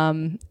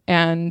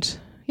 And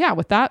yeah,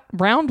 with that,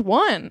 round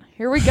 1,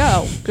 here we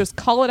go. Just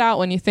call it out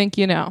when you think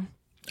you know.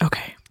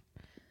 Okay.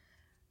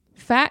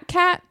 Fat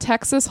Cat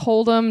Texas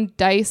Hold'em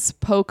Dice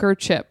Poker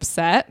Chip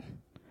Set.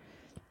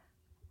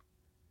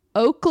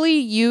 Oakley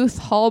Youth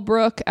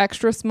Hallbrook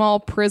Extra Small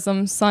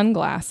Prism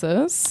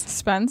Sunglasses.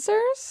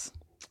 Spencer's?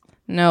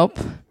 Nope.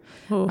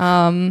 Oof.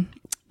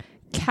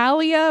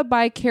 Calia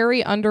by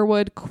Carrie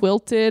Underwood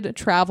Quilted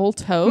Travel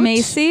Tote.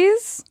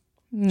 Macy's?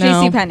 No.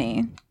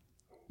 JCPenney.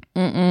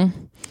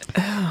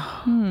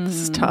 This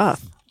is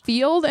tough.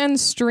 Field and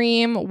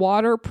Stream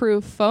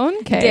Waterproof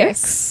Phone Case.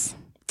 Dick's.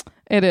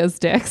 It is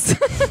Dick's.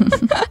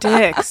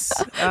 Dick's.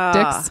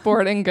 Dick's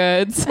Sporting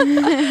Goods.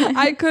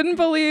 I couldn't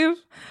believe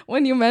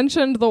when you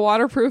mentioned the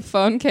waterproof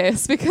phone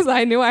case because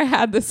I knew I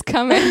had this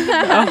coming.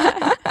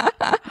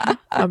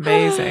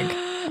 Amazing.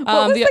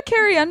 What was the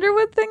Carrie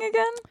Underwood thing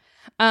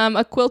again?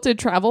 A quilted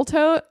travel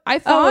tote. I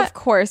thought Oh, of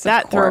course.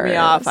 That threw me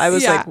off. I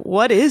was Yeah. like,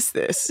 what is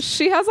this?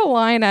 she has a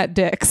line at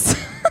Dick's.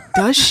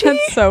 Does she?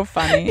 That's so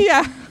funny.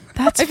 Yeah.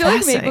 That's I feel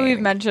like maybe fascinating.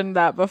 we've mentioned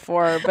that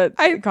before, but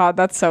God,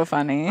 that's so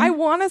funny. I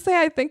want to say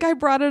I think I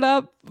brought it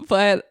up,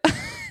 but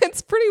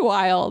it's pretty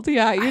wild.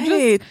 Yeah,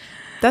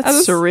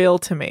 That's surreal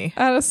to me.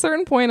 at a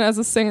certain point as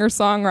a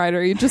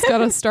singer-songwriter, you just got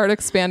to start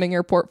expanding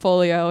your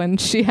portfolio, and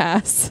she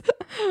has.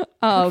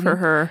 Good for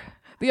her.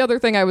 The other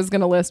thing I was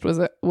going to list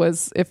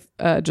was if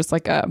just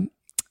like a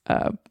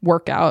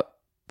workout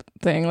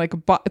thing, like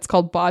it's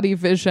called Body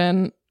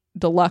Vision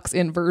Deluxe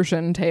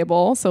Inversion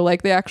Table. So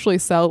like they actually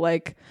sell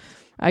like,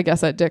 I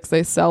guess at Dick's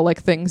they sell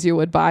like things you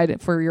would buy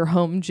for your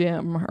home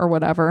gym or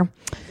whatever.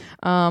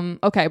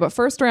 Okay, but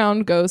first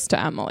round goes to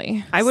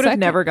Emily. I would have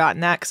never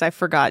gotten that because I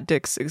forgot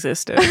Dick's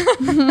existed.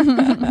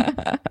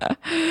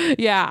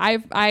 Yeah,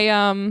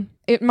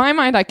 in my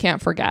mind I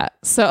can't forget.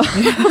 So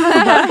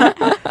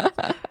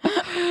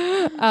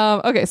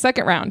okay,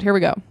 second round. Here we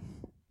go.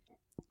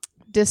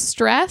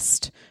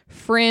 Distressed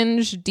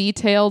fringe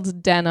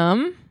detailed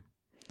denim.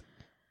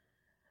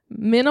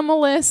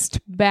 Minimalist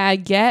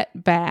baguette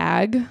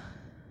bag.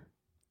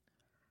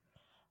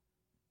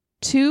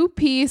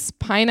 2-piece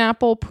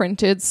pineapple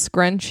printed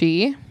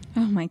scrunchie.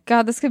 oh my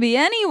God, this could be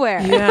anywhere.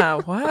 Yeah,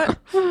 what?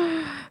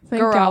 Think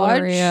Garage?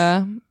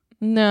 Galleria.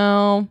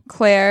 No.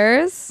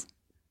 Claire's.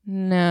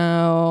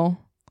 No.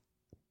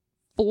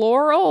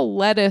 Floral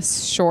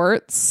lettuce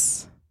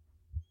shorts.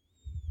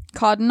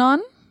 Cotton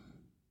On.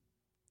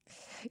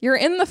 You're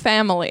in the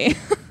family.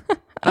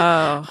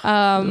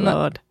 Oh,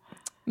 Lord.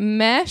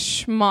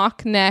 Mesh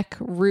mock neck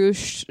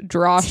ruched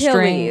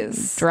drawstring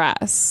Tilly's.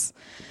 dress.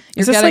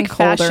 Is You're this getting like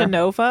colder. Fashion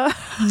Nova?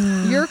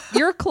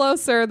 You're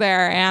closer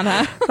there,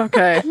 Anna.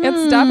 Okay.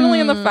 It's definitely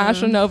in the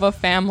Fashion Nova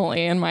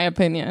family, in my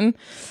opinion.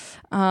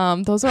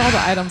 Those are all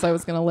the items I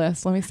was gonna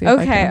list. Let me see. If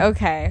I can.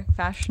 Okay.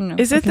 Fashion.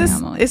 Is it this?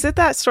 Emily. Is it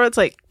that store? It's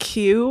like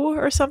Q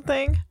or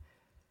something.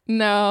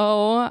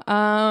 No.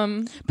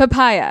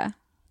 Papaya?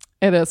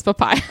 It is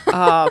papaya.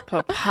 Oh,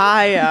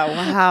 papaya!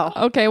 Wow.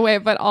 Okay, wait,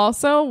 but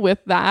also with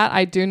that,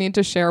 I do need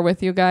to share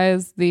with you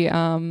guys the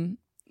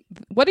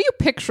what are you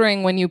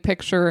picturing when you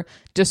picture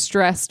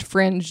distressed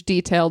fringe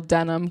detailed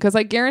denim? Because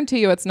I guarantee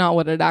you it's not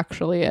what it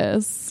actually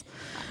is.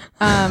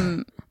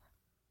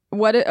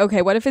 What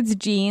if it's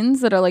jeans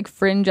that are like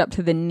fringe up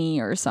to the knee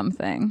or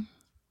something?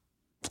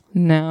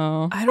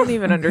 No. I don't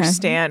even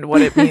understand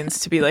what it means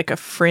to be like a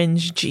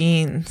fringe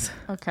jeans.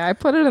 Okay, I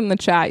put it in the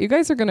chat. You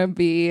guys are going to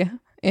be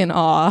in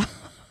awe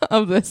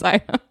of this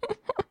item.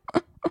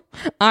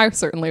 I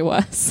certainly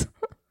was.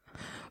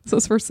 This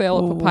is for sale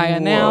at Papaya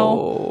now.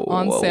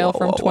 On sale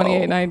from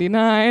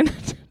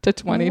 $28.99 to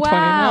 $20.29.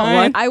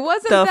 Wow. I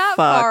wasn't the that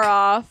fuck? far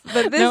off,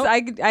 but this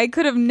Nope. I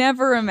could have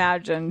never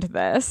imagined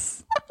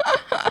this.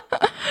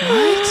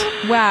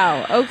 What?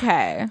 Wow.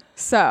 Okay.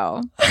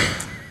 So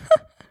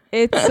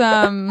it's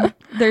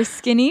they're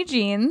skinny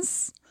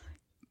jeans,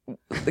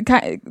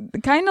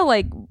 kind of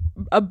like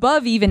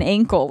above even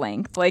ankle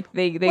length. Like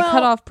they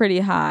cut off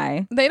pretty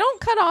high. They don't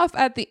cut off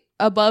at the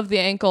above the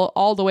ankle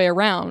all the way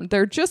around.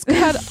 They're just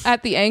cut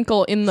at the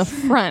ankle in the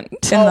front.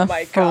 In the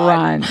my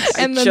front. God.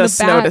 And I then just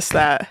the back noticed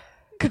that.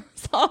 goes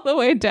all the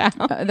way down.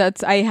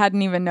 I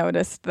hadn't even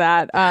noticed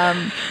that.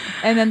 And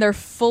then they're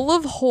full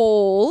of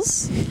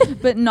holes,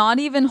 but not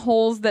even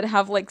holes that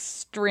have like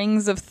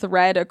strings of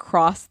thread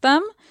across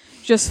them.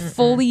 Just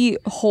fully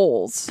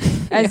holes,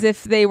 as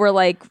if they were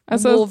like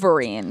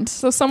Wolverine.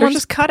 So someone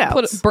just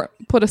cutouts.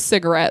 put a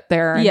cigarette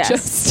there and Yes.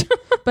 just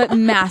But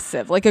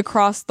massive, like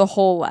across the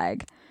whole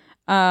leg.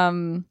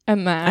 and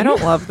then I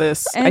don't love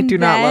this. I And do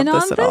not love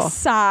this then at on the all.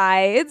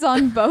 sides,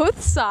 on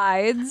both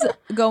sides,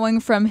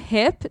 going from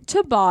hip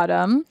to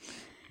bottom,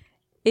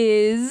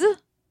 is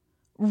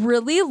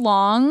really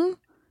long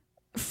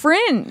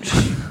fringe.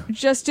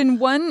 Just in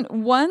one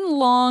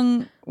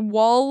long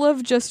wall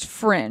of just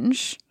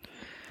fringe.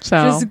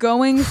 so Just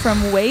going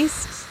from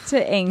waist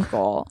to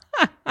ankle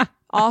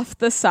off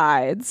the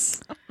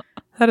sides.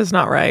 That is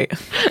not right.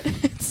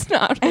 it's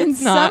not. And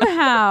It's not.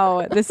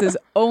 somehow this is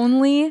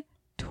only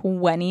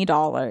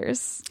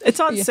 $20. It's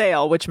on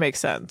sale, which makes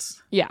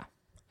sense. Yeah,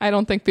 I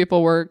don't think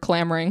people were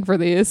clamoring for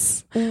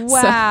these.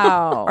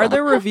 Wow. Are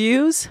there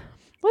reviews?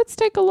 Let's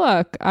take a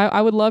look.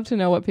 I would love to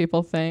know what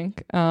people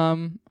think.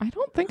 I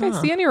don't think I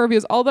see any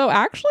reviews. Although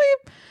actually,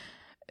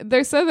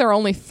 they said there are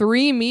only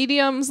 3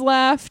 mediums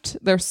left.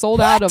 They're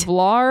sold out of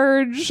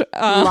large.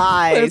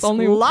 Lies. There's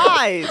only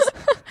Lies.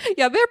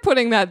 Yeah, they're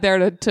putting that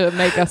there to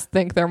make us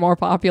think they're more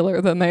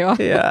popular than they are.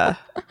 Yeah.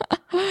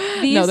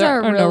 These there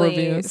are are no really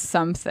reviews.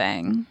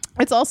 something.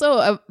 It's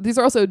also these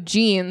are also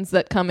jeans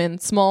that come in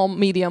small,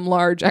 medium,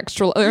 large,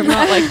 extra. They're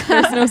not like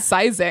there's no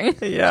sizing.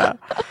 Yeah.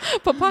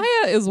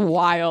 Papaya is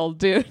wild,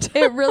 dude.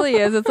 It really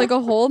is. It's like a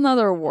whole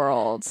nother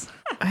world.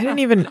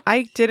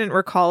 I didn't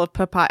recall of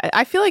papaya.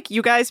 I feel like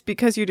you guys,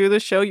 because you do the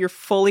show, you're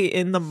fully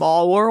in the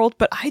mall world,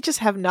 but I just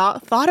have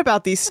not thought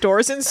about these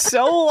stores in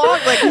so long.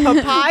 Like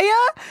papaya?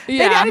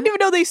 Yeah. I didn't even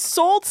know they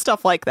sold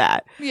stuff like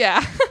that. Yeah.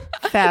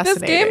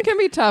 Fascinating. This game can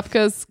be tough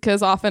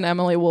because often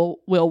Emily will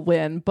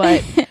win,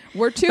 but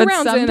we're 2 But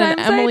rounds in and sometimes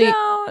I Emily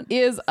don't.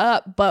 is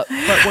up, but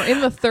we're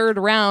in the 3rd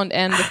round,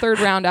 and the 3rd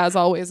round, as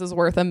always, is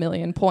worth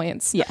 1,000,000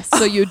 points. Yes.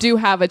 So you do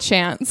have a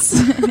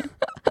chance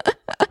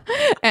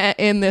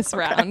in this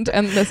round,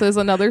 and this is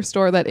another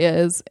store that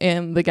is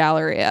in the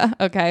Galleria.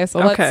 Okay, so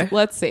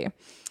let's see.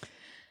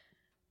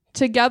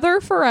 Together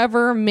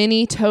Forever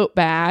mini tote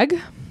bag,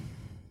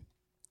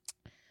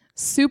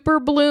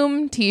 Super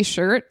Bloom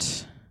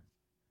t-shirt,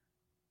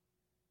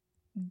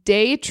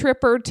 Day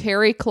Tripper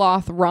terry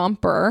cloth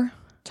romper.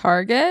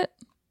 Target?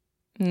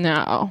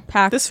 No.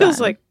 PacSun. This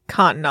feels like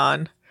Cotton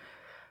On.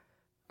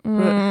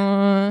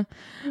 Mm,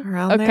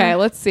 Around okay, there.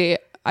 let's see.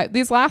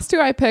 These last 2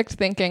 I picked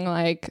thinking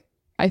like,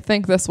 I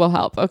think this will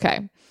help.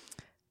 Okay.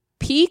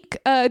 Peak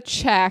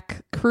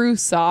check crew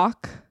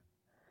sock.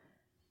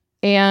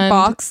 And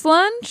Box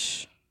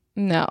lunch?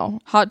 no.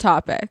 Hot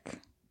Topic.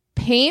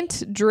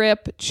 Paint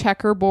drip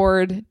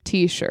checkerboard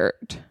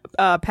t-shirt.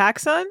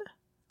 PacSun?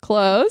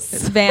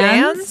 Close.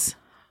 Vans?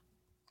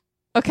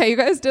 Okay, you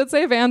guys did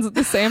say Vans at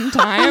the same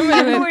time,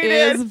 and it We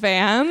is did.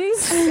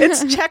 Vans.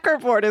 It's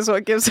checkerboard is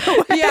what gives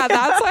away. Yeah,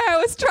 that's why I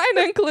was trying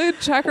to include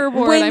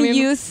checkerboard. When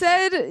you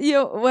said,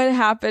 what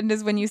happened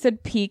is when you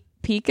said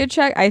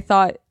Pikachu, I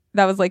thought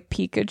that was like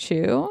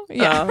Pikachu.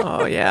 yeah.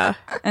 Oh, yeah.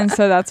 And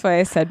so that's why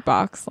I said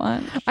box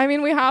lunch. I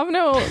mean, we have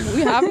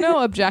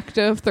no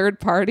objective third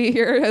party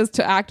here as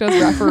to act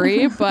as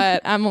referee,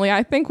 but Emily,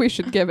 I think we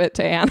should give it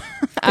to Anna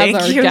as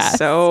our Thank you guest.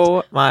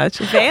 so much.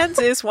 Vans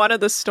is one of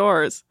the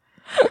stores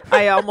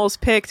I almost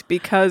picked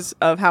because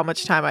of how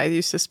much time I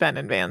used to spend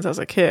in Vans as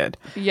a kid.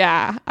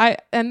 Yeah,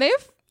 and they've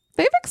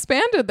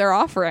expanded their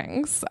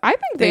offerings. I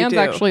think They Vans do.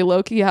 actually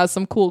low-key has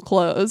some cool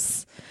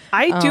clothes.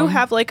 I do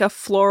have like a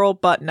floral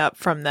button up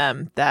from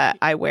them that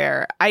I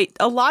wear.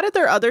 A lot of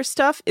their other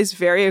stuff is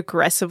very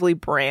aggressively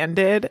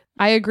branded.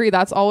 I agree.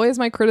 That's always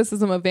my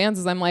criticism of Vans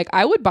is I'm like,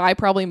 I would buy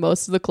probably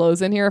most of the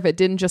clothes in here if it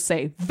didn't just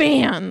say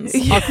Vans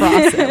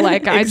across it.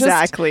 Like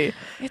exactly.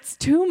 It's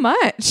too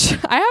much.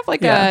 I have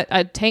like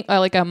a tank,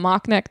 like a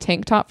mock neck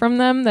tank top from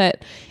them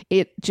that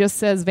it just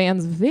says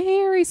Vans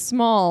very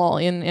small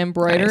in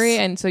embroidery. Nice.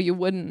 And so you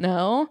wouldn't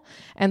know.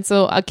 And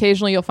so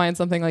occasionally you'll find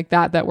something like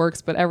that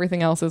works, but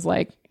everything else is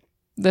like,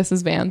 this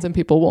is Vans and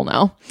people will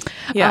know.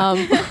 Yeah.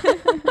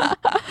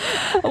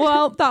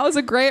 Well, that was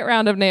a great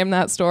round of Name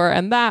That Store.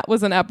 And that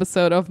was an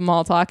episode of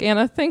Mall Talk.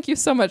 Anna, thank you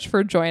so much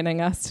for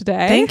joining us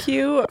today. Thank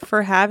you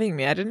for having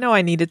me. I didn't know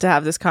I needed to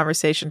have this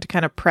conversation to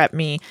kind of prep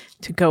me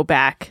to go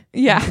back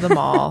to the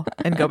mall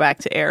and go back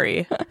to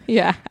Aerie.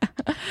 Yeah.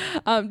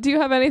 Do you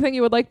have anything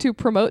you would like to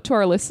promote to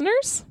our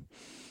listeners?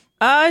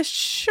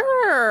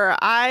 Sure.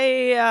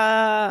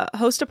 I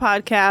host a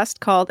podcast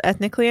called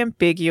Ethnically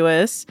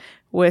Ambiguous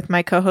with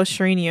my co-host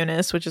Shireen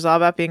Eunice, which is all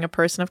about being a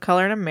person of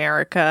color in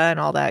America and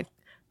all that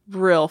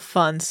real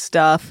fun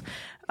stuff.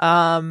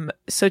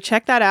 So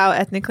check that out,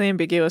 Ethnically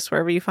Ambiguous,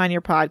 wherever you find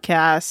your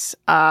podcasts.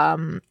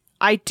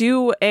 I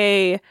do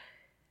a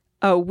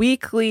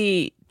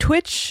weekly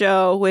Twitch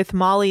show with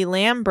Molly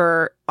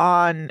Lambert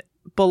on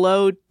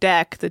Below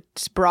Deck, the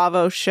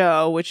Bravo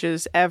show, which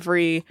is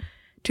every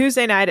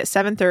Tuesday night at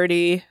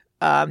 7:30.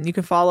 You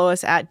can follow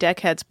us at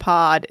Deckheads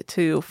Pod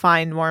to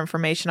find more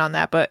information on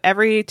that. But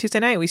every Tuesday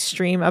night we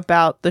stream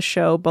about the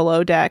show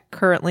Below Deck,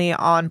 currently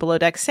on Below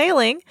Deck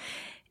Sailing.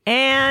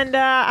 And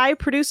I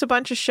produce a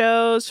bunch of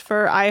shows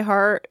for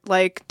iHeart,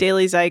 like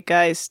Daily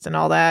Zeitgeist and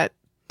all that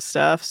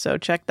stuff. So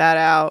check that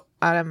out.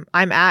 I'm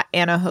at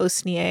Anna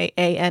Hossnieh,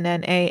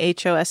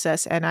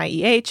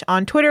 ANNAHOSSNIEH.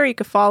 On Twitter, you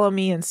can follow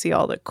me and see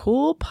all the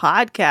cool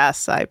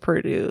podcasts I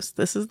produce.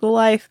 This is the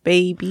life,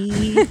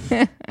 baby.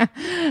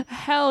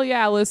 Hell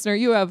yeah, listener.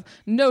 You have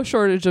no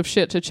shortage of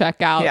shit to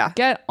check out. Yeah.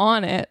 Get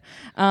on it.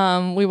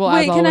 We will,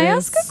 Wait, as can I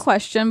always- ask a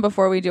question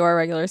before we do our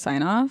regular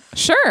sign off?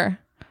 Sure.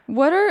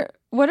 What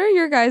are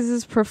your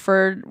guys'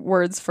 preferred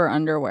words for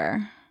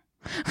underwear?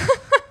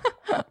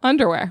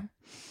 Underwear.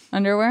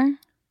 Underwear?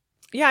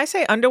 Yeah, I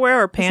say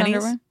underwear or Just panties.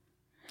 underwear?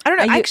 I don't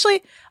know.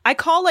 Actually, I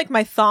call like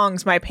my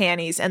thongs my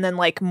panties and then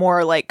like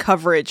more like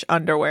coverage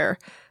underwear.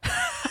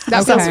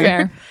 That Okay. feels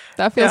fair.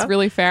 That feels Yeah.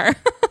 really fair.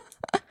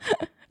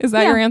 Is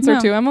that Yeah, your answer no.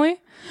 too, Emily?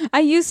 I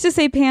used to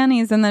say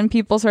panties, and then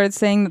people started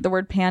saying that the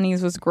word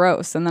panties was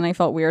gross, and then I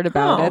felt weird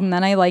about Oh. it, and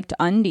then I liked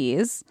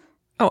undies.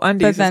 Oh,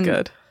 undies then- is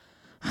good.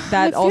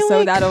 That feel also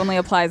like- that only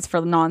applies for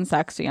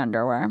non-sexy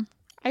underwear.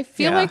 I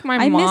feel Yeah. like my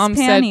I miss mom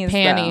panties,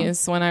 said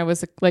panties when I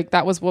was like,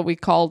 that was what we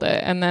called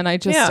it. And then I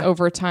just Yeah.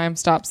 over time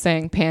stopped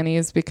saying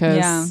panties because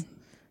Yeah.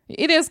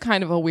 it is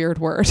kind of a weird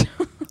word.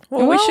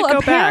 Well, we should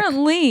go back.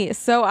 apparently.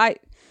 So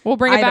We'll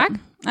bring it I back. don't-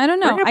 I don't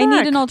know. Bring it I need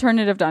back. an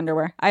alternative to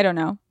underwear. I don't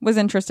know. Was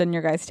interested in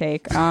your guys'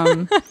 take.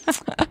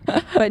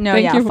 But no,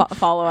 Thank yeah. you.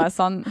 Follow us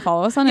on Yeah,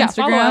 Instagram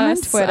follow and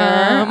us.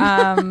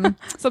 Twitter.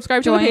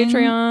 Subscribe to the Join-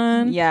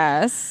 Patreon.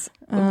 Yes.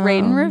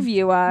 Rate and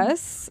review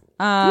us.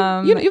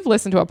 You've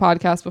listened to a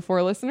podcast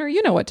before, listener.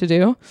 You know what to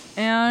do.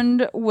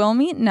 And we'll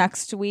meet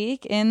next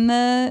week in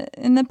the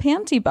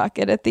panty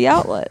bucket at the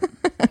outlet.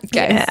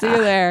 Okay. See you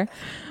there.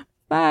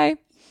 Bye.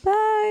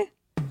 Bye.